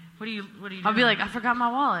pay. What do you do? I'll be like, I forgot my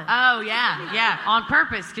wallet. Oh, yeah. On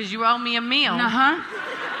purpose, because you owe me a meal. Uh-huh.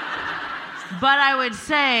 But I would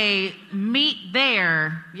say meet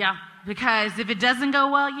there. Yeah. Because if it doesn't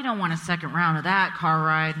go well, you don't want a second round of that car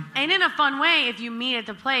ride. And in a fun way, if you meet at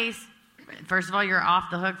the place, first of all, you're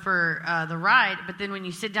off the hook for the ride, but then when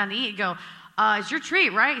you sit down to eat, you go, it's your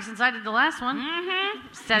treat, right? Since I did the last one.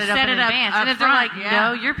 Mm-hmm. Set it up in advance. And if they're like,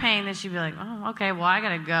 no, you're paying, then she'd be like, oh, okay, well, I got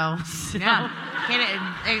to go. So. Yeah.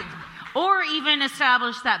 Or even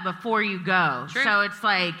establish that before you go. True. So it's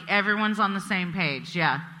like everyone's on the same page.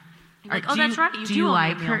 Yeah. Like, that's right. Do you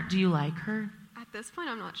like her? Do you like her? At this point,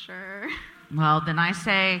 I'm not sure. Well, then I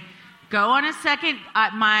say, go on a second.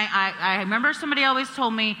 I remember somebody always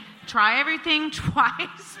told me, try everything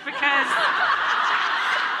twice because...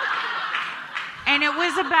 And it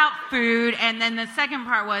was about food, and then the second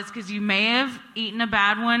part was because you may have eaten a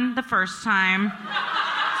bad one the first time.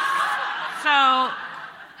 So...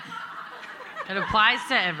 It applies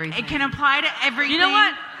to everything. It can apply to everything. You know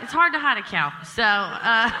what? It's hard to hide a cow. So,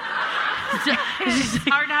 it's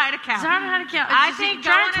hard to hide a cow. It's hard to hide a cow. I think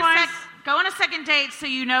go on a second date so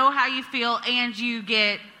you know how you feel and you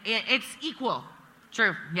get it's equal.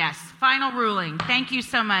 True. Yes. Final ruling. Thank you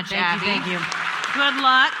so much, Abby. Thank you. Good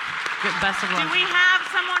luck. Good, best of luck. Do we have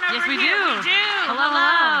someone over here? Yes, we here? do. We do.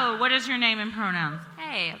 Hello. What is your name and pronouns?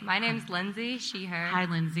 Hey, my name's Lindsay, she, her. Hi,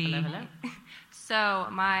 Lindsay. Hello. So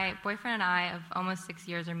my boyfriend and I of almost 6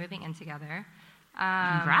 years are moving in together.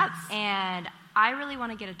 Congrats. And I really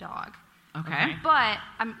want to get a dog. Okay. But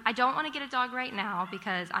I don't want to get a dog right now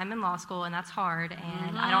because I'm in law school and that's hard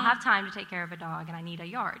and I don't have time to take care of a dog and I need a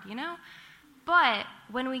yard, But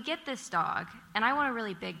when we get this dog, and I want a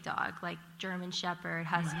really big dog, like German Shepherd,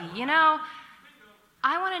 Husky,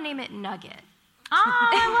 I want to name it Nugget. Oh,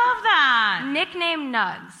 I love that. Nickname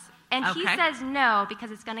Nugs. And he Okay. says no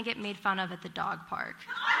because it's going to get made fun of at the dog park.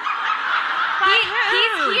 By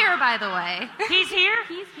who? He's here, by the way. He's here?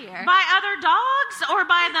 He's here. By other dogs or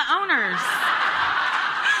by the owners?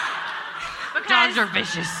 Dogs are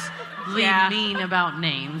vicious. Yeah. Mean about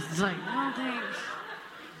names. It's like, oh, thanks.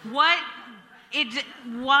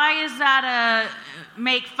 Why is that a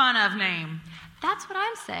make fun of name? That's what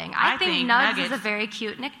I'm saying. I think Nugs is a very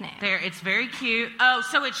cute nickname. It's very cute. Oh,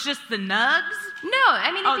 so it's just the Nugs? No,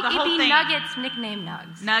 I mean, it'd be thing. Nuggets, nickname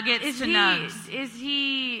Nugs. Nuggets Is to he, Nugs. Is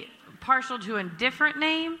he partial to a different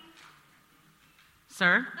name?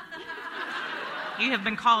 Sir? You have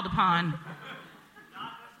been called upon.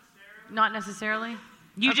 Not necessarily?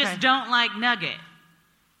 You Okay. just don't like Nugget.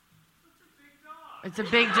 It's a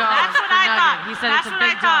big dog. That's what for I Nugget. thought. He said That's it's a what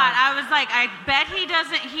big I thought. dog. I was like, I bet he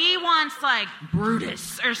doesn't. He wants like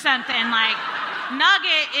Brutus or something. Like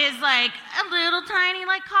Nugget is like a little tiny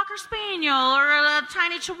like Cocker Spaniel or a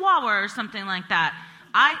tiny Chihuahua or something like that.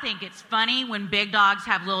 I think it's funny when big dogs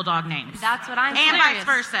have little dog names. That's what I'm saying. And vice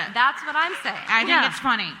versa. That's what I'm saying. I think it's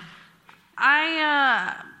funny.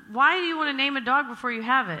 Why do you want to name a dog before you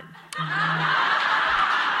have it?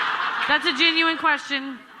 That's a genuine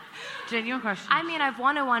question. Genuine question. I mean, I've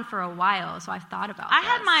wanted one for a while, so I've thought about I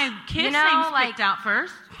had my kids' names picked out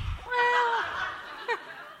first. Well,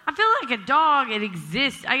 I feel like a dog, it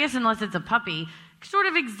exists, I guess unless it's a puppy, sort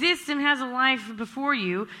of exists and has a life before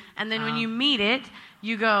you, and then when you meet it,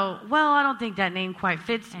 you go, well, I don't think that name quite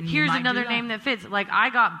fits. And you Here's might another do name that fits. Like, I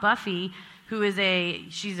got Buffy, who is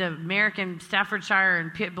she's an American Staffordshire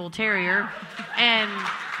and Pit Bull Terrier, and...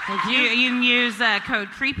 You can use code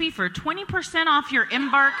CREEPY for 20% off your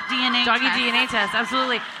Embark DNA Doggy test. DNA test,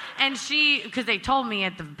 absolutely. And because they told me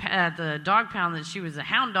at the dog pound that she was a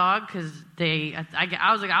hound dog, because I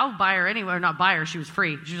was like, I'll buy her anyway. Or not buy her, she was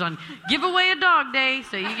free. She was on Give Away a Dog Day,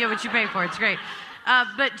 so you get what you pay for. It's great.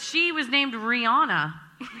 But she was named Rihanna.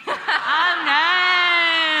 Oh,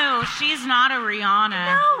 no. She's not a Rihanna.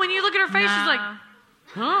 No, when you look at her face, she's like...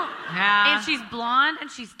 And she's blonde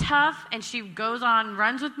and she's tough and she goes on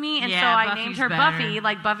runs with me. And so Yeah, I Buffy's named her better. Buffy,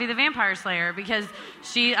 like Buffy the Vampire Slayer, because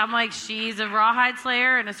I'm like, she's a rawhide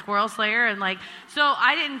slayer and a squirrel slayer. And like, so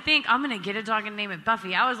I didn't think I'm going to get a dog and name it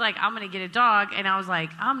Buffy. I was like, I'm going to get a dog. And I was like,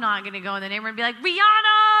 I'm not going to go in the neighborhood and be like,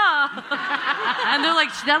 Rihanna. And they're like,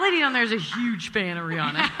 that lady down there is a huge fan of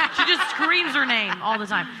Rihanna. She just screams her name all the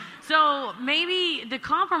time. So maybe the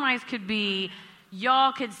compromise could be,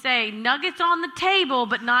 y'all could say nuggets on the table,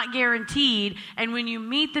 but not guaranteed. And when you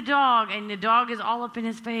meet the dog and the dog is all up in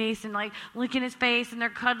his face and like licking his face and they're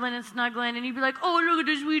cuddling and snuggling and you'd be like, oh, look at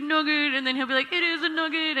this sweet nugget. And then he'll be like, it is a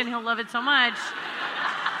nugget. And he'll love it so much.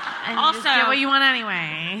 And Also, you just get what you want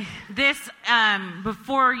anyway. This,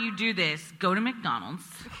 before you do this, go to McDonald's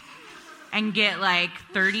and get like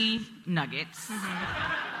 30 nuggets.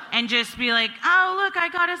 And just be like, oh, look, I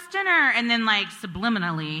got us dinner. And then, like,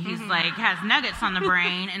 subliminally, he's like, has nuggets on the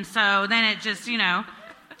brain. And so then it just, you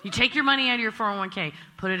take your money out of your 401k,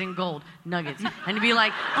 put it in gold, nuggets. And you'd be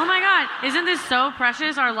like, oh my God, isn't this so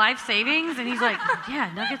precious, our life savings? And he's like,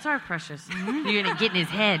 yeah, nuggets are precious. You're going to get in his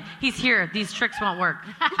head. He's here. These tricks won't work.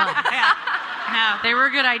 No, they were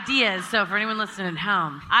good ideas. So for anyone listening at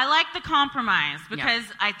home. I like the compromise because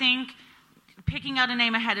I think picking out a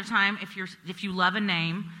name ahead of time, if you love a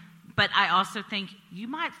name, but I also think you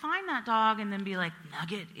might find that dog and then be like,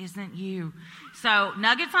 Nugget isn't you. So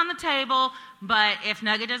Nugget's on the table, but if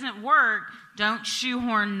Nugget doesn't work, don't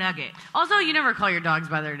shoehorn Nugget. Also, you never call your dogs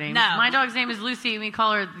by their names. No. My dog's name is Lucy, and we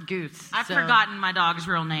call her Goose. I've forgotten my dog's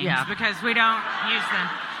real names because we don't use them.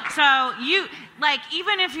 So you, like,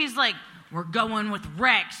 even if he's like, we're going with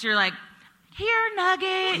Rex, you're like, here,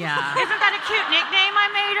 Nugget. Yeah. Isn't that a cute nickname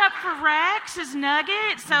I made up for Rex? Is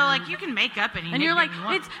Nugget? So, like, you can make up any and you're like,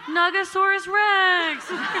 nickname you want. it's Nugasaurus Rex.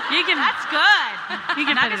 That's good. You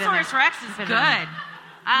can put it in there. Nugasaurus Rex is Put it in there. good.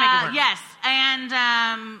 Make it work. Yes, and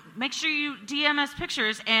make sure you DM us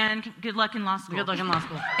pictures, and good luck in law school. Good luck in law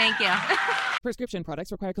school. Thank you. Prescription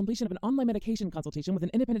products require completion of an online medication consultation with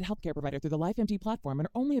an independent healthcare provider through the LifeMD platform and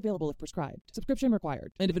are only available if prescribed. Subscription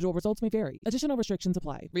required. Individual results may vary. Additional restrictions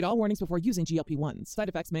apply. Read all warnings before using GLP-1s. Side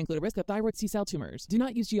effects may include a risk of thyroid C-cell tumors. Do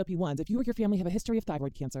not use GLP-1s if you or your family have a history of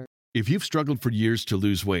thyroid cancer. If you've struggled for years to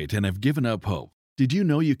lose weight and have given up hope, did you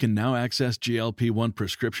know you can now access GLP-1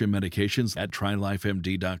 prescription medications at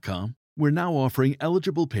TryLifeMD.com? We're now offering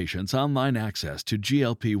eligible patients online access to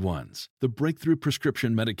GLP-1s, the breakthrough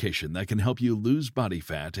prescription medication that can help you lose body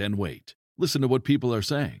fat and weight. Listen to what people are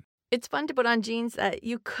saying. It's fun to put on jeans that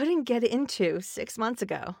you couldn't get into 6 months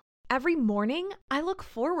ago. Every morning, I look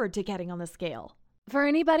forward to getting on the scale. For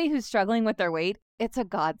anybody who's struggling with their weight, it's a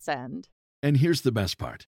godsend. And here's the best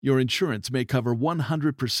part. Your insurance may cover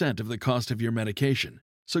 100% of the cost of your medication.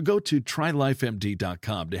 So go to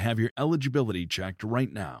TryLifeMD.com to have your eligibility checked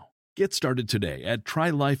right now. Get started today at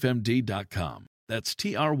TryLifeMD.com. That's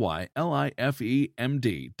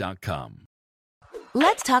TryLifeMD.com.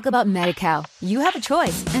 Let's talk about Medi-Cal. You have a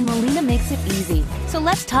choice, and Molina makes it easy. So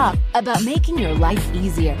let's talk about making your life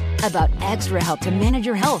easier, about extra help to manage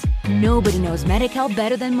your health. Nobody knows Medi-Cal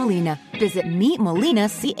better than Molina. Visit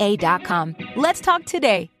meetmolinaca.com. Let's talk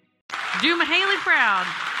today. Do Mahaley proud.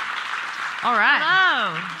 All right.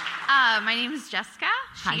 Hello. My name is Jessica.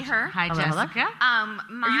 She, her. Hi, Hello, hello. Jessica. My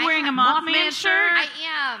Are you wearing a Mothman shirt? I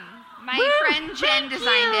am. My friend Jen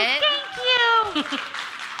designed it. Thank you.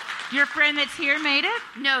 Your friend that's here made it?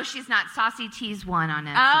 No, she's not. Saucy T's one on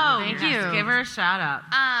it. Oh, Thank yes. you. Give her a shout out.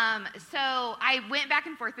 So I went back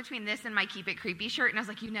and forth between this and my Keep It Creepy shirt, and I was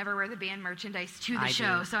like, you never wear the band merchandise to the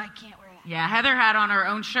show, so I can't wear that. Yeah, Heather had on her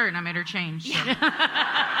own shirt, and I made her change.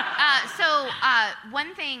 So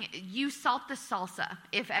one thing, you salt the salsa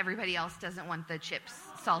if everybody else doesn't want the chips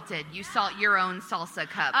salted. You salt your own salsa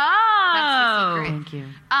cup. Oh, that's the secret. Thank you.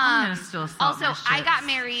 I'm gonna still salt Also, my I chips. got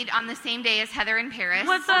married on the same day as Heather in Paris.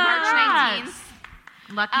 What's March up? 19th.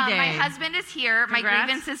 Lucky day. My husband is here. Congrats. My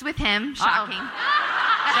grievance is with him. Shocking.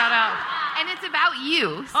 Shout out. And it's about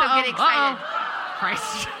you, so get excited.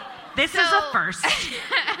 Christ. This is a first.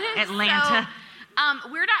 Atlanta. So,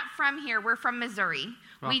 we're not from here. We're from Missouri.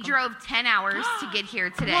 We drove 10 hours to get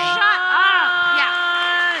here today. Shut up.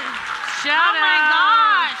 Yeah. Shout Oh my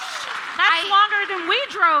out. gosh. That's longer than we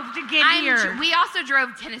drove to get here. We also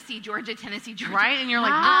drove Tennessee, Georgia. Right? And you're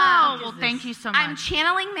like, oh, what well, is thank this? you so much. I'm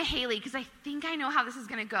channeling Mahaley because I think I know how this is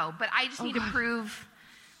going to go, but I just need to prove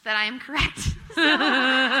that I am correct. So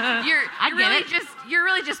you're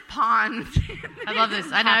really just pawns. I love this.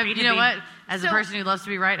 I know. Happy to You know be. what? As a So- person who loves to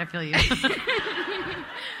be right, I feel you.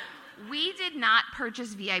 We did not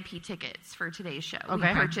purchase VIP tickets for today's show.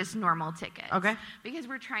 Okay. We purchased normal tickets. Okay. Because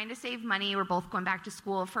we're trying to save money. We're both going back to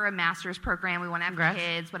school for a master's program. We want to have Congrats.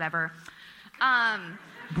 kids, whatever.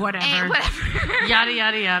 Whatever. Whatever. Yada,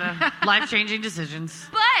 yada, yada. Life-changing decisions.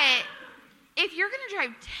 But if you're going to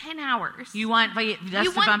drive 10 hours... You want us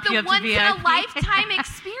to bump you up to VIP? You want the once-in-a-lifetime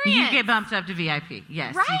experience. You get bumped up to VIP.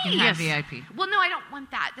 Yes, right. you can have VIP. Well, no, I don't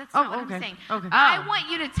want that. That's not what I'm saying. Okay. I want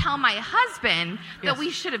you to tell my husband that we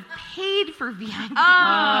should have paid for VIP. Oh,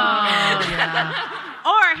 yeah.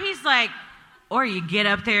 Or he's like, or you get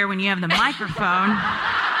up there when you have the microphone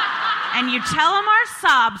and you tell them our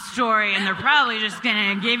sob story, and they're probably just going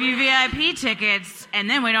to give you VIP tickets, and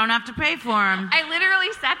then we don't have to pay for them. I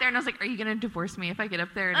literally sat there and I was like, are you going to divorce me if I get up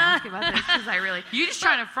there and ask about this? Because I really... You're just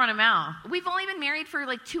trying to front him out. We've only been married for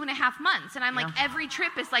like 2.5 months, and I'm like, every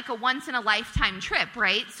trip is like a once-in-a-lifetime trip,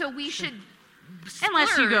 right? So we should splurge.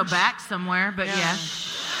 Unless you go back somewhere, but yeah.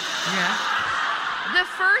 The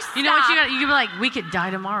first stop... You know what you got? You could be like, we could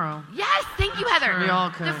die tomorrow. Yes, thank you, Heather. We all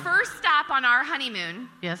could. The first stop on our honeymoon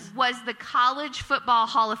was the College Football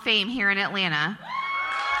Hall of Fame here in Atlanta.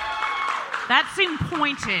 That seemed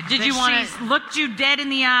pointed. Did you want to looked you dead in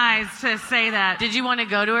the eyes to say that? Did you want to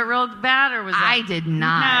go to it real bad, or was that... I did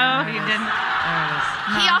not. No, you didn't.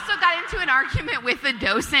 He also got into an argument with the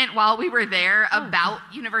docent while we were there about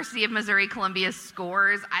University of Missouri Columbia's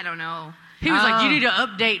scores. I don't know. He was like, you need to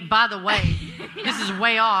update, by the way. This is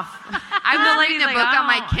way off. I'm reading the book on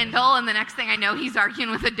my Kindle, and the next thing I know, he's arguing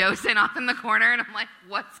with a docent off in the corner, and I'm like,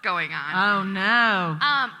 what's going on? Oh, no.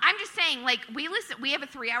 I'm just saying, like, we have a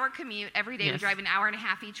 3-hour commute every day. We drive an hour and a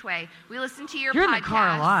half each way. We listen to your podcast. You're in the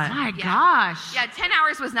car a lot. My gosh. Yeah, 10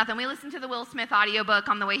 hours was nothing. We listened to the Will Smith audiobook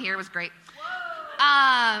on the way here. It was great.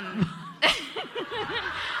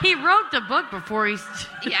 He wrote the book before he...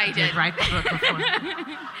 Yeah, he did. Write the book before.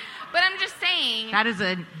 But I'm just saying... That is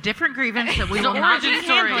a different grievance that we will not be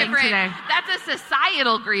handling today. That's a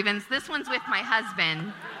societal grievance. This one's with my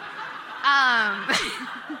husband.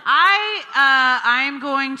 I am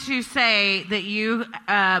going to say that you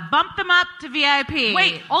bump them up to VIP.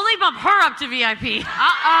 Wait, only bump her up to VIP.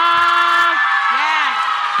 Uh-oh. Yes.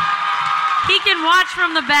 He can watch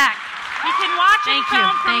from the back. He can watch and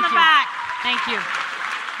film from the back. Thank you.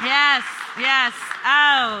 Yes.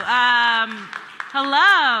 Oh,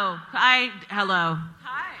 hello. Hello.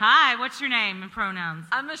 Hi, what's your name and pronouns?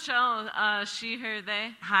 I'm Michelle, she, her,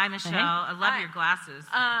 they. Hi, Michelle. I love your glasses.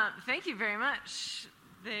 Thank you very much.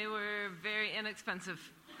 They were very inexpensive.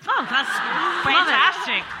 Oh, that's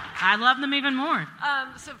fantastic. I love them even more.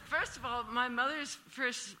 So first of all, my mother's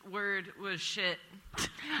first word was shit.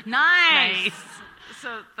 Nice.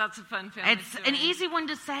 So that's a fun family It's story. an easy one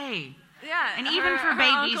to say. Yeah, and even for her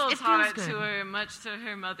babies, uncle it taught feels it good. to her, much to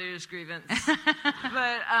her mother's grievance.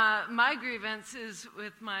 But my grievance is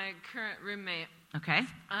with my current roommate. Okay.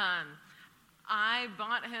 I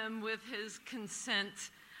bought him with his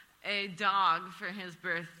consent a dog for his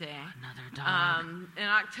birthday. Another dog. In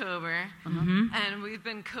October. Mm-hmm. And we've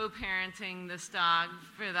been co-parenting this dog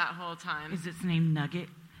for that whole time. Is its name Nugget?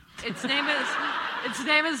 Its name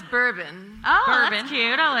is Bourbon. Oh, Bourbon. that's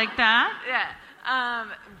cute. I like that. Yeah.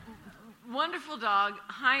 Wonderful dog,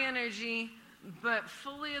 high energy, but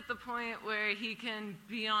fully at the point where he can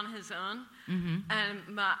be on his own. Mm-hmm.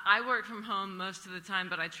 And I work from home most of the time,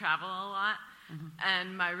 but I travel a lot. Mm-hmm.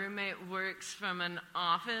 And my roommate works from an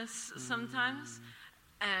office sometimes.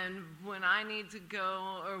 And when I need to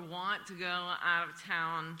go or want to go out of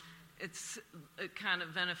town, it's kind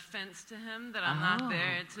of an offense to him that I'm not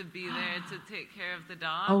there to be there to take care of the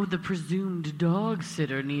dog. Oh, the presumed dog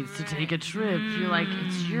sitter needs to take a trip. You're like,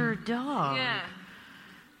 it's your dog. Yeah.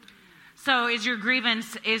 So is your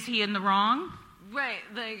grievance, is he in the wrong? Right.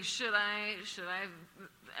 Like, should I,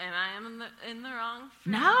 and I am in the wrong?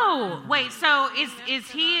 No. Wait, so is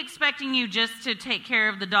he expecting you just to take care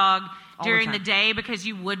of the dog during the day because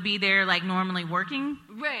you would be there like normally working?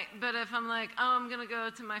 Right, but if I'm like, oh, I'm going to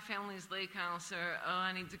go to my family's lake house, or oh,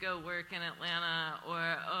 I need to go work in Atlanta, or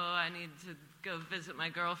oh, I need to go visit my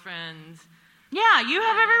girlfriend. Yeah, you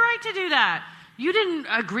have every right to do that. You didn't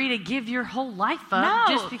agree to give your whole life up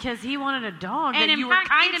just because he wanted a dog and that you were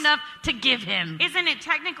kind enough to give him. Isn't it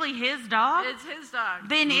technically his dog? It's his dog.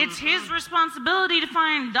 Then it's his responsibility to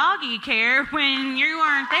find doggy care when you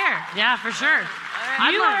aren't there. Yeah, for sure.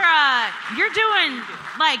 You're doing,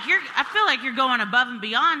 I feel like you're going above and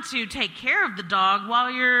beyond to take care of the dog while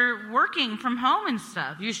you're working from home and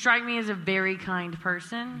stuff. You strike me as a very kind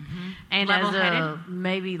person, and Level-headed. as a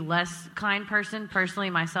maybe less kind person, personally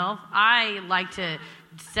myself. I like to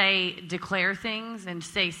declare things and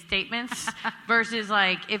say statements versus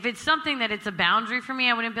like if it's something that it's a boundary for me,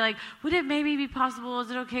 I wouldn't be like, would it maybe be possible?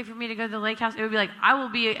 Is it okay for me to go to the lake house? It would be like, I will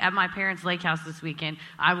be at my parents' lake house this weekend.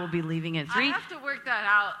 I will be leaving at 3. I have to work that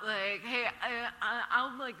out. Like, hey,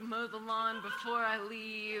 I'll like mow the lawn before I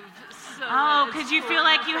leave. So because you feel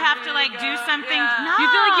like you have to like do something. Yeah. No.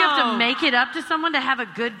 You feel like you have to make it up to someone to have a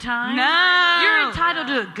good time? No. You're entitled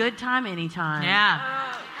to a good time anytime.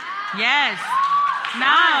 Yeah. Yes.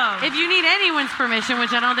 No. If you need anyone's permission,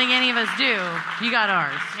 which I don't think any of us do, you got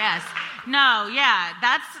ours. Yes. No, yeah.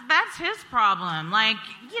 That's his problem. Like,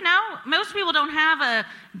 most people don't have a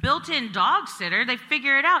built-in dog sitter. They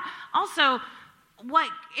figure it out. Also, what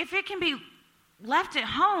if it can be left at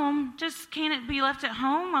home, just can't it be left at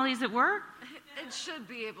home while he's at work? It should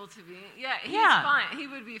be able to be. Yeah, he's Yeah. fine. He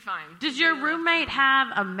would be fine. Does your roommate have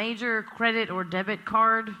a major credit or debit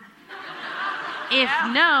card? If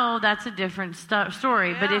no, that's a different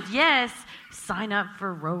story. But if yes, sign up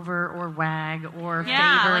for Rover or WAG or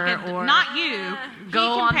Favor or not you.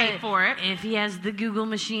 Go he can on pay for it. If he has the Google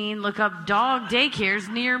machine, look up dog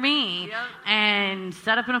daycares near me and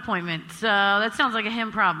set up an appointment. So that sounds like a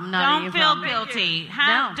him problem, not a Don't you feel problem. guilty.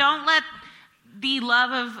 No. Don't let the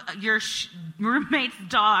love of your roommate's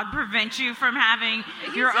dog prevent you from having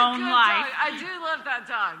your He's a own good life. Dog. I do love that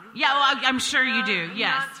dog. Yeah, well, I'm sure you do.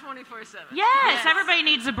 Yes. Not 24/7. Yes, everybody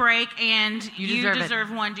needs a break, and you deserve it.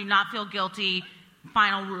 deserve one. Do not feel guilty.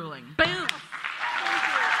 Final ruling. Boom. Boom.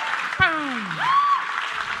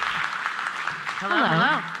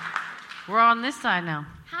 Hello. We're on this side now.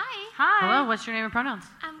 Hi. Hello. What's your name and pronouns?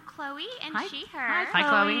 I'm Chloe and Hi. she, her. Hi,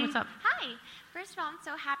 Chloe. What's up? Hi. First of all, I'm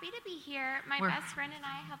so happy to be here. My We're- best friend and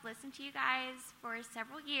I have listened to you guys for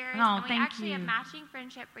several years. Oh, and we thank actually have you. matching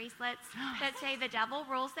friendship bracelets that say the devil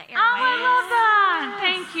rules the airwaves. Oh, I love that.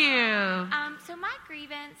 Thank you. So my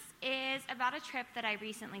grievance is about a trip that I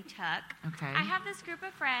recently took. Okay. I have this group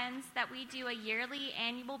of friends that we do a yearly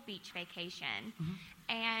annual beach vacation. Mm-hmm.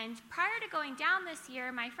 And prior to going down this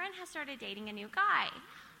year, my friend has started dating a new guy.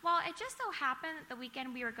 Well, it just so happened that the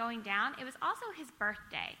weekend we were going down, it was also his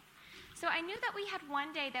birthday. So I knew that we had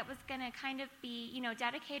one day that was going to kind of be,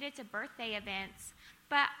 dedicated to birthday events.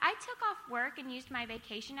 But I took off work and used my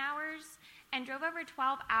vacation hours and drove over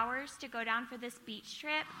 12 hours to go down for this beach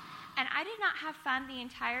trip. And I did not have fun the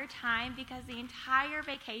entire time because the entire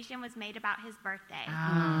vacation was made about his birthday.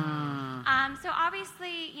 So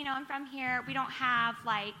obviously, I'm from here. We don't have,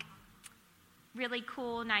 really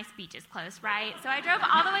cool, nice beaches close, right? So I drove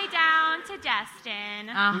all the way down to Destin.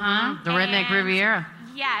 The Redneck Riviera.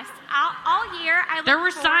 Yes. All year I looked There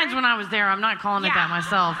were forward- signs when I was there. I'm not calling it that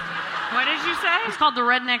myself. What did you say? It's called the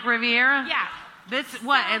Redneck Riviera. Yeah. This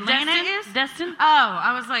what Atlanta Destin? is? Destin? Oh,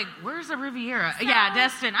 I was like, where's the Riviera? Yeah,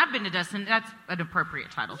 Destin. I've been to Destin. That's an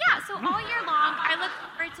appropriate title. Yeah, so all year long, I look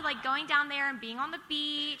forward to going down there and being on the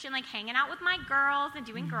beach and hanging out with my girls and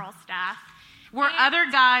doing girl stuff. Were other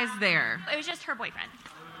guys there? It was just her boyfriend.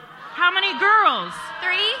 How many girls?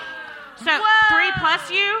 3. So 3 plus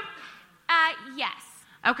you? Yes.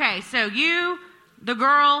 Okay, so you, the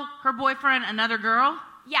girl, her boyfriend, another girl?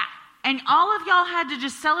 Yeah. And all of y'all had to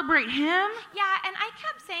just celebrate him? Yeah, and I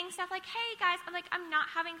kept saying stuff like, hey, guys, I'm not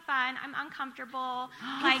having fun. I'm uncomfortable.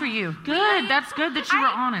 Good for you. Good. That's good that you were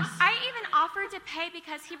honest. I even offered to pay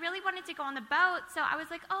because he really wanted to go on the boat. So I was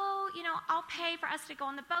like, I'll pay for us to go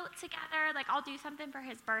on the boat together. I'll do something for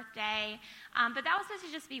his birthday. But that was supposed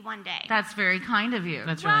to just be one day. That's very kind of you.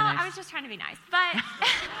 That's well, really nice. I was just trying to be nice. But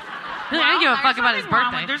I don't give a fuck about his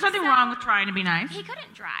birthday. There's nothing wrong with trying to be nice. he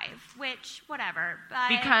couldn't drive, which, whatever. But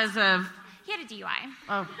Because of... he had a DUI.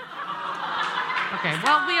 Oh. Okay.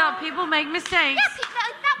 Well, people make mistakes. Yeah,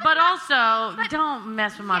 but also, don't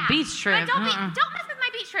mess with my beach trip. But don't mess with my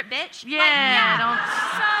beach trip, bitch. Yeah,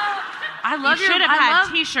 I love you your. should have I had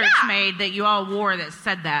love- T-shirts made that you all wore that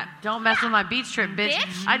said that. Don't mess with my beach trip, bitch.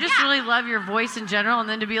 Bitch? I just really love your voice in general, and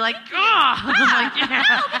then to be like, No, because what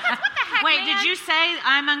the heck, Wait, man? did you say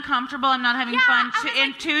I'm uncomfortable, I'm not having fun,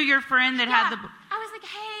 to your friend that had the... I was like,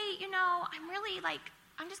 hey, I'm really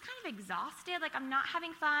I'm just kind of exhausted. I'm not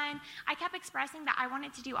having fun. I kept expressing that I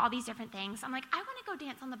wanted to do all these different things. I'm like, I want to go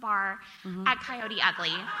dance on the bar at Coyote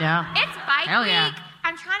Ugly. Yeah. It's bike Hell week. yeah.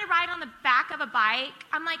 I'm trying to ride on the back of a bike.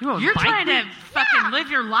 I'm like, You're trying to fucking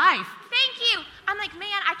live your life. Thank you. I'm like,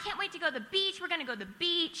 man, I can't wait to go to the beach. We're going to go to the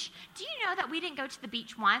beach. Do you know that we didn't go to the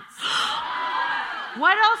beach once?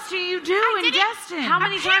 What else do you do in Destin? How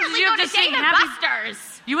many times did you have to sing Dave Happy? and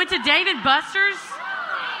Buster's. You went to Dave and Buster's?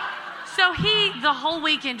 So he, the whole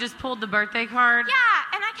weekend, just pulled the birthday card?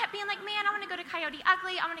 Yeah, and I kept being like, man, I want to go to Coyote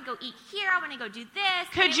Ugly. I want to go eat here. I want to go do this.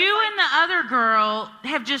 Could you and the other girl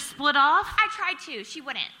have just split off? I tried to. She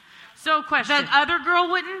wouldn't. So, question. The other girl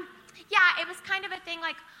wouldn't? Yeah, it was kind of a thing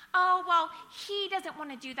like, oh, well, he doesn't want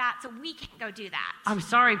to do that, so we can't go do that. I'm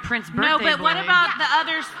sorry, Prince birthday No, but boy. what about the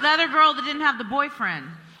other girl that didn't have the boyfriend?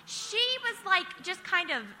 She was like just kind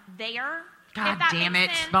of there. God if that damn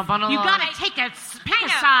makes it. sense. Bump on a You log. gotta pick a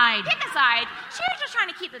side. Pick a side. She was just trying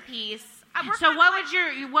to keep the peace. So what would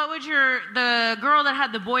the girl that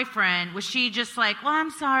had the boyfriend, was she just like, well, I'm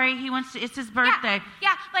sorry, it's his birthday.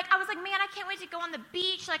 Yeah, like I was like, man, I can't wait to go on the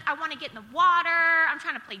beach. Like I want to get in the water. I'm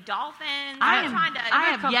trying to play dolphins. I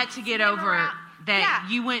have yet to get over that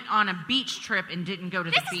you went on a beach trip and didn't go to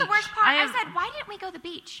the beach. This is the worst part. I said, why didn't we go to the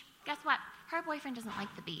beach? Guess what? Her boyfriend doesn't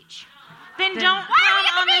like the beach. Then don't come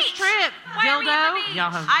on this trip, dildo.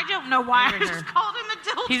 I don't know why I just called him a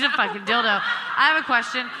dildo. He's a fucking dildo. I have a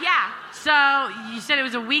question. Yeah. So, you said it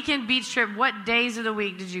was a weekend beach trip. What days of the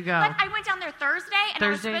week did you go? Like I went down there Thursday, and I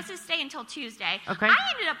was supposed to stay until Tuesday. Okay. I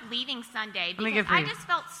ended up leaving Sunday because I just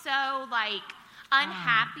felt so like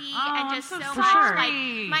unhappy and just so much like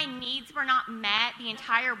my needs were not met the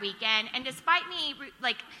entire weekend. And despite me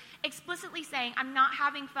like explicitly saying I'm not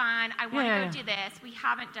having fun, I want to go do this, we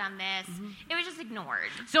haven't done this, it was just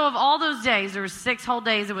ignored. So of all those days, there were 6 whole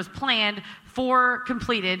days it was planned, 4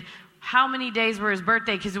 completed. How many days were his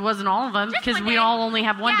birthday? Because it wasn't all of them, because we all only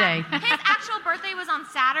have one day. His actual birthday was on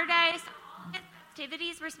Saturday. So his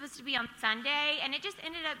activities were supposed to be on Sunday, and it just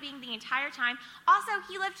ended up being the entire time. Also,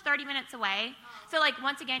 he lived 30 minutes away. So, like,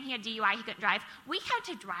 once again, he had DUI. He couldn't drive. We had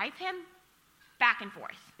to drive him back and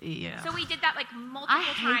forth. Yeah. So we did that, like, multiple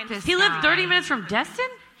times. He lived 30 minutes from Destin?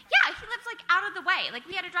 Yeah, he lives, like, out of the way. Like,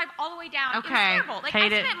 we had to drive all the way down. Okay. It was terrible. Like,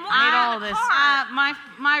 Hate I it. spent more Hate time all in the this. car.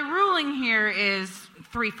 My ruling here is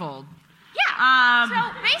threefold. Yeah.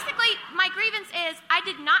 So basically, my grievance is I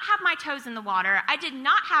did not have my toes in the water. I did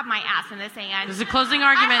not have my ass in the sand. Those are closing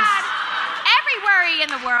arguments. I had every worry in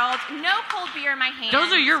the world. No cold beer in my hand.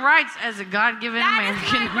 Those are your rights as a God-given American.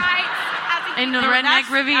 That is my rights as a in the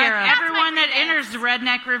Redneck Riviera. Everyone that enters the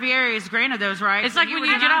Redneck Riviera is granted those rights. It's like when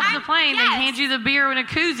you get off the plane, they hand you the beer in a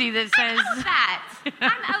koozie that says, that.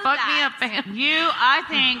 fuck me up, man. I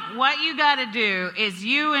think what you got to do is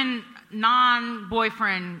you and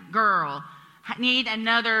non-boyfriend girl need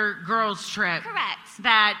another girls trip. Correct.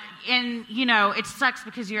 That, and it sucks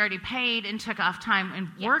because you already paid and took off time and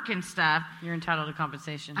work and stuff. You're entitled to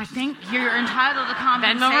compensation. I think you're entitled to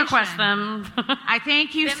compensation. Venmo request them. I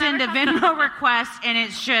think you send a Venmo request and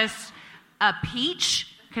it's just a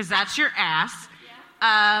peach because that's your ass.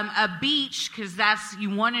 A beach because you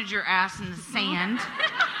wanted your ass in the sand.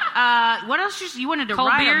 What else? You wanted to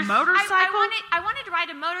ride a motorcycle? I wanted to ride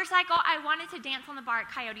a motorcycle. I wanted to dance on the bar at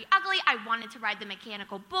Coyote Ugly. I wanted to ride the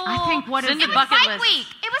mechanical bull. I think it was Bike Week.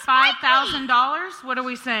 It was $5,000. What are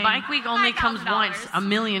we saying? Bike Week only comes once. $1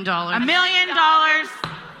 million. $1 million.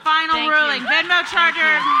 Final ruling. Venmo charger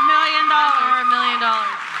 $1 million. Or $1 million.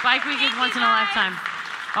 Bike Week is once in a lifetime.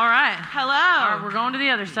 All right. Hello. All right, we're going to the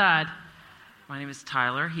other side. My name is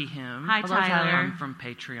Tyler, he, him. Hi, Tyler. I'm from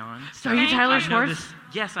Patreon. So are you Tyler Schwartz?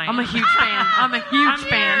 Yes, I am. I'm a huge fan. I'm a huge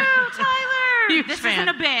fan. Tyler. Huge this fan. isn't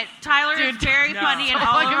a bit. Tyler is very funny in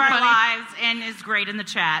all of our lives and is great in the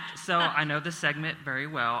chat. So I know the segment very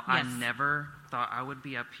well. Yes. I never thought I would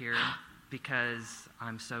be up here because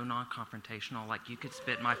I'm so non-confrontational. Like, you could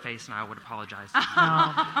spit in my face and I would apologize.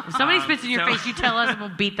 If somebody spits in your face, you tell us and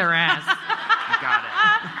we'll beat their ass. You got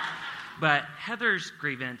it. But Heather's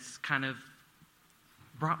grievance kind of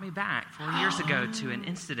brought me back 4 years ago to an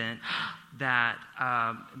incident that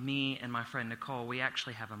me and my friend Nicole, we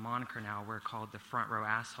actually have a moniker now. We're called the Front Row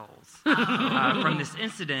Assholes from this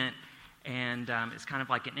incident. And it's kind of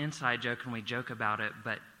like an inside joke, and we joke about it.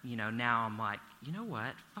 But, now I'm like, you know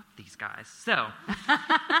what? Fuck these guys. So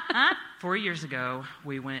 4 years ago,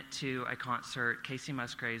 we went to a concert, Casey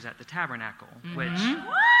Musgraves, at the Tabernacle, which...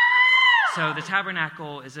 So the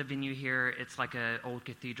Tabernacle is a venue here. It's like an old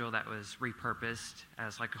cathedral that was repurposed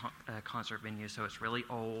as like a concert venue. So it's really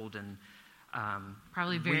old and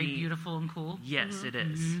probably very beautiful and cool. Yes, it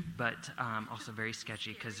is. But also very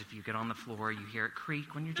sketchy because if you get on the floor, you hear it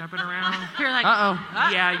creak when you're jumping around. You're like,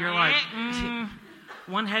 yeah, you're like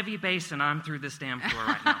one heavy bass and I'm through this damn floor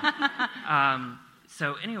right now.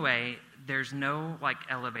 So anyway, there's no like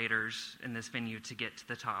elevators in this venue to get to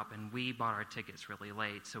the top, and we bought our tickets really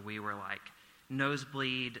late, so we were like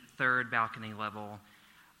nosebleed, third balcony level.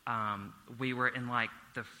 We were in like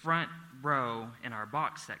the front row in our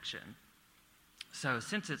box section. So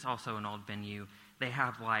since it's also an old venue, they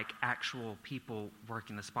have like actual people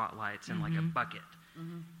working the spotlights in like a bucket.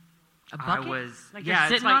 A bucket? Like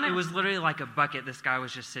it was literally like a bucket. This guy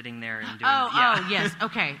was just sitting there and doing. Oh, yes.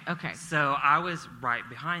 Okay. So I was right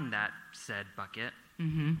behind that said bucket.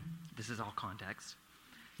 Mm-hmm. This is all context.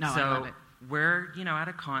 No, so I love it. we're, at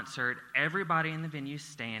a concert, everybody in the venue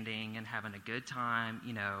standing and having a good time,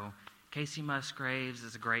 Casey Musgraves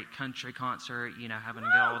is a great country concert, having a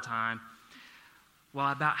good old time.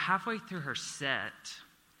 Well, about halfway through her set,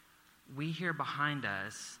 we hear behind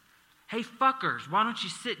us, "Hey, fuckers, why don't you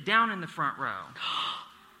sit down in the front row?"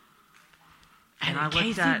 And I looked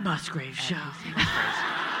Casey Musgraves show.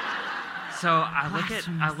 So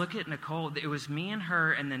I look at Nicole. It was me and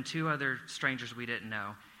her, and then 2 other strangers we didn't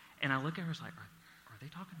know. And I look at her, like, "Are they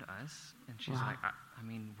talking to us?" And she's like, I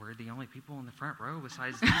mean, we're the only people in the front row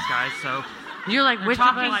besides these guys. So you're like, we're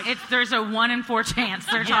talking. There's a 1 in 4 chance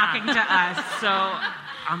they're talking to us. So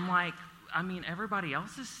I'm like, I mean, everybody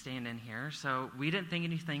else is standing here, so we didn't think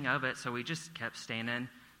anything of it. So we just kept standing.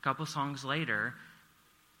 A couple songs later,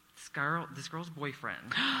 this girl's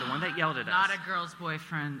boyfriend, the one that yelled at us, not a girl's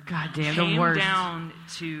boyfriend. God damn, came the worst. down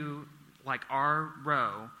to like our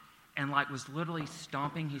row and like was literally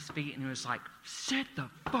stomping his feet and he was like, "Sit the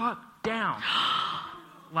fuck down."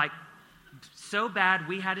 Like so bad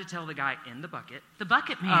we had to tell the guy in the bucket. The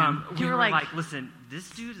bucket man. We were like, "Listen, this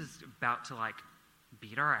dude is about to like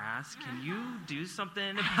beat our ass. Can you do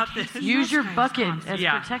something about this? Use your bucket as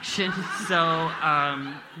protection." So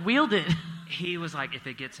wield it. He was like, "If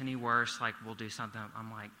it gets any worse, like we'll do something." I'm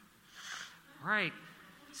like, "All right."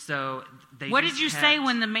 So they. What did you say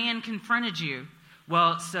when the man confronted you?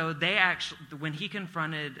 Well, so they actually, when he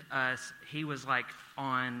confronted us, he was like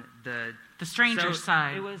on the stranger's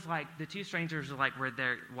side. It was like the 2 strangers were like we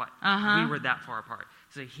were that far apart.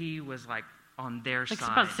 So he was like on their side. It's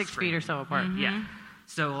about 6 feet or so apart. Mm-hmm. Yeah.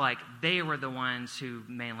 So like they were the ones who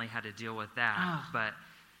mainly had to deal with that. Oh. But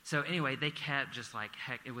so anyway, they kept just like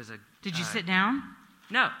heck. It was a. Did you sit down?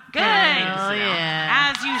 No. Good. Oh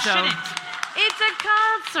yeah. As you shouldn't. It's a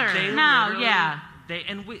concert. No. Yeah.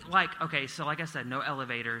 So like I said, no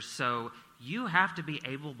elevators. So you have to be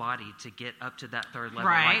able-bodied to get up to that 3rd level.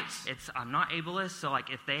 Right. Like, I'm not ableist. So like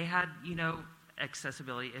if they had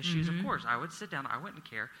accessibility issues, of course I would sit down. I wouldn't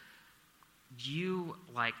care. You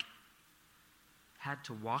like had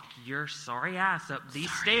to walk your sorry ass up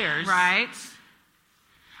these stairs. Right.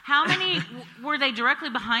 How many were they directly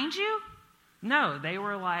behind you? No, they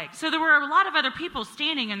were like. So there were a lot of other people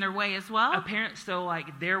standing in their way as well? So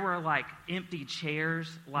like there were like empty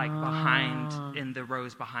chairs like behind in the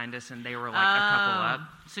rows behind us, and they were like a couple up.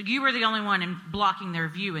 So you were the only one blocking their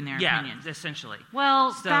view in their opinion. Yeah, essentially.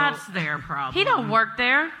 Well, that's their problem. He don't work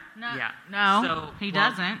there. No. Yeah. No, he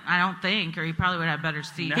doesn't. I don't think, or he probably would have better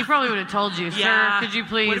seats. No. He probably would have told you, "Sir, could you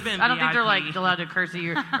please?" I don't think they're like allowed to curse at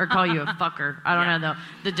you or call you a fucker. I don't know though.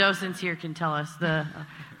 The docents here can tell us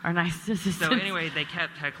our nice assistants. So anyway, they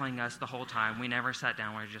kept heckling us the whole time. We never sat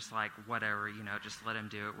down. We were just like, whatever, just let him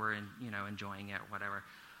do it. We're enjoying it, whatever.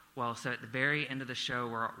 Well, so at the very end of the show,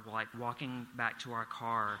 we're like walking back to our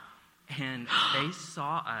car, and they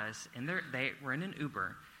saw us, and they were in an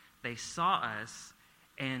Uber. They saw us,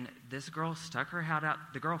 and this girl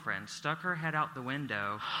the girlfriend stuck her head out the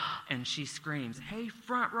window, and she screams, "Hey,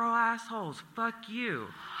 front row assholes, fuck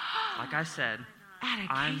you." Like I said, at a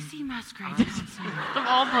Casey Musgraves of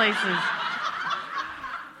all places.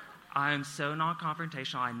 I'm so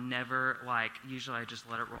non-confrontational. I never usually I just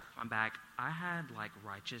let it roll my back. I had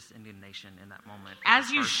righteous indignation in that moment.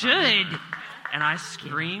 As you should. And I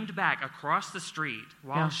screamed back across the street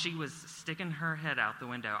while she was sticking her head out the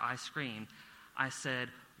window. I screamed. I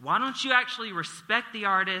said, "Why don't you actually respect the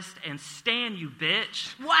artist and stand, you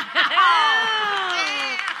bitch?" Wow!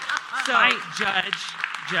 So,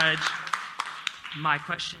 Judge, my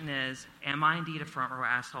question is, am I indeed a front row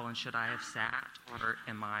asshole and should I have sat, or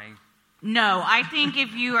am I? No, I think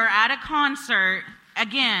if you are at a concert,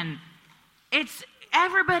 again, it's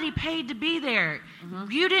everybody paid to be there.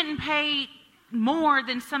 Mm-hmm. You didn't pay more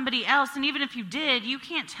than somebody else, and even if you did, you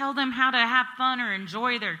can't tell them how to have fun or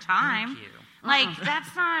enjoy their time. Thank you.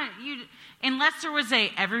 That's not you. Unless there was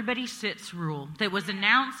a everybody sits rule that was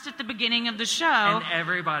announced at the beginning of the show. And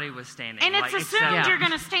everybody was standing. And it's assumed you're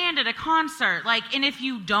going to stand at a concert. And if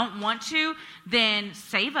you don't want to, then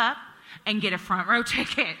save up and get a front row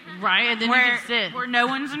ticket. Right, and then you can sit. Where no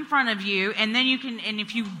one's in front of you. And then you can, and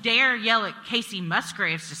if you dare yell at Casey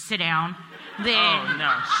Musgraves to sit down, then... Oh,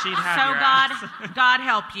 no, she'd have your ass. God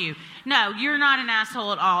help you. No, you're not an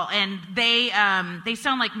asshole at all. And they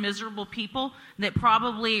sound like miserable people that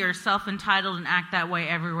probably are self-entitled and act that way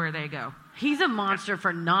everywhere they go. He's a monster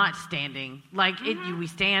for not standing. We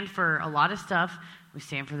stand for a lot of stuff. We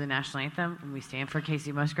stand for the national anthem, and we stand for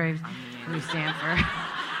Casey Musgraves, and we stand for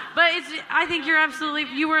But I think you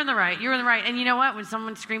were in the right. You were in the right. And you know what? When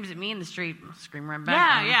someone screams at me in the street, I'll scream right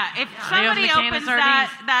back. Yeah. If somebody opens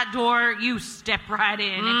that door, you step right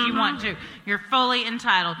in if you want to. You're fully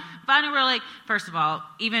entitled. Finally, we're like, first of all,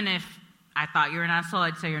 even if I thought you were an asshole,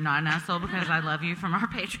 I'd say you're not an asshole because I love you from our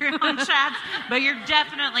Patreon chats. But you're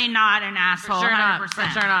definitely not an asshole. For sure 100%. not.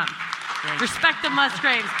 For sure not. Respect the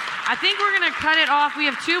Musgraves. I think we're going to cut it off. We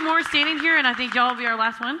have 2 more standing here, and I think y'all will be our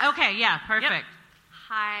last one. Okay, yeah, perfect. Yep.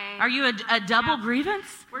 Hi. Are you a double grievance?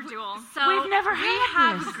 We're dual. So we've never had We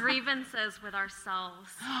have this. grievances with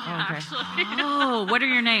ourselves, Okay. actually. Oh, what are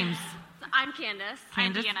your names? I'm Candace.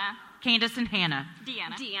 Candace? I'm Deanna. Candace and Hannah.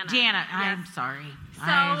 Deanna. I'm sorry.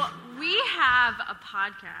 So we have a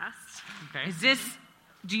podcast. Okay. Is this?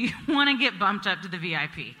 Do you want to get bumped up to the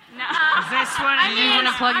VIP? No. Is this what I you mean, want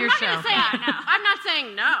to plug your show? I'm not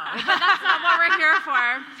saying no, but that's not what we're here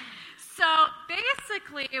for. So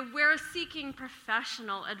basically, we're seeking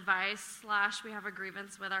professional advice / we have a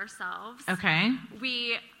grievance with ourselves. Okay.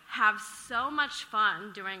 We have so much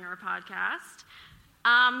fun doing our podcast.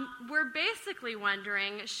 We're basically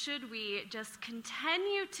wondering, should we just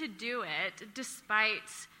continue to do it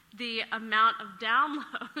despite the amount of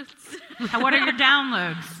downloads? What are your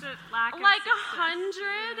downloads? Like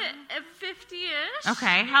 150-ish.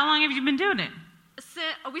 Okay. How long have you been doing it?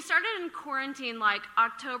 We started in quarantine like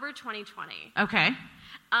October 2020. Okay.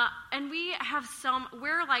 And we have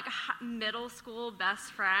we're like middle school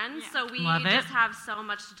best friends, so we Love it. just have so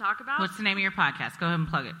much to talk about. What's the name of your podcast? Go ahead and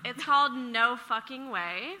plug it. It's called No Fucking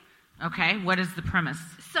Way. Okay. What is the premise?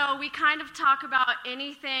 So we kind of talk about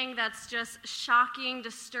anything that's just shocking,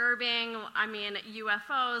 disturbing. I mean,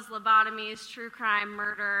 UFOs, lobotomies, true crime,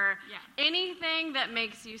 murder, anything that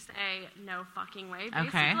makes you say no fucking way,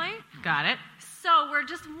 basically. Okay. Got it. So we're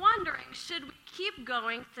just wondering, should we keep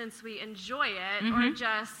going since we enjoy it, or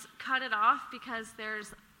just cut it off because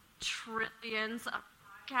there's trillions of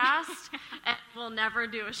podcasts and we'll never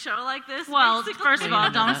do a show like this? Well, basically? first of all,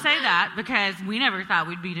 don't say that because we never thought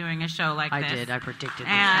we'd be doing a show like this. I did. I predicted this.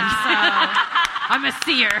 And so I'm a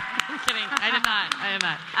seer. I'm kidding. I did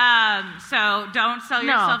not. So don't sell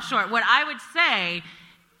yourself short. What I would say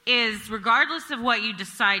is, regardless of what you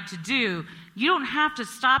decide to do, you don't have to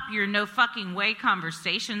stop your no fucking way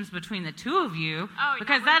conversations between the two of you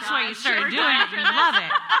because that's why you started doing it and you love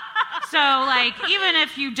it. So, like, even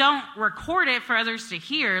if you don't record it for others to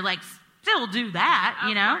hear, like, still do that,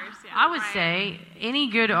 you know? I would say any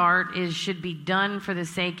good art should be done for the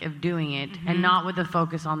sake of doing it and not with a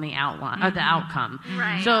focus on the outline or the outcome.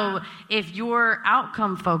 Right. So if you're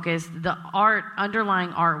outcome focused, the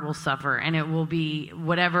underlying art will suffer and it will be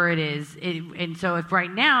whatever it is. And so if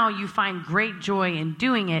right now you find great joy in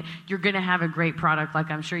doing it, you're going to have a great product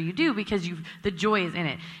like I'm sure you do because the joy is in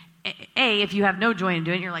it. If you have no joy in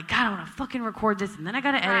doing it, you're like, God, I want to fucking record this, and then I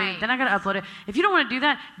got to edit it, then I got to upload it. If you don't want to do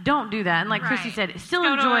that, don't do that. And like Christy said, still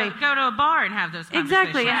enjoy. Go to a bar and have those conversations.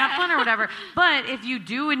 Exactly, and have fun or whatever. But if you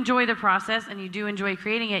do enjoy the process and you do enjoy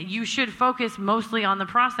creating it, you should focus mostly on the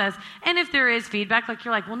process. And if there is feedback, like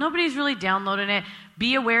you're like, well, nobody's really downloading it,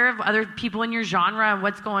 be aware of other people in your genre and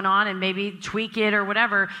what's going on and maybe tweak it or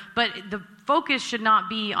whatever. But the focus should not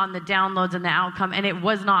be on the downloads and the outcome, and it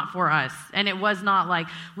was not for us. And it was not like,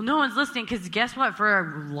 well, no one's listening, because guess what? For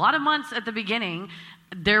a lot of months at the beginning,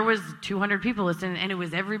 there was 200 people listening, and it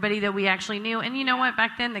was everybody that we actually knew. And you know what?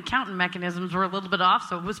 Back then, the counting mechanisms were a little bit off,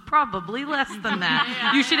 so it was probably less than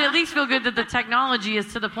that. You should at least feel good that the technology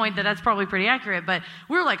is to the point that that's probably pretty accurate. But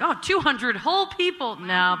we're like, 200 whole people.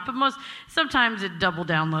 No, but sometimes it double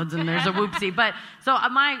downloads, and there's a whoopsie. But so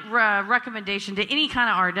my recommendation to any kind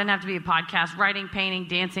of art, doesn't have to be a podcast, writing, painting,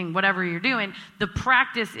 dancing, whatever you're doing, the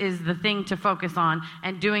practice is the thing to focus on,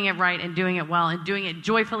 and doing it right and doing it well and doing it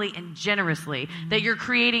joyfully and generously. That you're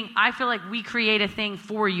creating, I feel like we create a thing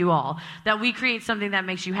for you all. That we create something that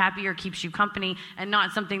makes you happy or keeps you company, and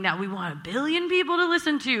not something that we want 1 billion people to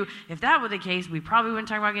listen to. If that were the case, we probably wouldn't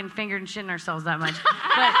talk about getting fingered and shitting ourselves that much.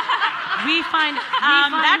 But we find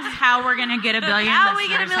that's how we're going to get 1 billion how listeners, we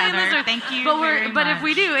get 1 million Heather. listeners. Thank you But very if we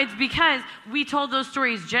much. do, it's because we told those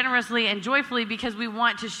stories generously and joyfully because we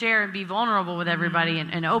want to share and be vulnerable with everybody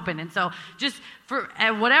and open. And so just for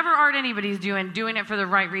whatever art anybody's doing it for the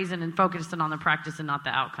right reason and focusing on the practice and not the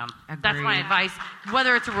outcome. That's my advice,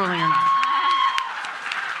 whether it's a ruling or not.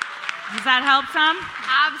 Does that help some?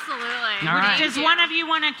 Absolutely. All right. Does one of you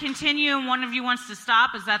want to continue and one of you wants to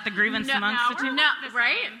stop? Is that the grievance amongst the two? No,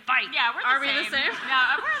 right? Fight. Yeah, Are we the same? No,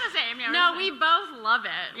 we're the same. Yeah, no, we both love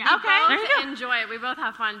it. Yeah. Okay, there you We go. both enjoy it. We both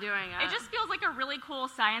have fun doing it. It just feels like a really cool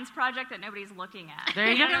science project that nobody's looking at.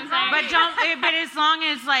 There you go. know what I'm But saying? but as long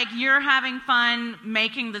as like you're having fun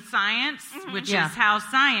making the science, which is how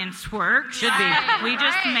science works. Should be. We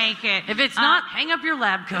just make it. If it's not, hang up your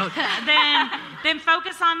lab coat. then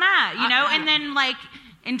focus on that, you know, and then like.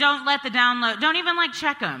 And don't let the download. Don't even like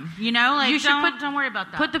check them. You know, like You should don't worry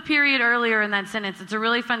about that. Put the period earlier in that sentence. It's a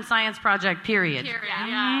really fun science project, period.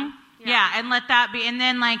 Yeah, and let that be. And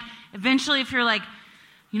then like eventually, if you're like,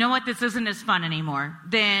 you know what, this isn't as fun anymore,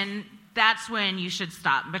 then that's when you should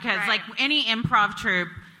stop. Because like any improv troupe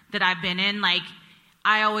that I've been in, like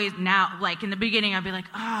I always now, like in the beginning, I'd be like,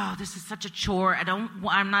 oh, this is such a chore.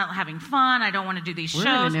 I'm not having fun. I don't want to do these shows.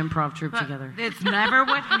 We're in an improv troupe together. It's never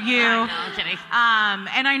with you. No, I'm kidding.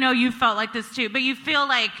 And I know you felt like this too, but you feel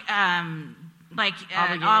like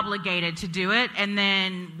obligated to do it. And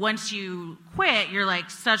then once you quit, you're like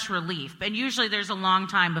such relief. And usually there's a long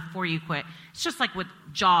time before you quit. It's just like with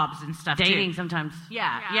jobs and stuff Dating too. sometimes.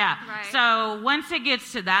 Yeah. Right. So once it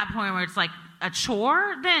gets to that point where it's like a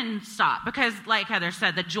chore, then stop. Because like Heather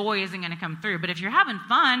said, the joy isn't going to come through. But if you're having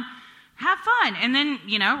fun, have fun. And then,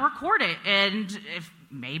 you know, record it. And if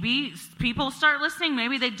maybe people start listening,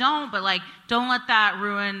 maybe they don't. But like, don't let that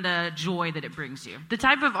ruin the joy that it brings you. The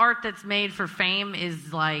type of art that's made for fame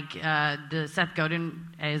is like Seth Godin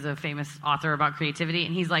is a famous author about creativity.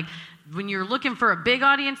 And he's like, when you're looking for a big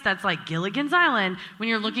audience, that's like Gilligan's Island. When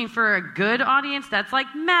you're looking for a good audience, that's like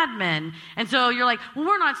Mad Men. And so you're like, well,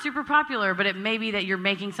 we're not super popular, but it may be that you're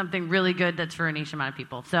making something really good that's for a niche amount of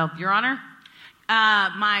people. So, Your Honor?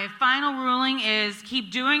 My final ruling is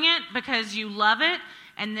keep doing it because you love it.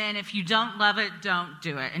 And then if you don't love it, don't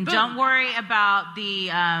do it. And don't worry about the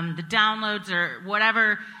downloads or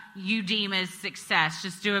whatever you deem as success.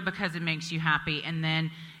 Just do it because it makes you happy. And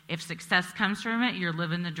then if success comes from it, you're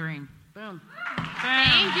living the dream. Boom.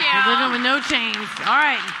 Thank you. You're living with no chains. All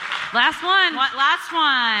right. Last one. Last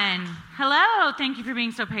one. Hello. Thank you for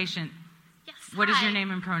being so patient. Yes. What is hi. your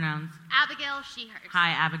name and pronouns? Abigail Shehurst. Hi,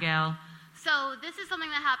 Abigail. So this is something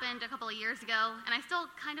that happened a couple of years ago, and I still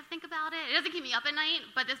kind of think about it. It doesn't keep me up at night,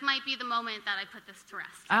 but this might be the moment that I put this to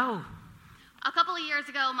rest. Oh. A couple of years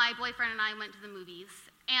ago, my boyfriend and I went to the movies,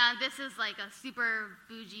 and this is like a super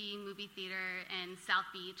bougie movie theater in South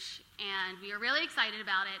Beach, and we were really excited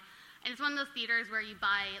about it. And it's one of those theaters where you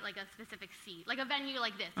buy like a specific seat, like a venue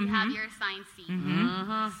like this. You have your assigned seat.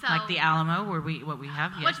 So, Like the Alamo, what we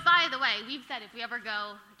have. Yes. Which, by the way, we've said if we ever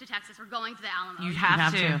go to Texas, we're going to the Alamo. You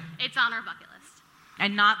have to. It's on our bucket list.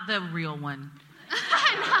 And not the real one.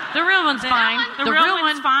 The real one's fine. The real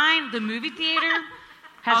one's fine. The movie theater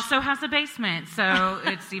also has a basement, so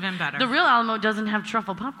it's even better. The real Alamo doesn't have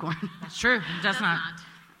truffle popcorn. That's true. It does not.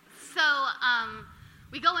 So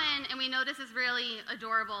we go in and we notice this really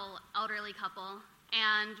adorable elderly couple,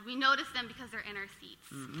 and we notice them because they're in our seats.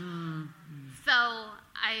 So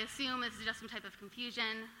I assume it's just some type of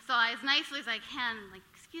confusion. So I, as nicely as I can, like,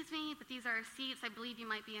 excuse me, but these are our seats. I believe you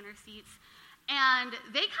might be in our seats. And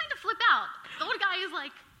they kind of flip out. The old guy is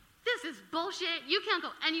like, this is bullshit. You can't go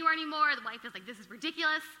anywhere anymore. The wife is like, this is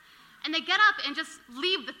ridiculous. And they get up and just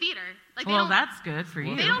leave the theater. Like, Well, that's good for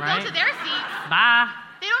you, They don't right? go to their seats. Bye.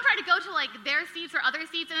 They don't try to go to like their seats or other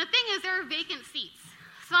seats. And the thing is, there are vacant seats.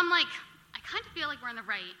 So I'm like, I kind of feel like we're in the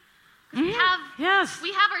right. 'Cause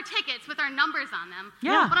we have our tickets with our numbers on them.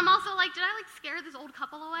 Yeah. But I'm also like, did I like scare this old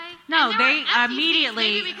couple away? No, And there they were empty seats. immediately,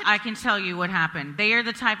 Maybe we could- I can tell you what happened. They are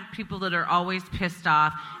the type of people that are always pissed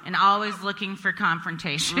off and always looking for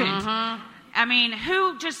confrontation. I mean,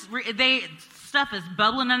 who just, stuff is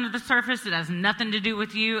bubbling under the surface. It has nothing to do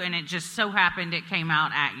with you, and it just so happened it came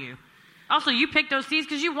out at you. Also, you picked those seats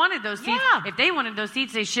because you wanted those seats. Yeah. If they wanted those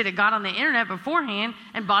seats, they should have got on the internet beforehand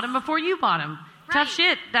and bought them before you bought them. Tough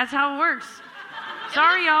shit. That's how it works.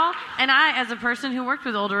 Sorry, y'all. And I, as a person who worked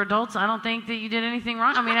with older adults, I don't think that you did anything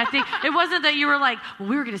wrong. I mean, I think it wasn't that you were like, well,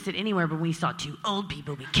 we were going to sit anywhere, but when we saw two old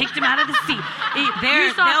people, we kicked them out of the seat.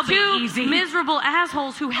 You saw two miserable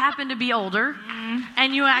assholes who happened to be older,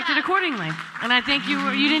 and you acted accordingly. And I think you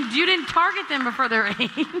didn't target them before their age.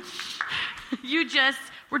 You just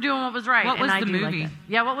were doing what was right. What was and I the do movie? Like that.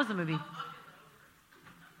 Yeah, what was the movie?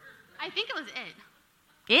 I think it was it.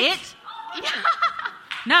 It? Yeah.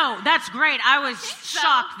 No, that's great. I was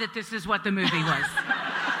shocked that this is what the movie was.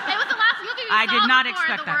 It was the last movie we saw I did not before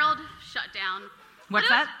expect the that. world shut down. What's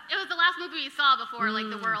But that? It was the last movie we saw before like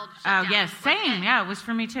the world shut Oh, down. yes. Same. Yeah, it was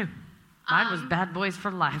for me, too. Mine was Bad Boys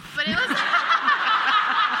for Life. But it was just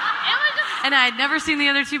And I'd never seen the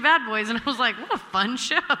other two Bad Boys, and I was like, what a fun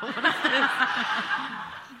show. What is this?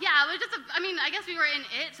 Yeah, it was just I guess we were in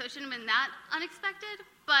it, so it shouldn't have been that unexpected,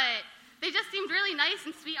 but they just seemed really nice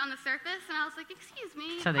and sweet on the surface, and I was like, excuse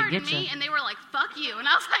me, So they pardon get me, you. and they were like, fuck you, and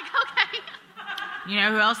I was like, okay. You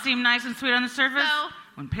know who else seemed nice and sweet on the surface? So?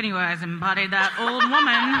 When Pennywise embodied that old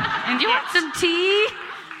woman. And you want some tea?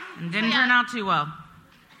 And didn't turn out too well.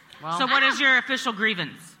 So what is your official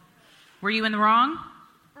grievance? Were you in the wrong?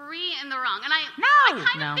 Were we in the wrong? And I kind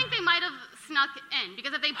of No. think they might have snuck in,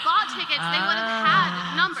 because if they bought tickets, they would have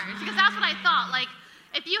had numbers, because that's what I thought, like,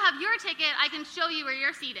 if you have your ticket, I can show you where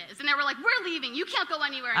your seat is. And they were like, we're leaving. You can't go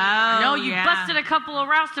anywhere anymore. No, you busted a couple of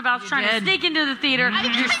roustabouts trying to sneak into the theater.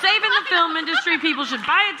 You're saving the film industry. People should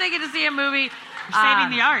buy a ticket to see a movie. You're saving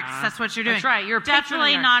the arts. That's what you're doing. That's right. You're a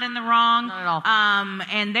definitely patron of the not arts. in the wrong. Not at all.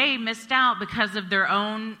 And they missed out because of their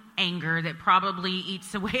own anger that probably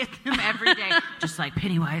eats away at them every day, just like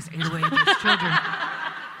Pennywise ate away at those children.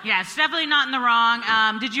 Yeah, it's definitely not in the wrong.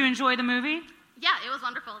 Did you enjoy the movie? Yeah, it was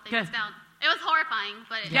wonderful. They Good. missed out. It was horrifying,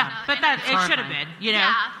 but It should have been. You know,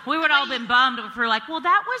 Yeah. we would all been bummed if we were like, well,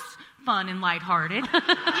 that was fun and lighthearted.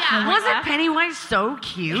 Yeah. Wasn't Pennywise so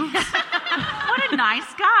cute? What a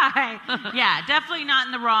nice guy. Yeah, definitely not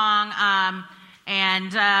in the wrong.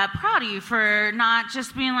 And proud of you for not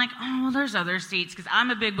just being like, oh, well, there's other seats. Because I'm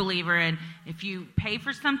a big believer in if you pay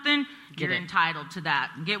for something, you're entitled to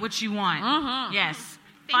that. Get what you want. Mm-hmm. Yes.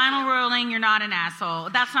 Final ruling, you're not an asshole.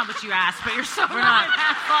 That's not what you asked, but you're so not an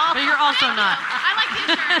asshole. But you're also not. I like the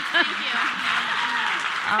insurance. Thank you.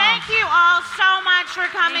 Thank you all so much for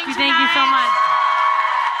coming tonight. Thank you so much.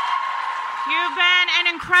 You've been an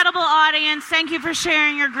incredible audience. Thank you for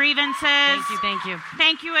sharing your grievances. Thank you.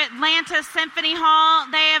 Thank you, Atlanta Symphony Hall.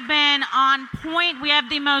 They have been on point. We have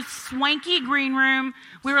the most swanky green room.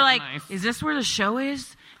 We were like, is this where the show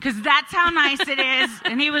is? Because that's how nice it is.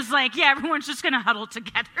 And he was like, yeah, everyone's just going to huddle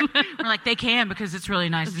together. We're like, they can because it's really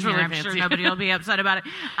nice in here. really I'm sure fancy. nobody will be upset about it.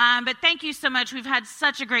 But thank you so much. We've had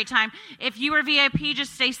such a great time. If you are VIP,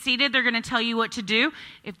 just stay seated. They're going to tell you what to do.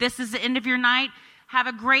 If this is the end of your night, have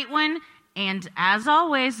a great one. And as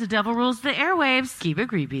always, the devil rules the airwaves. Keep it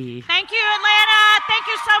creepy. Thank you, Atlanta. Thank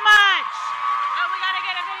you so much. Oh, we got to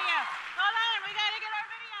get a video. Hold on. We got to get our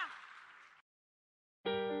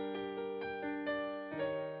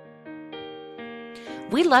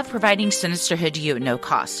video. We love providing Sinisterhood to you at no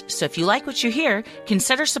cost. So if you like what you hear,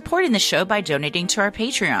 consider supporting the show by donating to our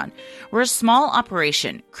Patreon. We're a small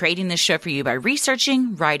operation, creating this show for you by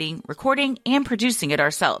researching, writing, recording, and producing it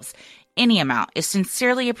ourselves. Any amount is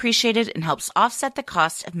sincerely appreciated and helps offset the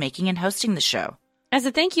cost of making and hosting the show. As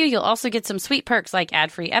a thank you, you'll also get some sweet perks like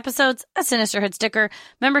ad-free episodes, a Sinisterhood sticker,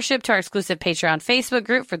 membership to our exclusive Patreon Facebook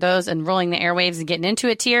group for those enrolling the airwaves and getting into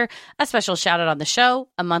it tier, a special shout-out on the show,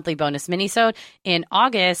 a monthly bonus minisode. In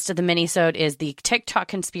August, the minisode is the TikTok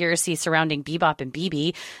conspiracy surrounding Bebop and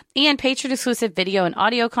BB, and patron-exclusive video and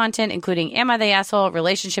audio content, including Am I the Asshole?,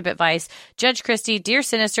 relationship advice, Judge Christie, Dear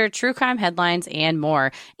Sinister, true crime headlines, and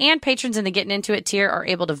more. And patrons in the Getting Into It tier are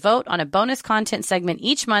able to vote on a bonus content segment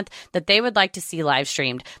each month that they would like to see live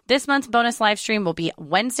streamed. This month's bonus live stream will be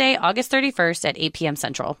Wednesday, August 31st at 8 p.m.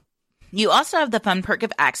 Central. You also have the fun perk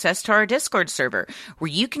of access to our Discord server,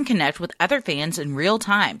 where you can connect with other fans in real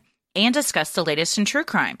time and discuss the latest in true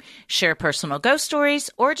crime, share personal ghost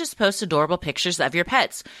stories, or just post adorable pictures of your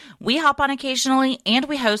pets. We hop on occasionally, and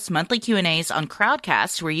we host monthly Q&As on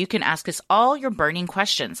Crowdcast, where you can ask us all your burning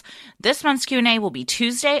questions. This month's Q&A will be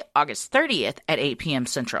Tuesday, August 30th at 8 p.m.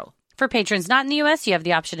 Central. For patrons not in the U.S., you have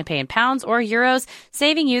the option to pay in pounds or euros,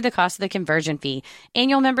 saving you the cost of the conversion fee.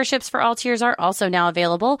 Annual memberships for all tiers are also now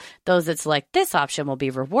available. Those that select this option will be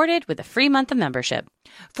rewarded with a free month of membership.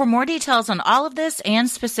 For more details on all of this and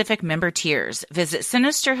specific member tiers, visit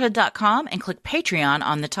Sinisterhood.com and click Patreon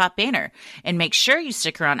on the top banner. And make sure you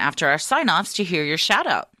stick around after our sign-offs to hear your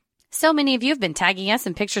shout-out. So many of you have been tagging us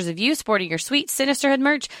in pictures of you sporting your sweet Sinisterhood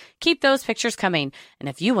merch. Keep those pictures coming. And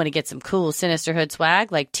if you want to get some cool Sinisterhood swag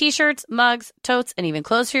like t-shirts, mugs, totes, and even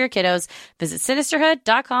clothes for your kiddos, visit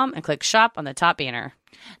Sinisterhood.com and click shop on the top banner.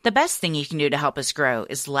 The best thing you can do to help us grow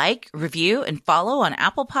is like, review, and follow on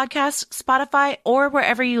Apple Podcasts, Spotify, or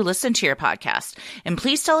wherever you listen to your podcast. And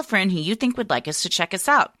please tell a friend who you think would like us to check us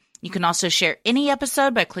out. You can also share any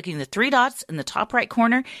episode by clicking the 3 dots in the top right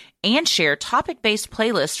corner and share topic-based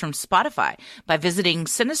playlists from Spotify by visiting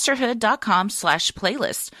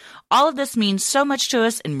Sinisterhood.com/playlist. All of this means so much to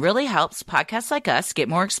us and really helps podcasts like us get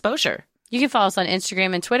more exposure. You can follow us on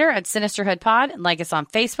Instagram and Twitter at SinisterhoodPod and like us on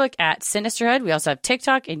Facebook at Sinisterhood. We also have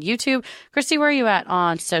TikTok and YouTube. Christy, where are you at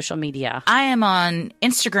on social media? I am on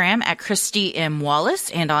Instagram at Christy M.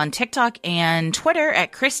 Wallace and on TikTok and Twitter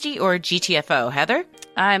at Christy or GTFO. Heather?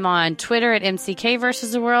 I'm on Twitter at MCK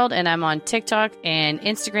versus the world, and I'm on TikTok and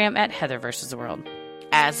Instagram at Heather versus the world.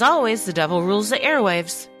 As always, the devil rules the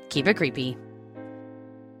airwaves. Keep it creepy.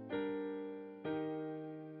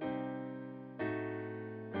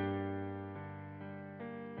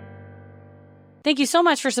 Thank you so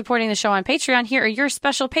much for supporting the show on Patreon. Here are your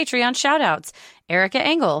special Patreon shout-outs. Erica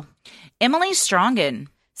Engel, Emily Strongen,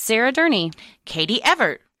 Sarah Durney, Katie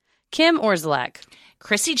Everett, Kim Orzelak,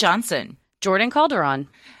 Chrissy Johnson, Jordan Calderon,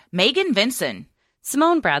 Megan Vinson,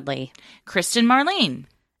 Simone Bradley, Kristen Marlene,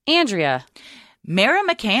 Andrea, Mara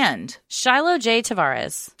McCand, Shiloh J.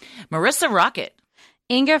 Tavares, Marissa Rocket,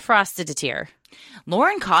 Inga Frostedetier,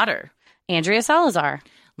 Lauren Cotter, Andrea Salazar,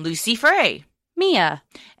 Lucy Frey, Mia,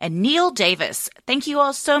 and Neil Davis. Thank you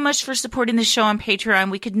all so much for supporting the show on Patreon.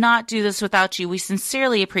 We could not do this without you. We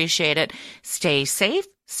sincerely appreciate it. Stay safe,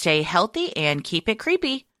 stay healthy, and keep it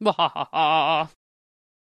creepy.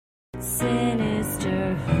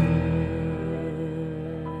 Sinister.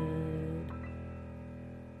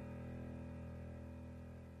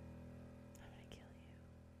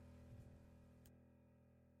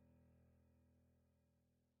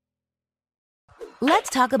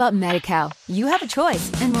 Let's talk about Medi-Cal. You have a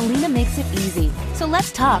choice, and Molina makes it easy. So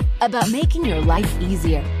let's talk about making your life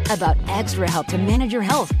easier, about extra help to manage your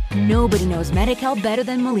health. Nobody knows Medi-Cal better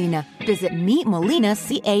than Molina. Visit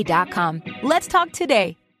meetmolinaca.com. Let's talk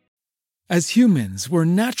today. As humans, we're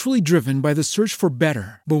naturally driven by the search for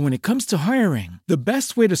better. But when it comes to hiring, the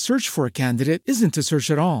best way to search for a candidate isn't to search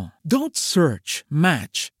at all. Don't search,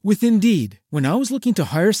 match with Indeed. When I was looking to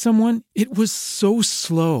hire someone, it was so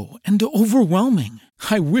slow and overwhelming.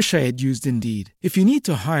 I wish I had used Indeed. If you need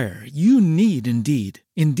to hire, you need Indeed.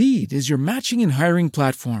 Indeed is your matching and hiring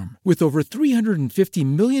platform with over 350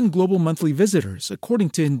 million global monthly visitors,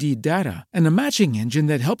 according to Indeed data, and a matching engine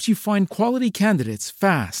that helps you find quality candidates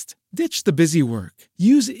fast. Ditch the busy work.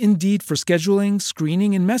 Use Indeed for scheduling,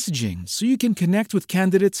 screening, and messaging so you can connect with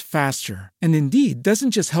candidates faster. And Indeed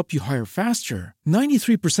doesn't just help you hire faster.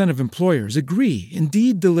 93% of employers agree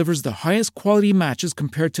Indeed delivers the highest quality matches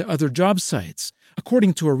compared to other job sites,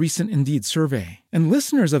 according to a recent Indeed survey. And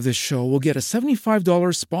listeners of this show will get a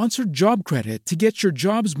 $75 sponsored job credit to get your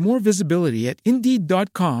jobs more visibility at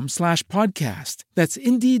Indeed.com/podcast. That's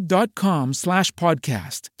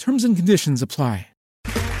Indeed.com/podcast. Terms and conditions apply.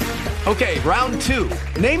 Okay, round two.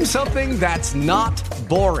 Name something that's not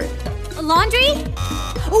boring. A laundry?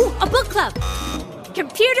 Ooh, a book club.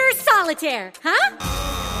 Computer solitaire, huh?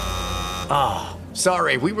 Ah, oh,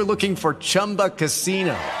 sorry, we were looking for Chumba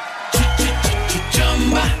Casino.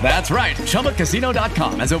 That's right,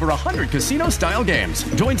 ChumbaCasino.com has over 100 casino-style games.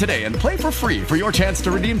 Join today and play for free for your chance to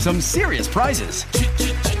redeem some serious prizes.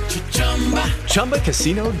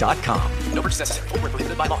 ChumbaCasino.com. No purchase necessary. Void where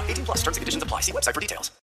prohibited by law. 18+ terms and conditions apply. See website for details.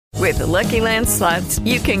 With the Lucky Land Slots,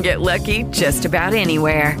 you can get lucky just about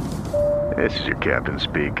anywhere. This is your captain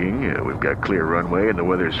speaking. We've got clear runway and the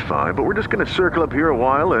weather's fine, but we're just going to circle up here a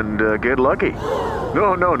while and get lucky.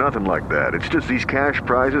 No, nothing like that. It's just these cash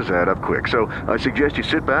prizes add up quick. So I suggest you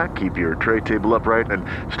sit back, keep your tray table upright, and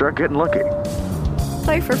start getting lucky.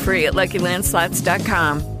 Play for free at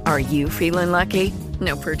LuckyLandSlots.com. Are you feeling lucky?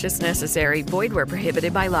 No purchase necessary. Void where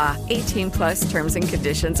prohibited by law. 18+ terms and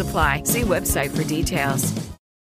conditions apply. See website for details.